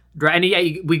car. And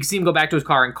we see him go back to his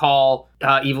car and call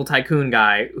evil tycoon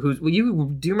guy. Do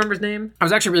you remember his name? I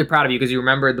was actually really proud of you because you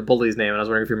remembered the bully's name, and I was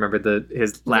wondering if you remembered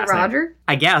his last name. Roger?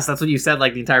 I guess that's what you said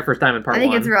like the entire first time in part 1. I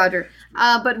think it's Roger.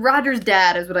 But Roger's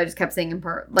dad is what I just kept saying in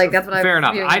part. Like that's what I. Fair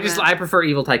enough. I prefer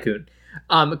evil tycoon.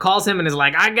 Calls him and is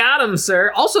like, I got him,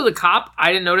 sir. Also, the cop,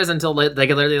 I didn't notice until like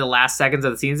literally the last seconds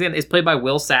of the scene's in, is played by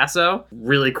Will Sasso.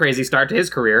 Really crazy start to his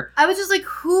career. I was just like,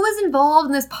 who was involved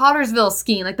in this Pottersville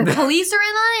scheme? Like, the police are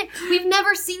in on it? We've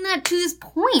never seen that to this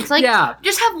point. Like,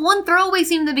 just have one throwaway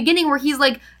scene in the beginning where he's,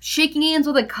 like, shaking hands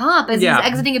with a cop as he's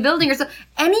exiting a building or something.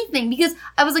 Anything. Because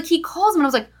I was like, he calls him and I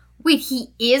was like, wait, he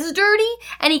is dirty?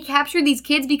 And he captured these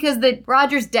kids because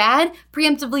Roger's dad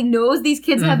preemptively knows these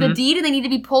kids have the deed and they need to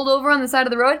be pulled over on the side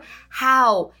of the road?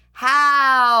 How?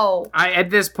 At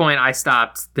this point, I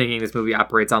stopped thinking this movie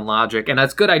operates on logic, and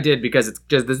that's good I did because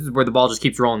this is where the ball just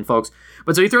keeps rolling, folks.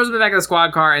 But so he throws him in the back of the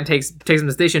squad car and takes him to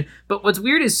the station. But what's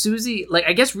weird is Susie, like,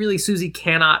 I guess really Susie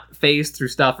cannot phase through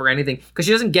stuff or anything because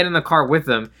she doesn't get in the car with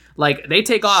them. Like, they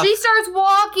take off. She starts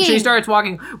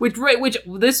walking. Which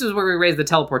this is where we raise the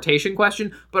teleportation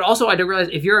question. But also, I do realize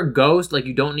if you're a ghost, like,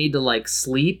 you don't need to, like,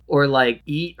 sleep or, like,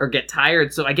 eat or get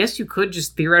tired. So I guess you could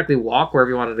just theoretically walk wherever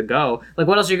you wanted to go. Like,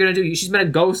 what else are you going to do? She's been a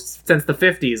ghost since the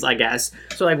 50s, I guess.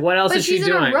 So, like, what else is she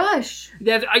doing? But she's in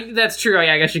a rush. That's true.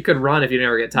 I guess she could run if you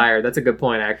never get tired. That's a good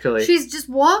point, actually. She's just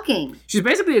walking. She's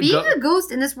basically being a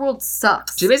ghost in this world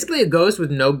sucks. She's basically a ghost with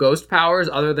no ghost powers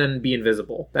other than be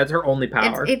invisible. That's her only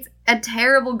power. It's a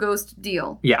terrible ghost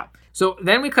deal. Yeah. So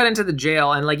then we cut into the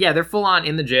jail, and, like, yeah, they're full on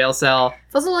in the jail cell.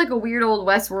 It's also like a weird old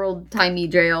Westworld-timey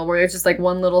jail where there's just, like,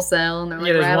 one little cell, and they're,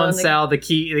 like, there's one cell. The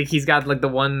key, like, he's got, like, the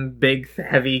one big,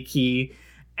 heavy key.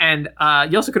 And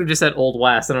you also could have just said Old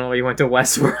West. I don't know why you went to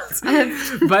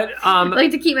Westworld. But I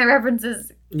like to keep my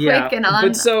references quick and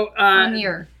on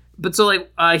here. But so, like,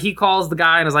 he calls the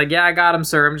guy and is like, yeah, I got him,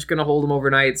 sir. I'm just going to hold him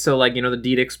overnight so, like, you know, the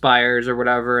deed expires or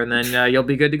whatever, and then you'll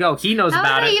be good to go. He knows about it.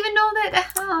 How did I even know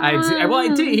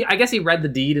that? I guess he read the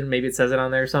deed and maybe it says it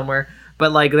on there somewhere.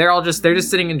 But, like, they're just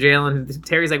sitting in jail, and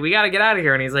Terry's like, we got to get out of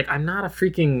here. And he's like, I'm not a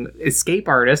freaking escape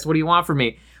artist. What do you want from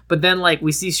me? But then, like,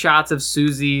 we see shots of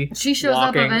Susie She shows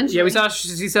walking. up eventually.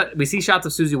 Yeah, we see shots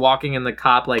of Susie walking and the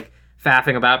cop, like,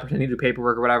 faffing about, pretending to do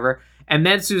paperwork or whatever. And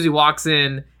then Susie walks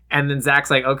in, and then Zach's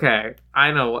like, okay,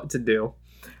 I know what to do.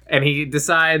 And he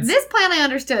decides... This plan I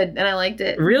understood, and I liked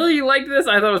it. Really? You liked this?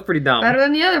 I thought it was pretty dumb. Better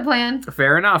than the other plan.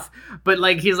 Fair enough. But,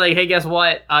 like, he's like, hey, guess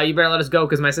what? You better let us go,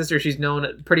 because my sister, she's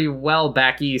known pretty well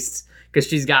back east. because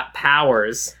she's got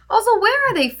powers. Also, where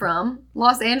are they from?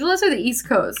 Los Angeles or the East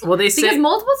Coast? Well, because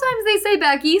multiple times they say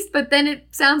back east, but then it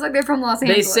sounds like they're from Los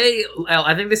Angeles.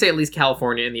 I think they say at least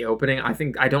California in the opening.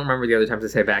 I don't remember the other times they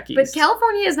say back east. But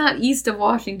California is not east of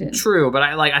Washington. True, but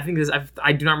I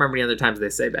do not remember any other times they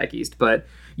say back east. But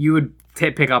you would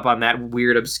pick up on that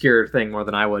weird, obscure thing more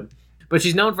than I would. But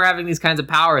she's known for having these kinds of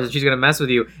powers, and she's gonna mess with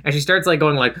you. And she starts like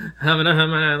going like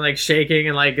humana, like shaking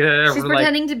and like she's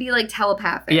pretending to be like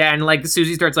telepathic. Yeah, and like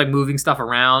Susie starts like moving stuff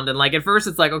around, and like at first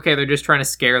it's like okay, they're just trying to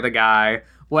scare the guy,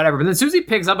 whatever. But then Susie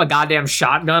picks up a goddamn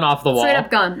shotgun off the wall, straight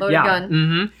up gun, loaded gun.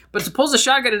 Mm-hmm. But she pulls the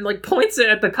shotgun and like points it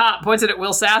at the cop, points it at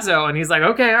Will Sasso, and he's like,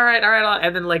 okay, all right,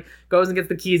 and then like goes and gets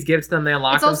the keys, gives them, they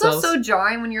unlock themselves. It's also so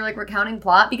jarring when you're like recounting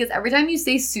plot because every time you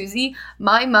say Susie,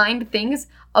 my mind thinks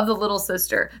of the little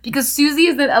sister because Susie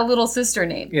is a little sister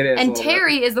name. It is, and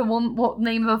Terry is the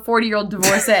name of a 40-year-old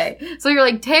divorcee. So you're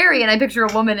like Terry, and I picture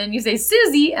a woman, and you say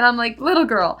Susie, and I'm like little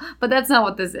girl. But that's not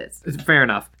what this is. Fair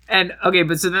enough. And okay,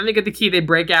 but so then they get the key, they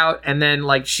break out, and then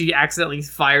like she accidentally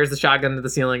fires the shotgun into the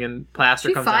ceiling, and plaster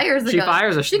comes out. She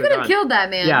fires a She could have killed that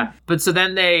man. Yeah, but so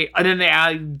then they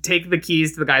take the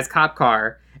keys to the guy's cop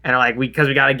car, and are like, because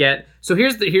we gotta get. So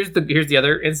here's the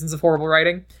other instance of horrible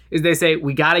writing is they say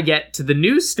we gotta get to the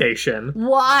news station.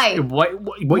 Why? What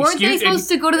weren't they supposed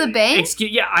to go to the bank?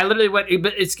 I literally went.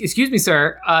 But excuse me,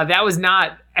 sir. That was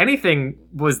not. Anything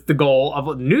was the goal of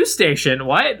a news station.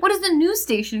 What? What is the news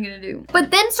station gonna do?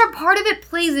 But then part of it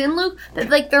plays in, Luke, that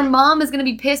like their mom is gonna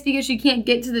be pissed because she can't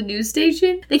get to the news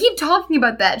station. They keep talking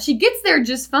about that. She gets there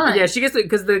just fine. Yeah, she gets it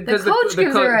because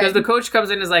the coach comes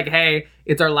in and is like, hey,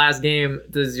 it's our last game.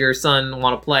 Does your son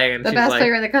want to play? And the best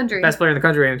player in the country. Best player in the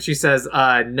country. And she says,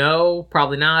 no,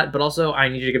 probably not. But also, I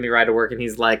need you to give me a ride to work. And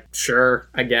he's like, sure,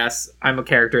 I guess. I'm a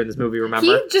character in this movie, remember?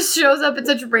 He just shows up at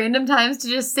such random times to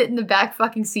just sit in the back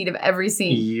fucking seat of every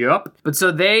scene. Yep. But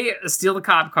so they steal the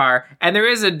cop car. And there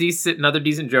is another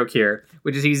decent joke here,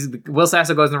 which is Will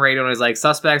Sasso goes on the radio and he's like,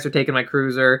 suspects are taking my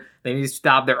cruiser. They need to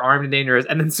stop. They're armed and dangerous.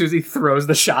 And then Susie throws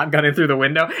the shotgun in through the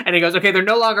window. And he goes, okay, they're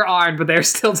no longer armed, but they're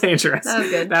still dangerous. That was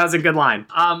good. That was a good line.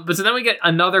 But so then we get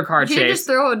another car chase. You just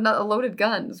throw a loaded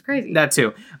gun. It's crazy. That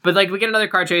too. But like we get another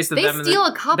car chase. They steal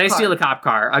a cop car. They steal a cop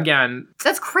car. Again.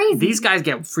 That's crazy. These guys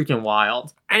get freaking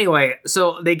wild. Anyway,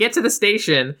 so they get to the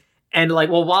station. And like,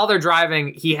 well, while they're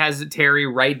driving, he has Terry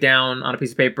write down on a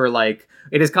piece of paper, like,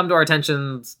 it has come to our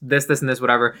attention, this, and this,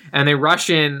 whatever. And they rush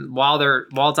in while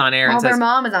it's on air. While their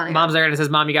mom is on air. Mom's there and says,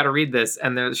 Mom, you got to read this.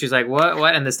 And she's like,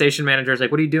 what? And the station manager is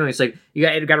like, what are you doing? She's like, you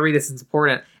got to read this. It's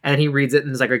important. And then he reads it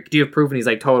and is like, do you have proof? And he's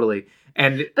like, totally.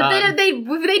 And but they don't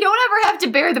ever have to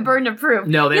bear the burden of proof.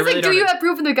 No, they He's really like, don't. Do you have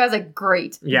proof? And the guy's like,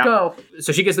 great, yeah. Go.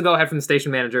 So she gets the go-ahead from the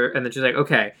station manager. And then she's like,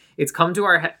 okay, it's come to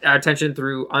our attention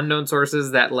through unknown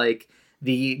sources that like,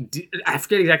 I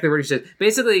forget exactly what she says.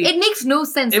 Basically, it makes no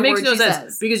sense. It makes no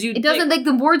sense because it doesn't like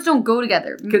the words don't go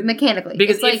together mechanically.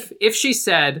 Because it's if she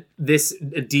said this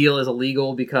deal is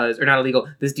illegal or not illegal,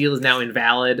 this deal is now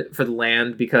invalid for the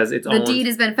land because it's owned. The deed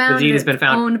has been found. The deed has been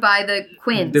found. Owned by the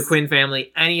Quinns. The Quinn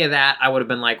family. Any of that, I would have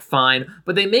been like fine.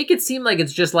 But they make it seem like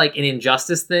it's just like an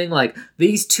injustice thing. Like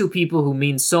these two people who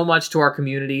mean so much to our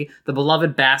community, the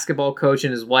beloved basketball coach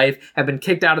and his wife, have been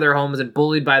kicked out of their homes and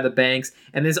bullied by the banks,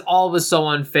 and this all was so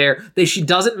unfair. She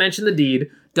doesn't mention the deed,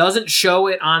 doesn't show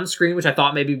it on screen, which I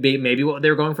thought maybe what they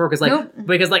were going for, because like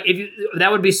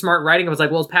that would be smart writing. It was like,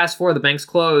 well, it's past 4, the bank's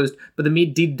closed, but the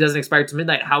deed doesn't expire till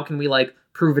midnight. How can we like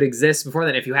prove it exists before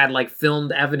then? If you had like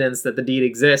filmed evidence that the deed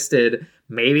existed,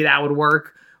 maybe that would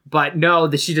work. But no,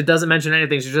 she doesn't mention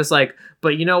anything. She's just like,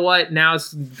 but you know what? Now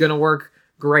it's gonna work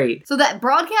great. So that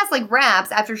broadcast like wraps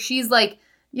after she's like,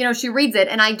 you know, she reads it,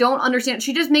 and I don't understand.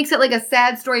 She just makes it like a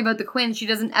sad story about the Quinns. She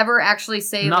doesn't ever actually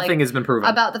say nothing has been proven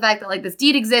about the fact that like this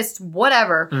deed exists,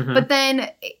 whatever. Mm-hmm. But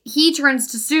then he turns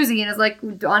to Susie and is like,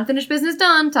 "Unfinished business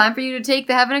done. Time for you to take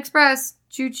the Heaven Express.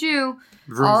 Choo choo,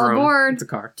 all aboard it's a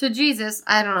car to Jesus."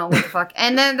 I don't know what the fuck.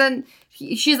 And then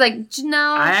she's like,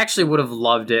 "No." I actually would have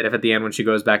loved it if at the end when she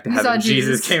goes back to heaven,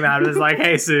 Jesus came out and was like,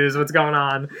 "Hey, Suze, what's going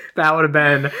on?" That would have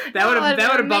been that would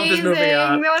have bumped this movie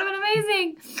up. That would have been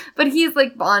amazing. But he's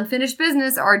like, "Unfinished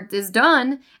business is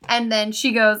done," and then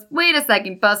she goes, "Wait a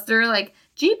second, Buster, like."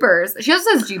 Jeepers. She also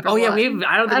says Jeepers. Oh yeah, I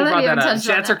don't think we brought that up.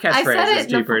 That's her catchphrase. I said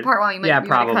it in the part one. You might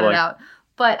cut it out.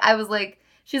 But I was like,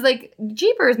 she's like,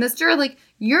 Jeepers, mister, like,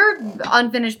 your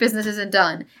unfinished business isn't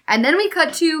done. And then we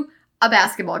cut to a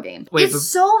basketball game. It's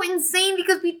so insane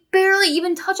because we barely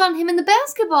even touch on him in the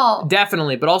basketball.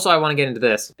 Definitely. But also I want to get into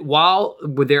this. While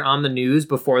they're on the news,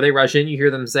 before they rush in, you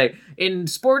hear them say, in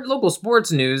local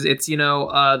sports news, it's,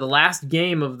 the last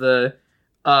game of the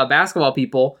basketball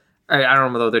people I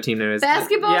don't know what their team name is.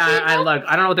 Basketball Yeah, people?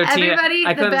 I don't know what their team. Everybody,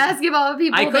 the basketball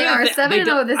people, they are 7-0 this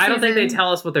season. I don't think they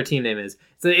tell us what their team name is.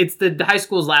 So it's the high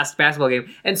school's last basketball game.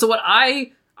 And so what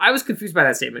I was confused by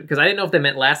that statement because I didn't know if they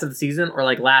meant last of the season or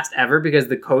like last ever because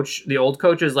the old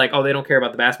coach is like, oh, they don't care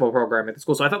about the basketball program at the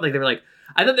school. So I thought like they were like,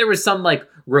 I thought there was some like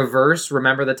reverse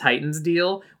Remember the Titans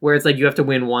deal where it's like you have to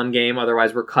win one game,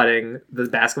 otherwise we're cutting the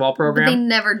basketball program. But they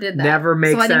never did that. Never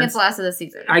makes sense. So I think it's last of the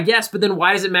season. I guess, but then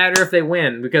why does it matter if they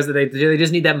win? Because they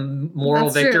just need that moral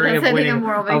victory of winning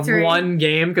of one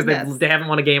game because they haven't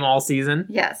won a game all season.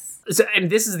 Yes. So, and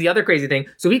this is the other crazy thing.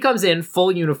 So he comes in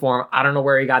full uniform. I don't know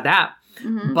where he got that.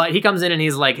 Mm-hmm. But he comes in and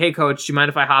he's like, hey, coach, do you mind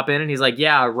if I hop in? And he's like,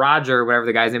 yeah, Roger, whatever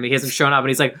the guy's name. He hasn't shown up. And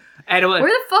he's like, where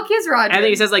the fuck is Roger? And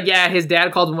then he says like, yeah, his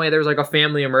dad called him away. There was like a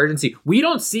family emergency. We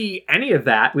don't see any of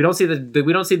that. We don't see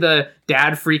the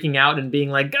dad freaking out and being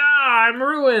like, I'm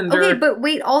ruined. Okay, but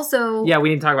wait, also... Yeah, we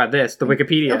need to talk about this, the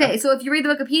Wikipedia. Okay, so if you read the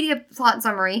Wikipedia plot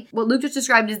summary, what Luke just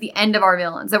described is the end of our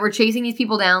villains, that we're chasing these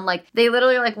people down. Like, they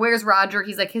literally are like, where's Roger?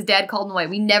 He's like, his dad called him away.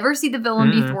 We never see the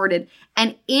villain be thwarted.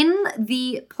 And in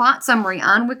the plot summary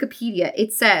on Wikipedia,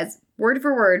 it says... Word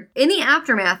for word. In the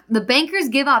aftermath, the bankers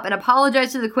give up and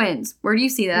apologize to the Quinns. Where do you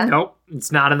see that? Nope,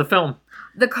 it's not in the film.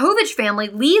 The Kovich family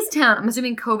leaves town. I'm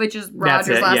assuming Kovich is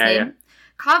Roger's last name.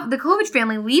 Yeah. The Kovich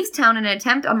family leaves town in an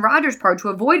attempt on Roger's part to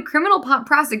avoid criminal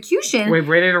prosecution. Wait,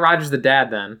 Brandon Roger's the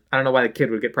dad then. I don't know why the kid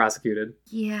would get prosecuted.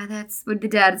 Yeah, that's what the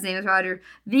dad's name is Roger.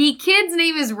 The kid's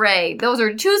name is Ray. Those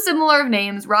are two similar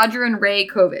names, Roger and Ray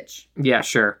Kovich. Yeah,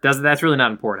 sure. That's really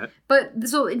not important. But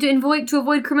so to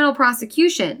avoid criminal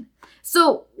prosecution.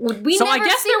 So we so never I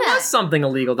guess see there that. was something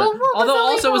illegal there. Although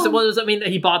also I mean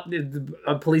he bought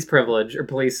a police privilege or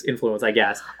police influence, I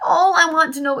guess. All I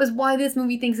want to know is why this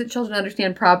movie thinks that children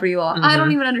understand property law. I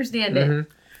don't even understand it.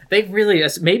 They really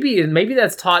maybe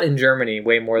that's taught in Germany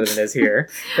way more than it is here.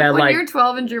 That when you're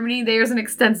 12 in Germany, there's an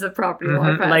extensive property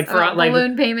law class. Like for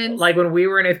balloon payments. Like when we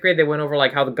were in 8th grade, they went over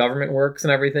like how the government works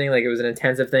and everything. Like it was an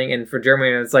intensive thing. And for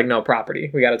Germany, it's like no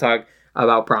property. We got to talk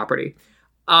about property.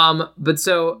 But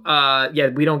so,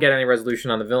 we don't get any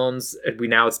resolution on the villains.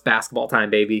 It's basketball time,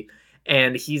 baby.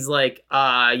 And he's like,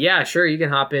 yeah, sure, you can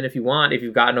hop in if you want, if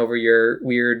you've gotten over your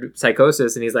weird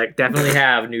psychosis. And he's like, definitely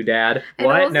have, new dad.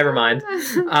 What? Never mind.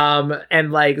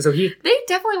 And like, so they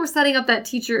definitely were setting up that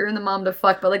teacher and the mom to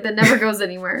fuck, but like that never goes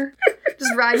anywhere.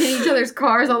 Just riding in each other's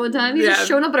cars all the time. He's just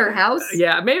showing up at our house.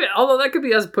 Yeah, maybe. Although that could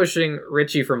be us pushing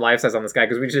Richie from Life Size on this guy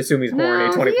because we just assume he's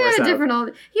horny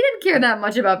 24/7. He didn't care that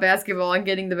much about basketball and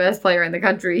getting the best player in the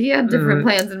country. He had different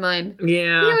plans in mind.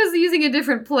 Yeah, he was using a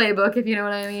different playbook, if you know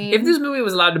what I mean. If this movie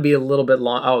was allowed to be a little bit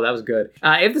long, oh, that was good.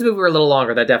 If this movie were a little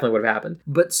longer, that definitely would have happened.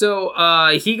 But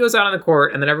so he goes out on the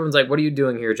court, and then everyone's like, "What are you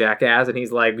doing here, jackass?" And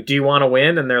he's like, "Do you want to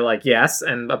win?" And they're like, "Yes."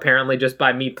 And apparently, just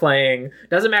by me playing,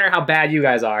 doesn't matter how bad you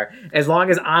guys are, as long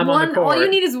as I'm on the court. All you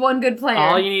need is one good player.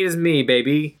 All you need is me,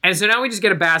 baby. And so now we just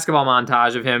get a basketball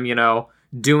montage of him,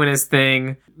 doing his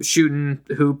thing, shooting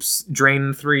hoops,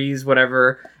 draining threes,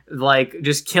 whatever, like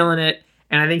just killing it.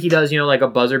 And I think he does, like a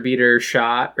buzzer beater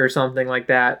shot or something like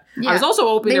that. Yeah, I was also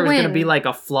hoping there was going to be like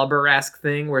a Flubber-esque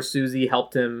thing where Susie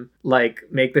helped him like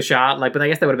make the shot. Like, but I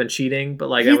guess that would have been cheating. But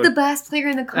like, he's the best player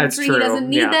in the country. That's true. He doesn't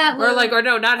need that. Or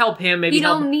no, not help him. Maybe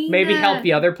help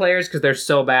the other players because they're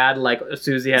so bad. Like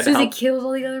Susie had to help. Susie kills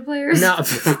all the other players. No.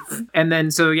 And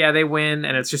then so they win,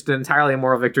 and it's just an entirely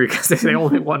immoral victory because they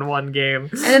only won one game.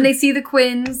 And then they see the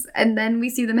Quinns, and then we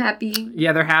see them happy.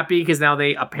 Yeah, they're happy because now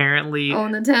they apparently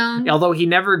own the town. Although he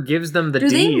never gives them the deed.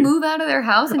 Do they move out of their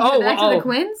house and go back to the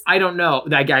Quinns? I don't know.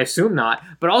 I assume not.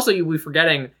 But also, we're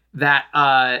forgetting that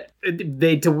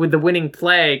with the winning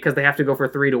play, because they have to go for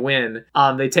 3 to win,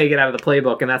 they take it out of the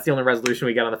playbook, and that's the only resolution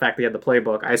we get on the fact they had the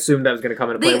playbook. I assumed that was going to come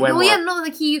into play way more. Yeah, no,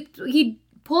 like he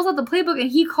pulls out the playbook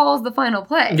and he calls the final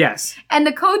play. Yes. And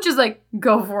the coach is like,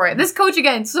 go for it. This coach,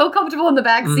 again, so comfortable in the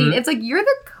back seat. It's like, you're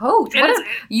the coach.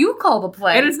 You call the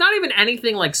play. And it's not even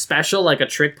anything like special, like a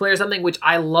trick play or something, which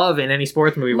I love in any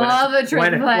sports movie. Love a trick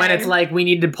play. When it's like, we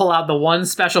need to pull out the one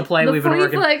special play we've been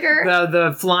working.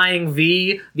 The flying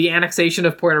V, the annexation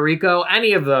of Puerto Rico,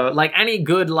 any of the, like any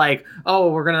good, like,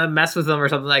 oh, we're going to mess with them or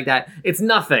something like that. It's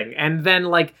nothing. And then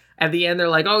like, at the end, they're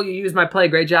like, oh, you used my play.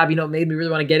 Great job. It made me really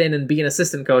want to get in and be an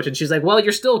assistant coach. And she's like, well,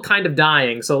 you're still kind of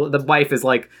dying. So the wife is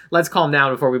like, let's calm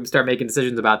down before we start making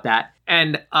decisions about that.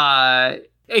 And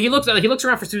he looks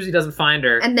around for Susie, doesn't find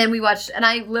her. And then we watched, and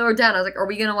I lowered down. I was like, are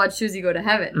we going to watch Susie go to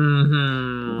heaven?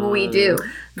 Mm-hmm. We do.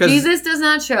 Jesus does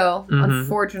not show,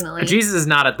 unfortunately. Jesus is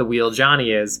not at the wheel.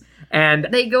 Johnny is.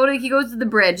 And he goes to the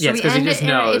bridge. Yes, because he just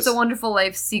knows. It's a Wonderful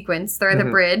Life sequence. They're at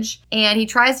the bridge, and he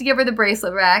tries to give her the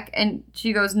bracelet back, and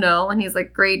she goes no, and he's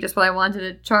like, great, just what I wanted,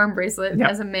 a charm bracelet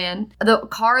as a man. The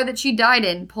car that she died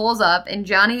in pulls up, and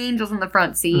Johnny Angel's in the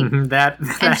front seat.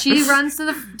 And she runs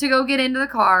to go get into the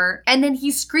car, and then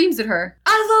he screams at her,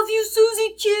 I love you,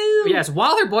 Susie Q! Yes,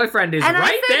 while her boyfriend is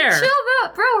there. Chill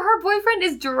out, bro, her boyfriend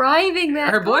is driving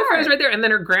that Her car. Boyfriend's right there, and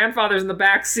then her grandfather's in the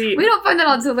back seat. We don't find that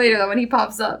out until later, though, when he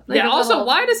pops up. Like also,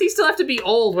 why does he still have to be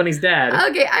old when he's dead?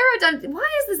 Okay, I wrote down, why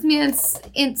is this man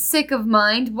sick of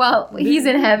mind while he's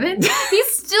in heaven? He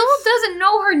still doesn't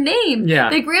know her name.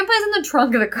 Yeah. The grandpa's in the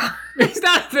trunk of the car. He's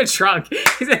not in the trunk.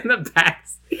 He's in the back.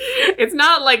 It's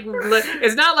not like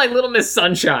Little Miss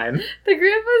Sunshine. The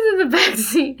grandpa's in the back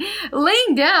seat,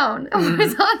 laying down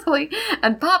horizontally,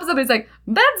 and pops up and he's like,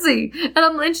 Betsy!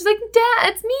 And she's like, Dad,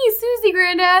 it's me, Susie,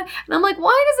 Granddad. And I'm like,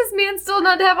 why does this man still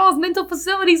not have all his mental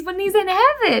facilities when he's in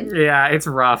heaven? Yeah, it's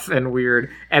rough and weird.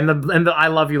 And the I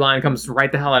love you line comes right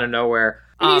the hell out of nowhere.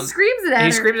 And he screams it at her.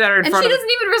 He screams at her in front of her. And she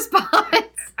doesn't even respond.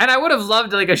 And I would have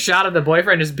loved like a shot of the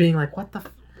boyfriend just being like, what the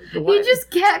f-? What? He just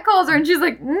catcalls her and she's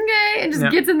like, okay, and just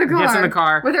gets in the car. Gets in the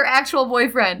car. With her actual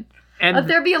boyfriend. And let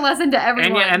there be a lesson to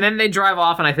everyone. And then they drive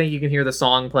off, and I think you can hear the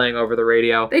song playing over the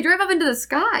radio. They drive off into the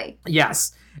sky.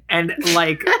 Yes. And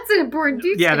like... That's an important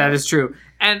detail. Yeah, that is true.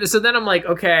 And so then I'm like,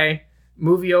 okay,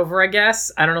 movie over, I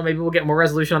guess. I don't know, maybe we'll get more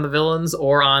resolution on the villains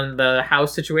or on the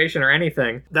house situation or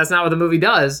anything. That's not what the movie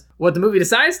does. What the movie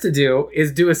decides to do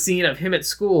is do a scene of him at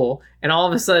school, and all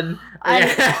of a sudden... I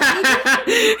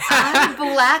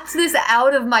blacked this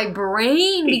out of my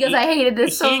brain because I hated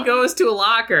this so much. He goes to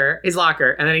his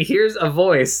locker, and then he hears a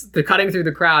voice cutting through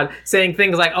the crowd saying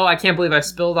things like, oh, I can't believe I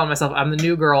spilled on myself. I'm the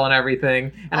new girl and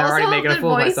everything, and I'm already making a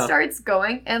fool of myself. The voice starts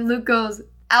going, and Luke goes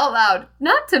out loud,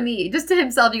 not to me, just to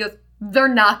himself. He goes, they're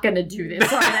not going to do this.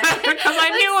 Because I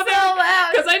knew what they were going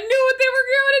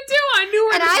to do. I knew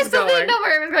where this was going. And I still didn't know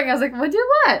where it was going. I was like, what?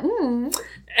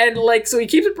 And like, so he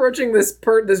keeps approaching this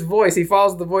voice. He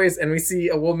follows the voice, and we see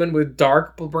a woman with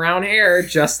dark brown hair,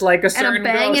 just like a certain and a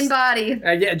banging ghost. Body.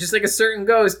 Yeah, just like a certain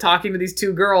ghost talking to these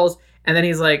two girls. And then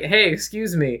he's like, "Hey,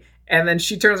 excuse me." And then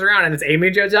she turns around, and it's Amy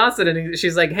Jo Johnson, and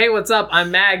she's like, "Hey, what's up?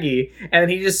 I'm Maggie." And then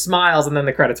he just smiles, and then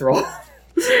the credits roll.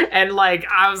 And like,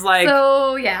 I was like,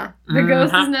 so yeah, the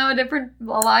ghost is now a different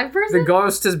alive person. The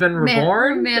ghost has been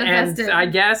reborn, manifested. And I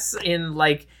guess in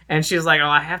like, and she's like, oh,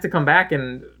 I have to come back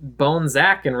and bone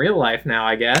Zach in real life now,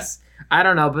 I guess. I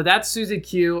don't know, but that's Susie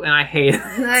Q, and I hate it.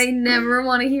 I never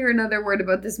want to hear another word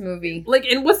about this movie. Like,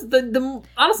 and what's the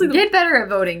honestly... Get better at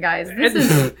voting, guys. This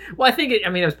is... Well, I think, it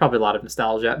was probably a lot of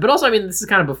nostalgia. But also, I mean, this is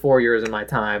kind of before yours and my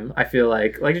time, I feel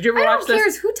like. Like, did you ever watch this? I don't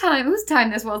care whose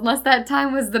time this was, unless that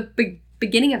time was the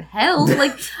beginning of hell.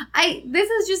 Like, this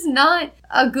is just not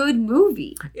a good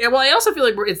movie. Yeah, well, I also feel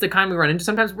like it's the kind we run into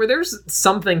sometimes where there's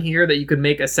something here that you could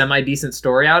make a semi-decent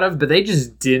story out of, but they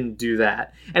just didn't do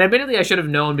that. And admittedly, I should have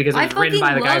known because it was written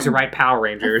by the guys who write Power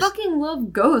Rangers. I fucking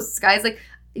love ghosts, guys. Like,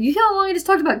 you know how long I just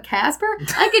talked about Casper?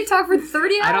 I could talk for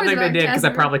 30 hours. I don't think they did because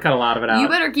I probably cut a lot of it out. You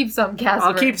better keep some Casper.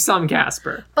 I'll keep some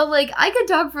Casper. But like, I could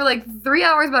talk for like 3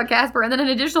 hours about Casper and then an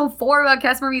additional 4 about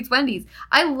Casper Meets Wendy's.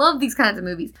 I love these kinds of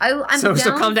movies.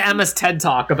 So come to Emma's TED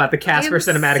Talk about the Casper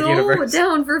cinematic universe. I'm so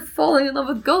down for falling in love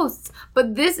with ghosts.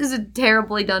 But this is a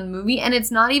terribly done movie, and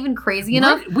it's not even crazy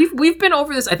enough. We've been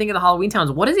over this, I think, in the Halloween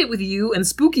Towns. What is it with you and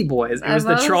Spooky Boys? It was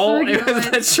the troll. It was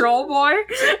the troll boy,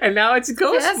 and now it's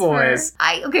Ghost Casper. Boys.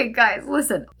 Okay, guys,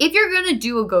 listen. If you're gonna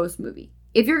do a ghost movie,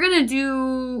 if you're gonna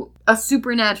do a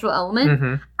supernatural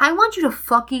element, I want you to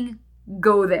fucking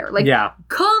go there. Like,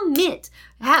 commit.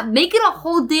 Make it a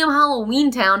whole damn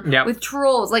Halloween town with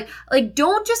trolls. Like,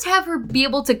 don't just have her be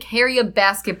able to carry a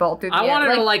basketball through the air. I want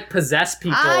her to like possess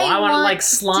people. I want to like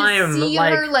slime. To see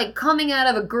her like coming out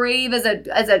of a grave as a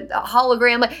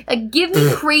hologram. Like give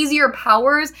me crazier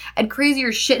powers and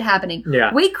crazier shit happening.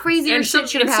 Yeah, way crazier and shit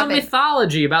should happen. Some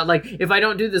mythology about like if I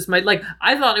don't do this,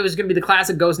 I thought it was gonna be the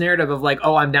classic ghost narrative of like,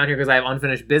 oh, I'm down here because I have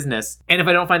unfinished business, and if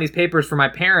I don't find these papers for my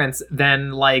parents,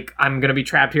 then like I'm gonna be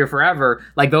trapped here forever.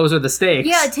 Like those are the stakes.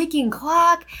 Yeah, ticking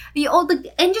clock,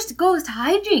 and just ghost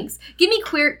hijinks. Give me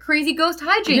crazy ghost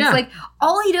hijinks. Yeah. Like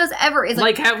all he does ever is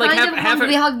have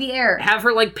her hug the air. Have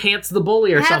her like pants the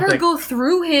bully or something. Have her go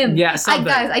through him. Yeah, something.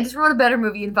 Guys, I just wrote a better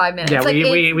movie in 5 minutes. Yeah, like,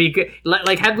 we could,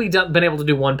 like had we been able to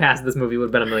do one pass of this movie, it would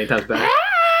have been a million times better.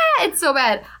 It's so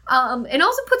bad. And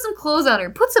also put some clothes on her.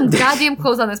 Put some goddamn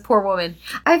clothes on this poor woman.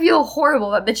 I feel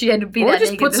horrible that she had to be or that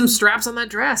just naked. put some straps on that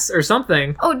dress or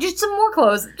something. Oh, just some more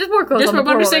clothes. Just more clothes on the But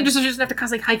I'm poor just saying, woman. just so she doesn't have to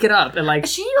constantly hike it up and like.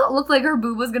 She looked like her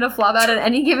boob was gonna flop out at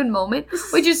any given moment,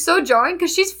 which is so jarring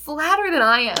because she's flatter than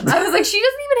I am. I was like, she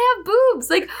doesn't even have boobs.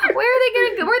 Like,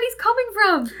 where are these coming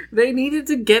from? They needed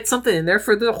to get something in there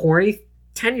for the horny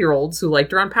 10-year-olds who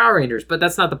liked her on Power Rangers, but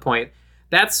that's not the point.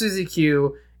 That's Suzy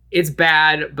Q. It's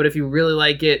bad, but if you really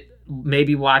like it,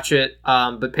 maybe watch it,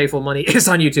 but pay full money. It's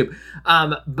on YouTube.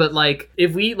 But like,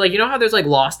 if we, like, you know how there's like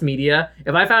lost media?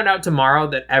 If I found out tomorrow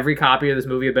that every copy of this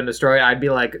movie had been destroyed, I'd be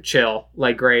like, chill.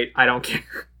 Like, great. I don't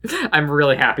care. I'm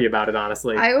really happy about it,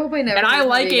 honestly. I hope I never. And I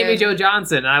like Amy Jo Jo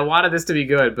Johnson, and I wanted this to be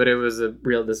good, but it was a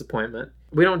real disappointment.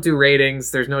 We don't do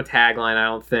ratings. There's no tagline, I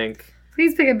don't think.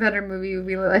 Please pick a better movie.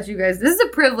 We let you guys. This is a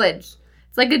privilege.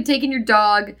 It's like taking your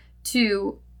dog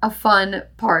to a fun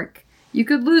park. You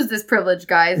could lose this privilege,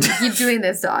 guys, if you keep doing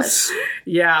this to us.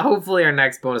 Yeah, hopefully our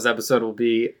next bonus episode will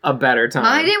be a better time.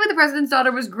 My Date with the President's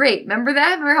Daughter was great. Remember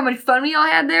that? Remember how much fun we all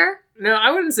had there? No,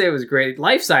 I wouldn't say it was great.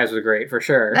 Life Size was great, for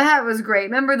sure. That was great.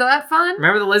 Remember that fun?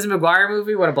 Remember the Lizzie McGuire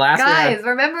movie? What a blast we had. Guys,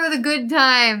 remember the good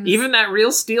times. Even that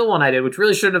Real Steel one I did, which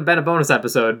really shouldn't have been a bonus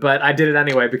episode, but I did it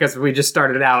anyway because we just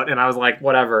started out and I was like,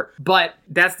 whatever. But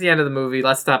that's the end of the movie.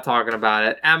 Let's stop talking about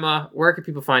it. Emma, where can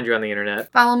people find you on the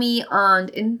internet? Follow me on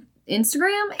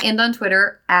Instagram and on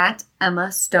Twitter at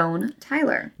Emma Stone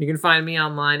Tyler. You can find me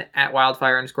online at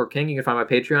wildfire_king. You can find my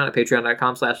Patreon at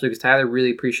patreon.com/Lucas Tyler.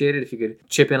 Really appreciate it if you could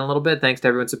chip in a little bit. Thanks to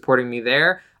everyone supporting me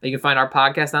there. You can find our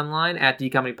podcast online at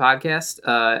DComedy Podcast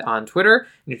on Twitter.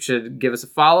 You should give us a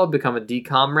follow, become a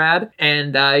D-Comrade.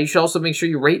 And you should also make sure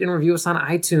you rate and review us on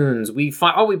iTunes. We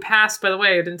passed, by the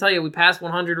way, I didn't tell you, we passed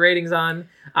 100 ratings on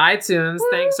iTunes.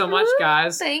 Thanks so much,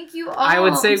 guys. Thank you all. I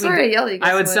would say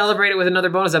I would celebrate it with another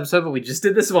bonus episode, but we just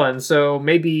did this one, so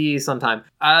maybe sometime.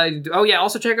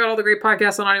 Also check out all the great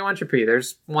podcasts on Audio Entropy.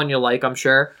 There's one you'll like, I'm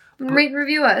sure. Rate and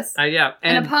review us. Yeah.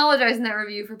 And apologize in that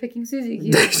review for picking Suzy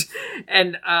Q.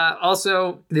 And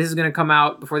also, this is going to come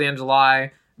out before the end of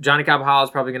July. Johnny Capahala is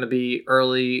probably going to be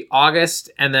early August,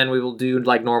 and then we will do,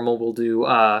 like normal, we'll do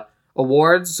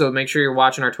awards. So make sure you're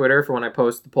watching our Twitter for when I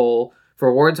post the poll for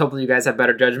awards. Hopefully you guys have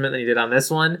better judgment than you did on this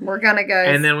one. Work on it,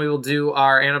 guys. And then we will do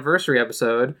our anniversary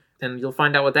episode, and you'll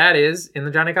find out what that is in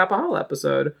the Johnny Capahala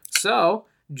episode. So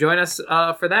join us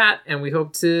for that, and we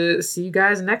hope to see you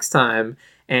guys next time.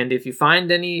 And if you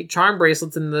find any charm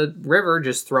bracelets in the river,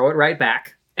 just throw it right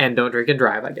back. And don't drink and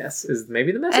drive, I guess, is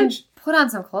maybe the message. And put on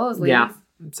some clothes, ladies. Yeah,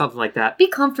 something like that. Be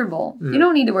comfortable. You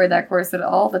don't need to wear that corset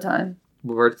all the time.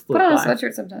 Put on a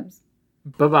sweatshirt sometimes.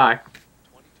 Bye-bye.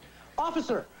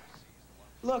 Officer!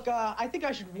 Look, I think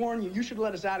I should warn you. You should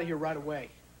let us out of here right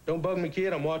away. Don't bug me,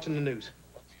 kid. I'm watching the news.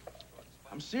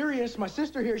 I'm serious. My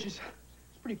sister here, she's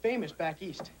pretty famous back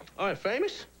east. All right,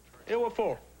 famous? Yeah, what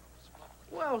for?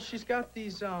 Well, she's got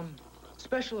these,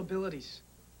 special abilities.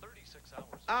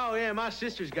 Oh, yeah, my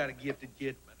sister's got a gifted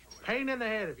kid. Pain in the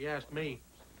head, if you ask me.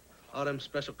 All them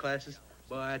special classes,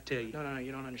 boy, I tell you. No,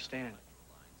 you don't understand.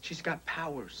 She's got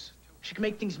powers. She can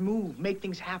make things move, make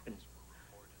things happen.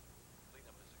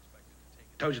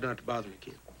 Told you not to bother me,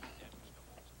 kid.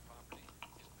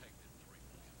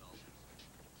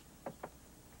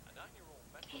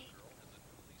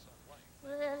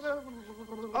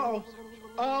 Uh-oh.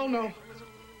 Oh, no.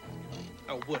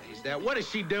 Oh, what is that? What is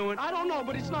she doing? I don't know,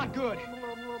 but it's not good.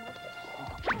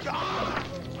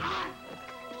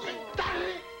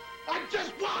 I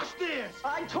just washed this!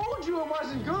 I told you it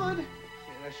wasn't good. Man,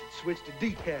 I should switch to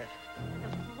decaf.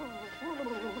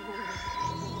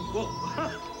 Whoa.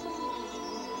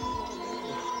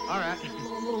 All right.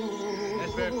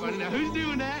 That's very funny. Now, who's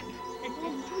doing that?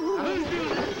 Now, who's doing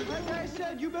that? Like I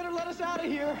said, you better let us out of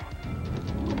here.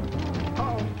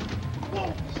 Uh-oh.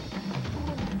 Whoa.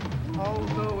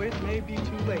 Although it may be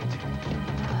too late.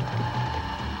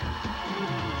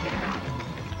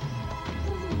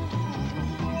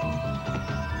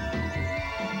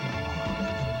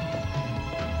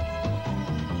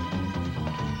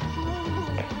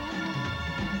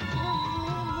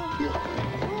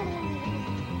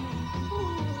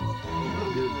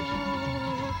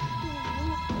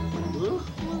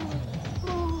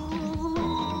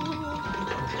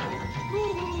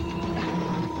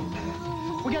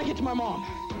 We gotta get to my mom.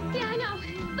 Yeah, I know.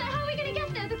 But how are we gonna get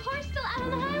there? The car's still out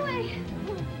on the highway.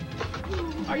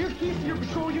 Are your keys to your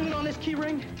patrol unit on this key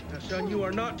ring? Now, son, you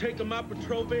are not taking my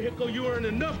patrol vehicle. You are in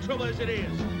enough trouble as it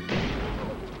is.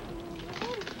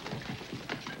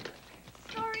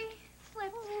 Sorry,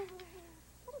 slipped.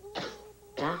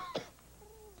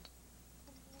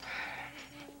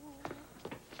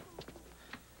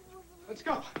 Let's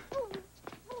go.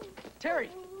 Terry!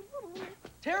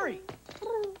 Terry!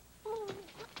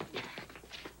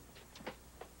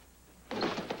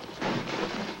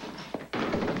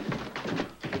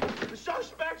 The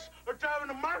suspects are driving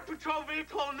a marked patrol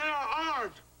vehicle and they are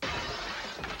armed.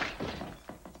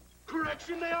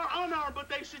 Correction, they are unarmed, but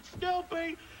they should still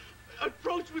be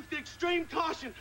approached with extreme caution.